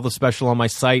like sell the special on my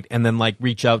site, and then like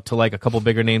reach out to like a couple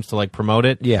bigger names to like promote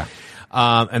it. Yeah.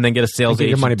 And then get a sales agent.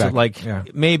 Your money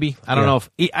back. Maybe. I don't know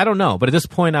I don't know. But at this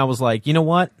point I was like, you know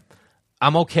what?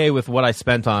 I'm okay with what I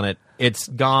spent on it. It's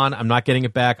gone. I'm not getting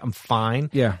it back. I'm fine.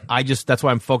 Yeah. That's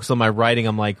why I'm focused on my writing.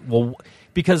 I'm like, well,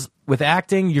 because with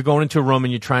acting, you're going into a room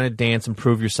and you're trying to dance and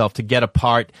prove yourself to get a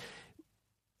part,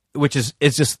 which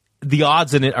it's just, the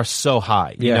odds in it are so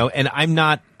high, and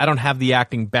I don't have the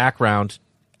acting background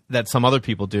that some other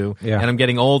people do, and I'm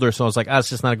getting older, so I was like, it's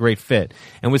just not a great fit.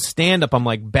 And with stand-up, I'm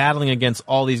like battling against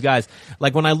all these guys.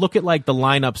 Like when I look at like the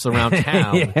lineups around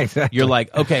town, you're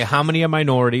like, okay, how many are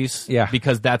minorities? Yeah.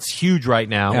 Because that's huge right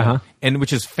now, and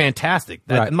which is fantastic.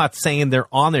 I'm not saying they're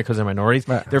on there because they're minorities.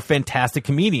 Right. They're fantastic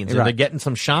comedians, and they're getting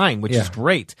some shine, which is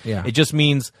great. Yeah. It just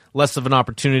means less of an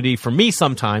opportunity for me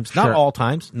sometimes, not all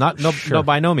times, no,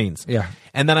 by no means. Yeah.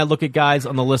 And then I look at guys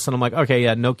on the list and I'm like,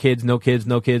 okay, no kids. Or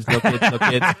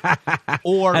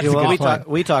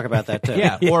we talk about that too.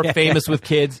 Yeah, or famous with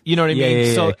kids. You know what I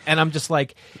mean? So, and I'm just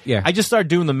like, I just started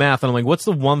doing the math and I'm like, what's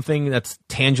the one thing that's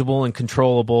tangible and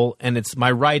controllable? And it's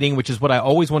my writing, which is what I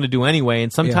always want to do anyway.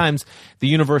 And sometimes the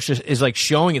universe is like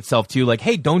showing itself to you like,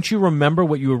 hey, don't you remember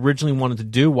what you originally wanted to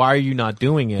do? Why are you not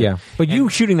doing it? Yeah. But you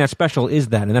shooting that special is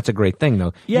that, and that's a great thing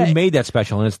though. Yeah. You made that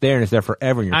special and it's there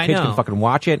forever and your kids can fucking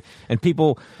watch it and people,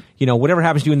 whatever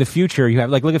happens to you in the future, you have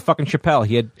like, look at fucking Chappelle.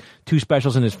 He had 2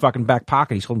 specials in his fucking back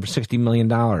pocket. He sold them for $60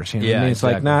 million. It's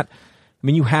like not. I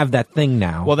mean, you have that thing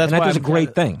now. Well, that's a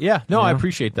great thing. Yeah, no, I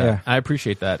appreciate that. Yeah. I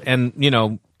appreciate that,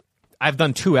 and I've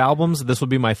done 2 albums. This would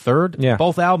be my 3rd. Yeah.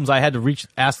 Both albums, I had to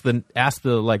ask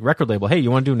the like record label, hey, you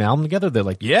want to do an album together? They're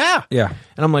like, yeah. Yeah.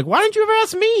 And I'm like, why didn't you ever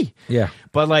ask me? Yeah.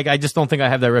 But like, I just don't think I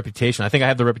have that reputation. I think I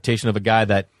have the reputation of a guy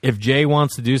that if Jay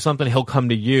wants to do something, he'll come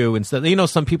to you instead.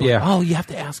 Some people are like, oh, you have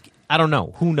to ask. I don't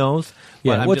know. Who knows?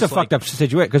 Yeah. What's a fucked up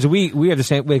situation? Because we have the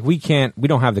same, like we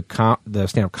don't have the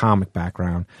stand-up comic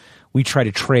background. We try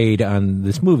to trade on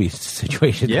this movie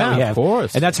situation. Yeah, that we have. Of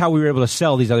course. And that's how we were able to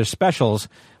sell these other specials.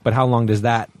 But how long does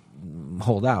that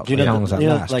hold out. Do you know,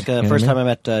 last. like the first time I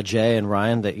met Jay and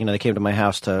Ryan, that they came to my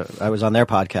house I was on their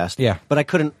podcast. Yeah, but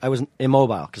I was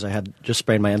immobile because I had just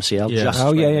sprained my MCL.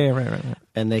 Yeah. Right.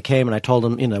 And they came and I told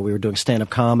them, we were doing stand-up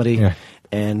comedy,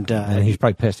 and he's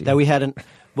probably pissed that we hadn't.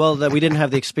 Well, that we didn't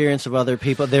have the experience of other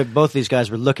people. Both these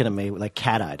guys were looking at me like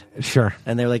cat-eyed. Sure.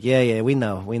 And they were like, yeah, we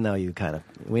know you kind of.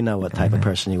 We know what type of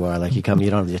person you are. Like, you come, you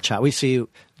don't have the chat. We see you.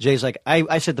 Jay's like,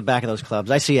 I sit at the back of those clubs.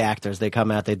 I see actors. They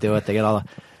come out, they do it. They get all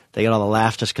the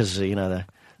laugh just because,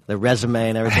 the resume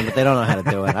and everything, but they don't know how to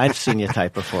do it. I've seen your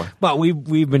type before. But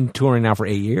we've been touring now for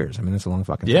 8 years. I mean, that's a long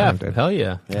fucking time. Yeah, dude. hell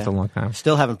yeah. That's a long time.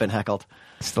 Still haven't been heckled.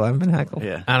 Still haven't been heckled?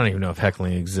 Yeah. I don't even know if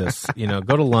heckling exists. Go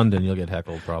to London, you'll get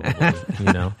heckled probably,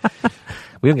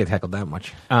 We don't get heckled that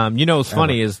much. What's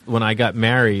funny is when I got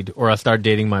married or I started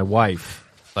dating my wife,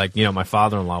 my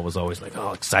father-in-law was always like,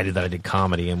 oh, excited that I did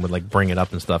comedy and would bring it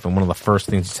up and stuff. And one of the first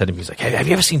things he said to me was like, hey, have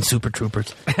you ever seen Super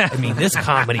Troopers? I mean, this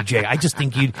comedy, Jay, I just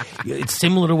think it's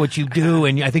similar to what you do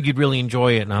and I think you'd really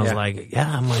enjoy it. And I was like,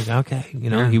 yeah, I'm like, okay.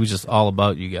 He was just all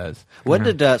about you guys. When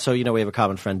did, we have a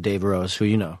common friend, Dave Rose, who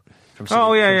you know.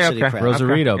 Okay.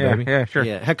 Rosarito, baby. Yeah, sure.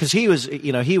 Yeah, because he was.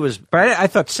 But I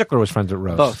thought Sickler was friends with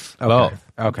Rose. Both.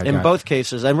 Okay. In both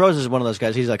cases, and Rose is one of those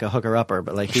guys. He's like a hooker-upper,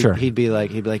 but he'd be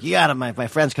like, you got him. My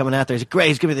friend's coming out there. He's great.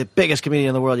 He's gonna be the biggest comedian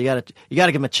in the world. You got to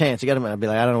give him a chance. I'd be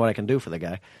like, I don't know what I can do for the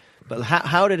guy. But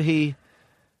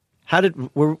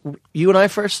were you and I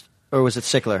first, or was it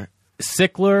Sickler?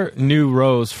 Sickler knew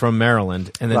Rose from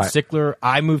Maryland, and then Sickler,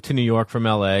 I moved to New York from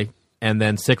L.A., and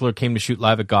then Sickler came to shoot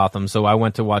live at Gotham, so I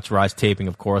went to watch Rise taping,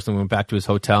 of course, and we went back to his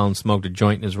hotel and smoked a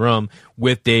joint in his room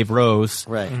with Dave Rose.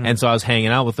 Right. And so I was hanging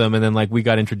out with him, and then we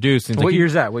got introduced. And What year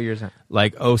is that?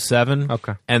 Like 07.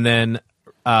 Okay. And then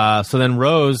then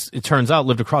Rose, it turns out,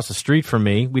 lived across the street from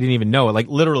me. We didn't even know it,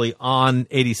 literally on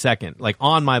 82nd,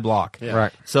 on my block. Yeah.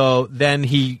 Right. So then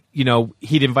he'd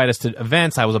invite us to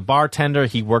events. I was a bartender.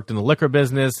 He worked in the liquor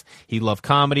business. He loved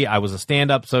comedy. I was a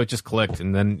stand-up, so it just clicked.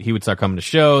 And then he would start coming to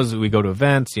shows. We go to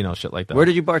events, shit like that. Where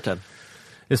did you bartend?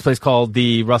 This place called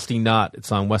the Rusty Knot.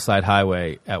 It's on West Side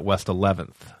Highway at West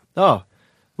 11th. Oh,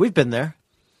 we've been there.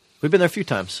 We've been there a few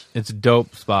times. It's a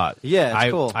dope spot. Yeah,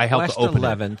 it's cool. I helped West to open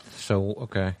 11th, it. So,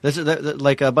 okay. There's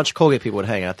a bunch of Colgate people would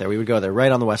hang out there. We would go there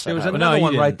right on the West Side. There was another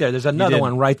one right there. There's another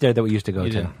one right there that we used to go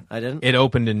to. I didn't? It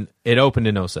opened in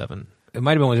 07. It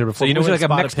might have been when it was before. So there was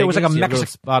like a Mexican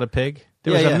Spotted Pig.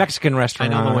 There was a Mexican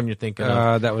restaurant. I don't know when you're thinking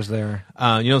of. That was there.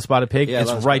 Spotted Pig? Yeah,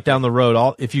 it's right down the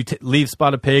road. If you leave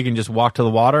Spotted Pig and just walk to the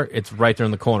water, it's right there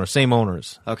in the corner. Same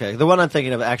owners. Okay. The one I'm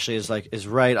thinking of actually is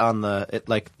right on it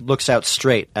looks out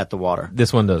straight at the water.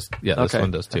 This one does. Yeah, this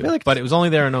one does too. But it was only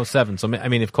there in 07. So, I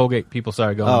mean, if Colgate people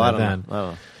started going then.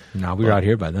 Oh. No, we were out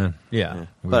here by then. Yeah.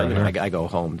 But I go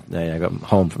home. I go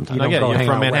home from time to time. You're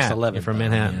from Manhattan. West 11th. You're from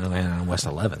Manhattan. On West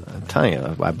 11th. I'm telling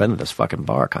you, I've been to this fucking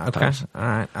bar a couple times. All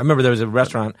right. I remember there was a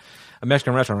Mexican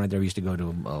restaurant right there we used to go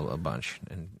to a bunch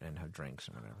and have drinks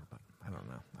and whatever. But I don't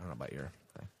know about your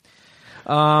thing.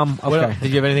 Okay.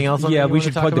 Did you have anything else on Yeah, that we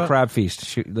should plug the Crab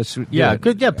Feast. Good.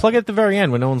 Yeah, plug it at the very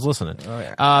end when no one's listening.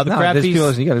 The Crab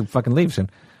Feast. You got to fucking leave soon.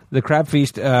 The Crab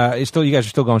Feast is still. You guys are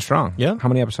still going strong. Yeah. How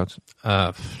many episodes?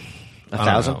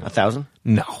 1,000? 1,000?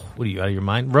 No. What are you, out of your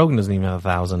mind? Rogan doesn't even have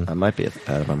 1,000. I might be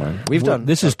out of my mind. We've done.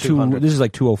 This is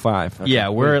 205. Okay. Yeah,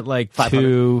 we're at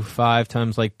 5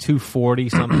 times 240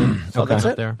 something. So that's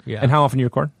it there. Yeah. And how often do you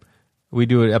record? We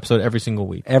do an episode every single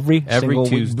week. Every single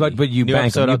Tuesday. Week. But you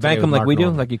bank them. You bank them like we do,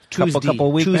 like a couple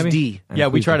of weeks. Maybe? Yeah,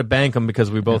 we try to bank them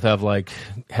because we both have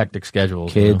hectic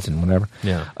schedules, kids and whatever.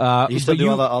 Yeah. You still do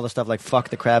all the stuff like fuck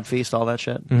the Crab Feast, all that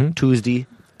shit. Mm-hmm.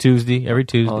 Every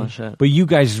Tuesday. All that shit. But you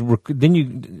guys,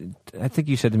 I think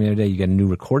you said to me the other day, you got a new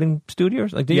recording studio.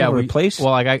 Did you have a place?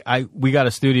 Well, we got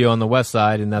a studio on the west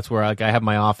side, and that's where I have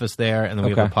my office there, and then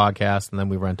we have a podcast, and then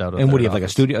we rent out. And what do you have, like a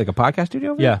studio, like a podcast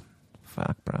studio? Yeah.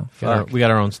 Fuck, bro. We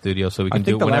got our own studio, so we can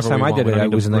do it whenever we want. I think the last time I did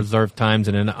it, I was in reserved times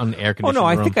in an unair-conditioned room. Oh, no,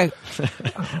 I think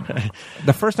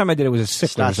the first time I did it was a Sickler.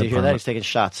 Stas, you hear that? He's taking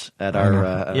shots at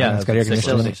our it's got air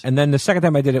conditioning. And then the second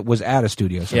time I did it was at a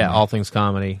studio. Yeah, All Things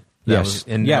Comedy.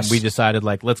 We decided,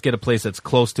 let's get a place that's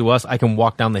close to us. I can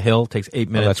walk down the hill. It takes 8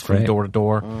 minutes from door to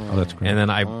door. Oh, that's great. And then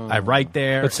I write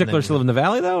there. But Sickler still live in the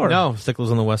valley, though? Or? No, Sickler's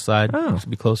on the west side. Oh. Used to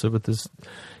be closer with his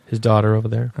daughter over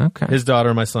there. Okay. His daughter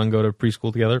and my son go to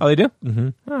preschool together. Oh, they do? Mm-hmm.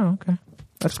 Oh, okay.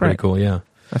 That's pretty cool, yeah.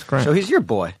 That's great. So he's your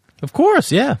boy. Of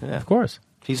course, yeah. Of course.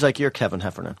 He's like your Kevin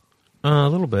Heffernan. A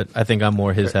little bit. I think I'm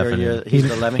more his Heffernan. He's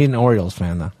the Lemmy? He's an Orioles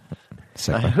fan, though.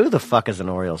 Who the fuck is an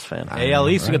Orioles fan? AL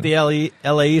East, you got the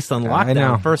LA East on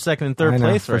lockdown. First, second, and third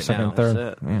place right now.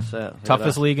 That's it.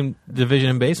 Toughest league in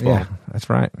division in baseball. Yeah, that's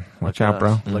right. Watch out,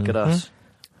 bro. Look at us.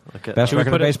 Okay. Best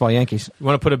record in baseball, Yankees. You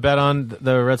want to put a bet on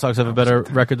the Red Sox have a better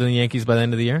record than the Yankees by the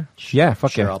end of the year? Yeah,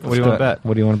 fuck Sure, yeah. I'll What do you want to bet?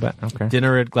 What do you want to bet? Okay.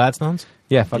 Dinner at Gladstone's?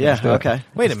 Yeah, fuck Yeah, let's do it. okay.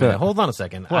 Wait a Let's do minute. it. Hold on a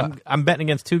second. I'm betting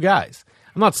against two guys.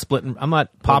 I'm not splitting. I'm not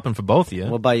popping for both of you.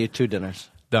 We'll buy you 2 dinners,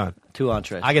 Done. 2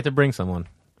 entrees. I get to bring someone.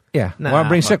 Yeah. Nah, Well,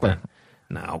 bring fuck Sickler. that.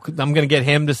 No, 'cause I'm going to get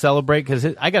him to celebrate because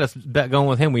I got a bet going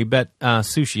with him. We bet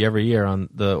sushi every year on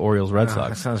the Orioles Red that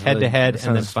Sox, sounds head really- to head, that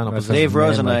and then sounds- final that position. Dave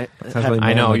Rose and I. Sounds had- really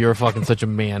I know manly. you're fucking such a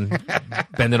man,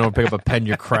 bending over, pick up a pen,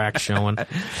 your crack showing.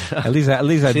 At least I'd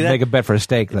See that? make a bet for a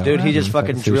steak, though. Dude, he just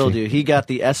Fucking fucking drilled sushi. you. He got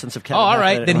the essence of Oh, Kevin. all Hart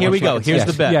right, in then it. here we go. Fucking Here's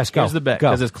Yes, the bet. yes, go. Here's the bet Go.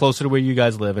 because it's closer to where you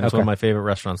guys live, and it's Okay. one of my favorite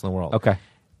restaurants in the world. Okay.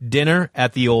 Dinner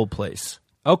at the Old Place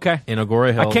Okay. in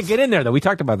Agoura Hills. I can't get in there, though. We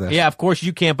talked about this. Yeah, of course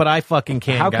you can't, but I fucking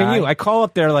can. How can guy. you? I call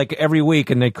up there like every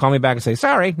week, and they call me back and say,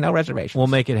 "Sorry, no reservations." We'll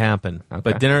make it happen. Okay.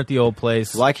 But dinner at the Old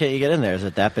Place. Why can't you get in there? Is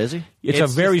it that busy? it's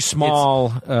it's a very just- small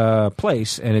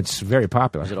place, and it's very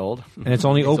popular. Is it old? And it's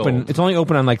only open. old. It's only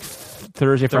open on like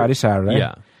Thursday, Friday, Saturday.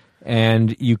 Yeah.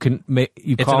 And you can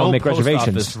It's call an and old make post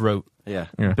reservations. office road Yeah.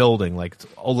 Yeah. building, like it's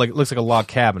old, like it looks like a log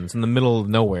cabin. It's in the middle of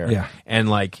nowhere. Yeah. And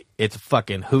like it's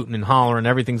fucking hooting and hollering.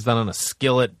 Everything's done on a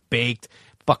skillet, baked,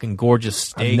 fucking gorgeous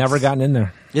steaks. I've never gotten in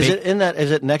there. Is it in that? Is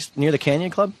it next near the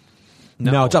Canyon Club?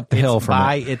 No, it's up the hill from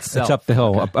by it. itself. It's up the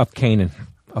hill, up Canaan,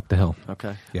 up the hill.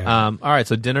 Okay. Yeah. All right,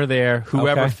 so dinner there.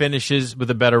 Whoever Okay. finishes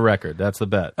with a better record, that's the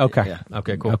bet. Okay. Yeah.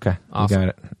 Okay, cool. Okay. Awesome. You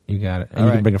got it. You got it. And All you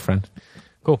right. can bring a friend.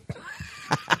 Cool.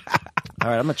 All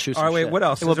right, I'm gonna choose. All right. Wait. What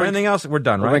else? Hey, Is there anything else? We're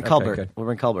done, We'll right? bring Culbert. Okay, good. We'll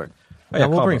bring Culbert. Oh, Yeah,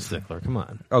 we'll bring Culbert. Stickler. Come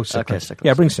on. Oh, Sickler. Okay, Sickler.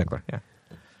 Yeah, bring Sickler. Yeah.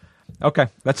 Okay,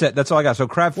 that's it. That's all I got. So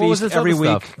Crab What was Feast this every other week.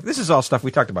 stuff? This is all stuff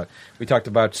we talked about. We talked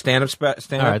about stand-up.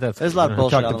 All right, that's There's a lot of We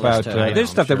bullshit talked on the list, about too. there's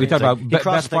stuff that we talked about. He crossed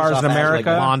Best things bars off in as, like,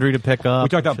 America. laundry to pick up. We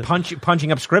talked about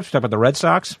punching up scripts. We talked about the Red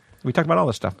Sox. We talked about all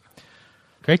this stuff.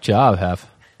 Great job, Hef.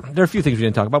 There are a few things we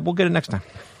didn't talk about. We'll get it next time.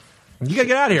 You gotta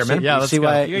get out of here, man. Yeah, You let's see go.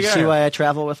 why? You You got see it. why I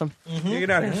travel with him? You get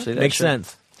out of here. See that Makes shit?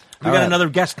 sense. We got All right. another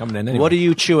guest coming in. Anyway. What are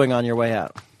you chewing on your way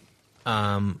out?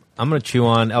 I'm going to chew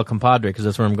on El Compadre because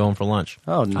that's where I'm going for lunch.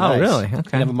 Oh, nice. Oh, really? You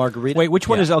Okay. have a margarita? Wait, which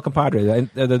one Yeah. is El Compadre?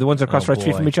 The ones across the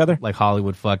street boy. from each other? Like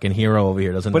Hollywood fucking hero over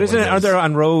here doesn't But know isn't what it? Are is. there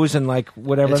on Rose and like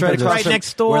whatever? It's right There's- across right from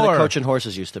next where the door. Coach and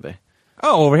Horses used to be.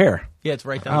 Oh, over here. Yeah, it's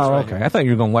right down Oh, the okay. street. I thought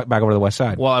you were going back over to the west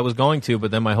side. Well, I was going to,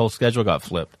 but then my whole schedule got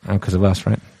flipped. Because of us,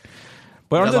 right?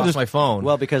 But I aren't there lost just my phone.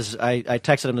 Well, because I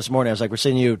texted him this morning. I was like, "We're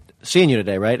seeing you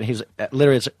today, right?" And he's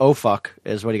literally, it's "oh fuck"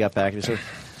 is what he got back. He said,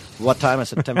 "What time?" I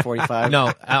said, 10:45.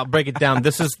 No, I'll break it down.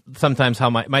 This is sometimes how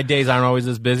my days aren't always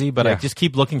this busy, but I Yeah. just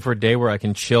keep looking for a day where I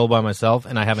can chill by myself,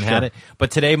 and I haven't had it.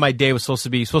 But today my day was supposed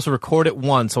to record at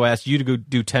 1, so I asked you to go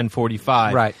do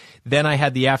 10:45. Right. Then I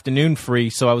had the afternoon free,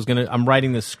 so I'm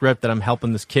writing this script that I'm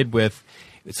helping this kid with.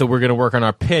 So we're going to work on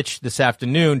our pitch this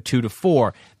afternoon, 2 to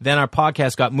 4. Then our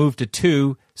podcast got moved to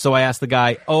 2, so I asked the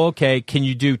guy, "Oh, okay, can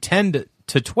you do 10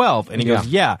 to 12?" And he goes,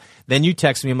 "Yeah." Then you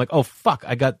text me. I'm like, "Oh fuck,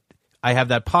 I have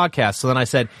that podcast." So then I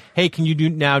said, "Hey, can you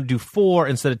do 4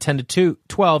 instead of 10 to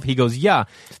 12?" He goes, "Yeah."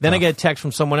 Then I get a text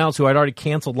from someone else who I'd already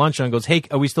canceled lunch on and goes, "Hey,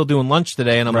 are we still doing lunch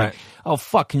today?" And I'm Right. like, "Oh,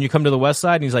 fuck, can you come to the west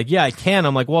side?" And he's like, "Yeah, I can."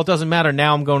 I'm like, "Well, it doesn't matter.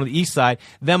 Now I'm going to the east side."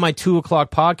 Then my 2 o'clock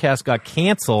podcast got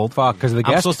canceled. Fuck, 'cause of the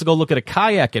I'm guest? supposed to go look at a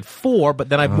kayak at 4, but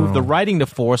then I moved the writing to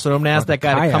 4, so I'm going to ask that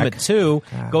guy to come kayak. at 2,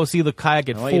 go see the kayak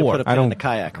at I want you to 4. put a pin in the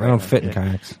kayak. I don't right fit now. in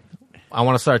kayaks. I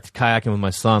want to start kayaking with my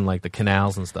son, like the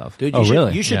canals and stuff. Dude, Oh,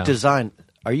 really? You should Yeah. design.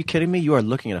 Are you kidding me? You are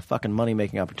looking at a fucking money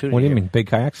making opportunity. What do you here. mean, big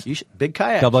kayaks? You should, big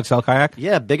kayaks. Double XL kayak?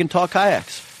 Yeah, big and tall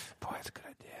kayaks. Boy, that's a good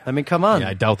idea. I mean, come on. Yeah,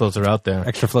 I doubt those are out there.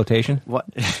 Extra flotation? What?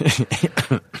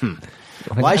 What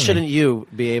Why does that shouldn't mean? you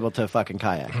be able to fucking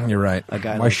kayak? You're right. A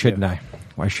guy Why like shouldn't you. I?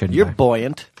 Why shouldn't You're I?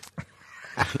 buoyant.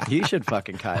 You should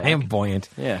fucking kayak. I am buoyant.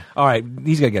 Yeah. All right,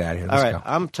 he's got to get out of here. All Let's right,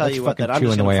 go. I'm telling Let's you what. fucking That I'm chew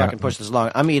just on the gonna way fucking out. push this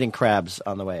along. I'm eating crabs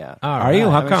on the way out. Are you?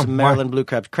 How Having come? Some Why? Maryland blue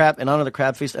crabs. Crab in honor of the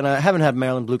crab feast, and I haven't had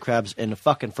Maryland blue crabs in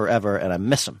fucking forever, and I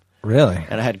miss them. Really?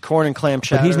 And I had corn and clam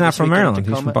chowder. he's not this from weekend in Maryland.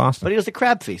 He's Tacoma. from Boston. But he does the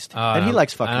crab feast, and he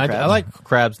likes fucking crabs. I like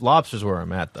crabs. Lobster's where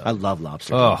I'm at, though. I love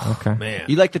lobster. Oh, Okay. man.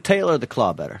 You like the tail or the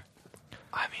claw better?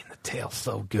 I mean, the tail's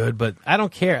so good, but I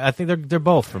don't care. I think they're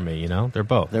both for me, you know? They're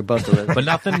both. They're both delicious. But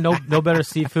nothing, no better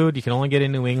seafood. You can only get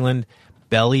in New England.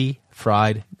 Belly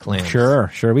fried clams. Sure.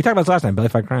 We talked about this last time. Belly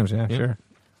fried clams. Yeah, sure.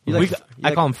 You like- you I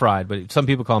like- call them fried, but some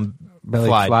people call them Belly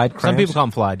fried. fried Some clams? people call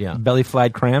them fried, yeah. Belly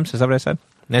fried clams. Is that what I said?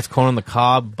 Next, corn on the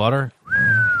cob, butter.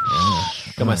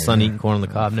 Got my son eating corn on the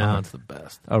cob now. It's the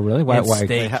best. Oh, really? Why? And why?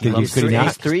 steak. Did you, could he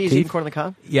not? Three is Keith? eating corn on the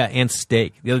cob? Yeah, and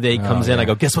steak. The other day he comes in, yeah. I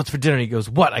go, "Guess what's for dinner?" He goes,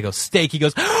 "What?" I go, "Steak." He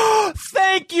goes, "Oh,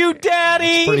 thank you,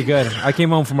 Daddy." Pretty good. I came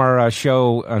home from our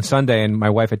show on Sunday, and my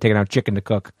wife had taken out chicken to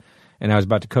cook, and I was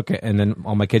about to cook it, and then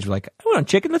all my kids were like, "I want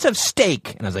chicken. Let's have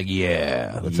steak." And I was like,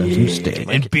 "Yeah, let's have some steak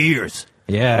and beers."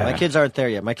 Yeah, my kids aren't there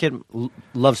yet. My kid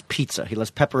loves pizza. He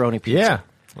loves pepperoni pizza. Yeah.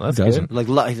 Well, that's good.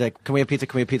 He's like, can we have pizza?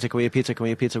 Can we have pizza? Can we have pizza? Can we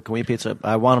have pizza? Can we have pizza?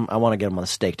 I want to get him on a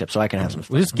steak tip so I can have some.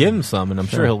 We'll just give him some, and I'm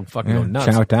sure he'll fucking go nuts.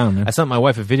 Chow it down, man. I sent my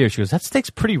wife a video. She goes, "That steak's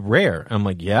pretty rare." And I'm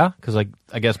like, "Yeah," because like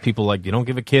I guess people like you don't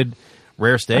give a kid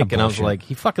rare steak, and I was like,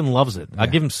 he fucking loves it. I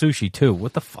give him sushi too.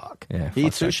 What the fuck? Yeah, he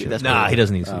eats sushi. That's he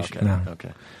doesn't eat sushi. Okay. No.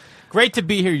 Okay. Great to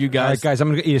be here, you guys. All right, guys, I'm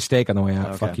gonna eat a steak on the way out.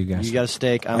 Okay. Fuck you guys. You got a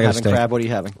steak. I'm having crab. What are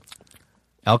you having?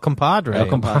 El Compadre.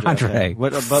 Okay.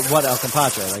 What El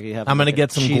Compadre? Like you have. I'm going to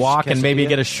get some guac and maybe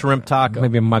get a shrimp taco.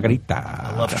 Maybe a margarita.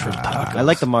 I love shrimp tacos. I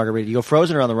like the margarita. You go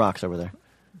frozen or on the rocks over there?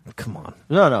 Come on.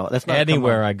 No, that's not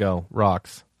anywhere I go.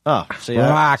 Rocks. Oh, see,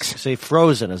 rocks. See,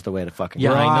 frozen is the way to fucking. Yeah,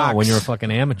 go. I know. When you're a fucking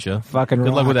amateur. Fucking.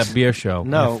 Good luck with that beer show.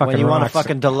 No, when you want a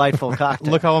fucking delightful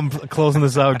cocktail. Look how I'm closing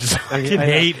this out. Just fucking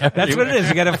hate. That's what it is.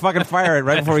 You got to fucking fire it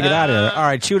right before we get out of here. All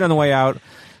right, shoot on the way out.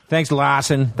 Thanks,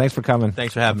 Larson. Thanks for coming.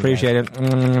 Thanks for having me. Appreciate it.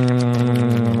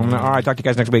 All right, talk to you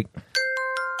guys next week.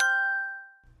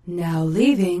 Now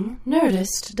leaving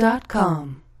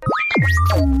Nerdist.com.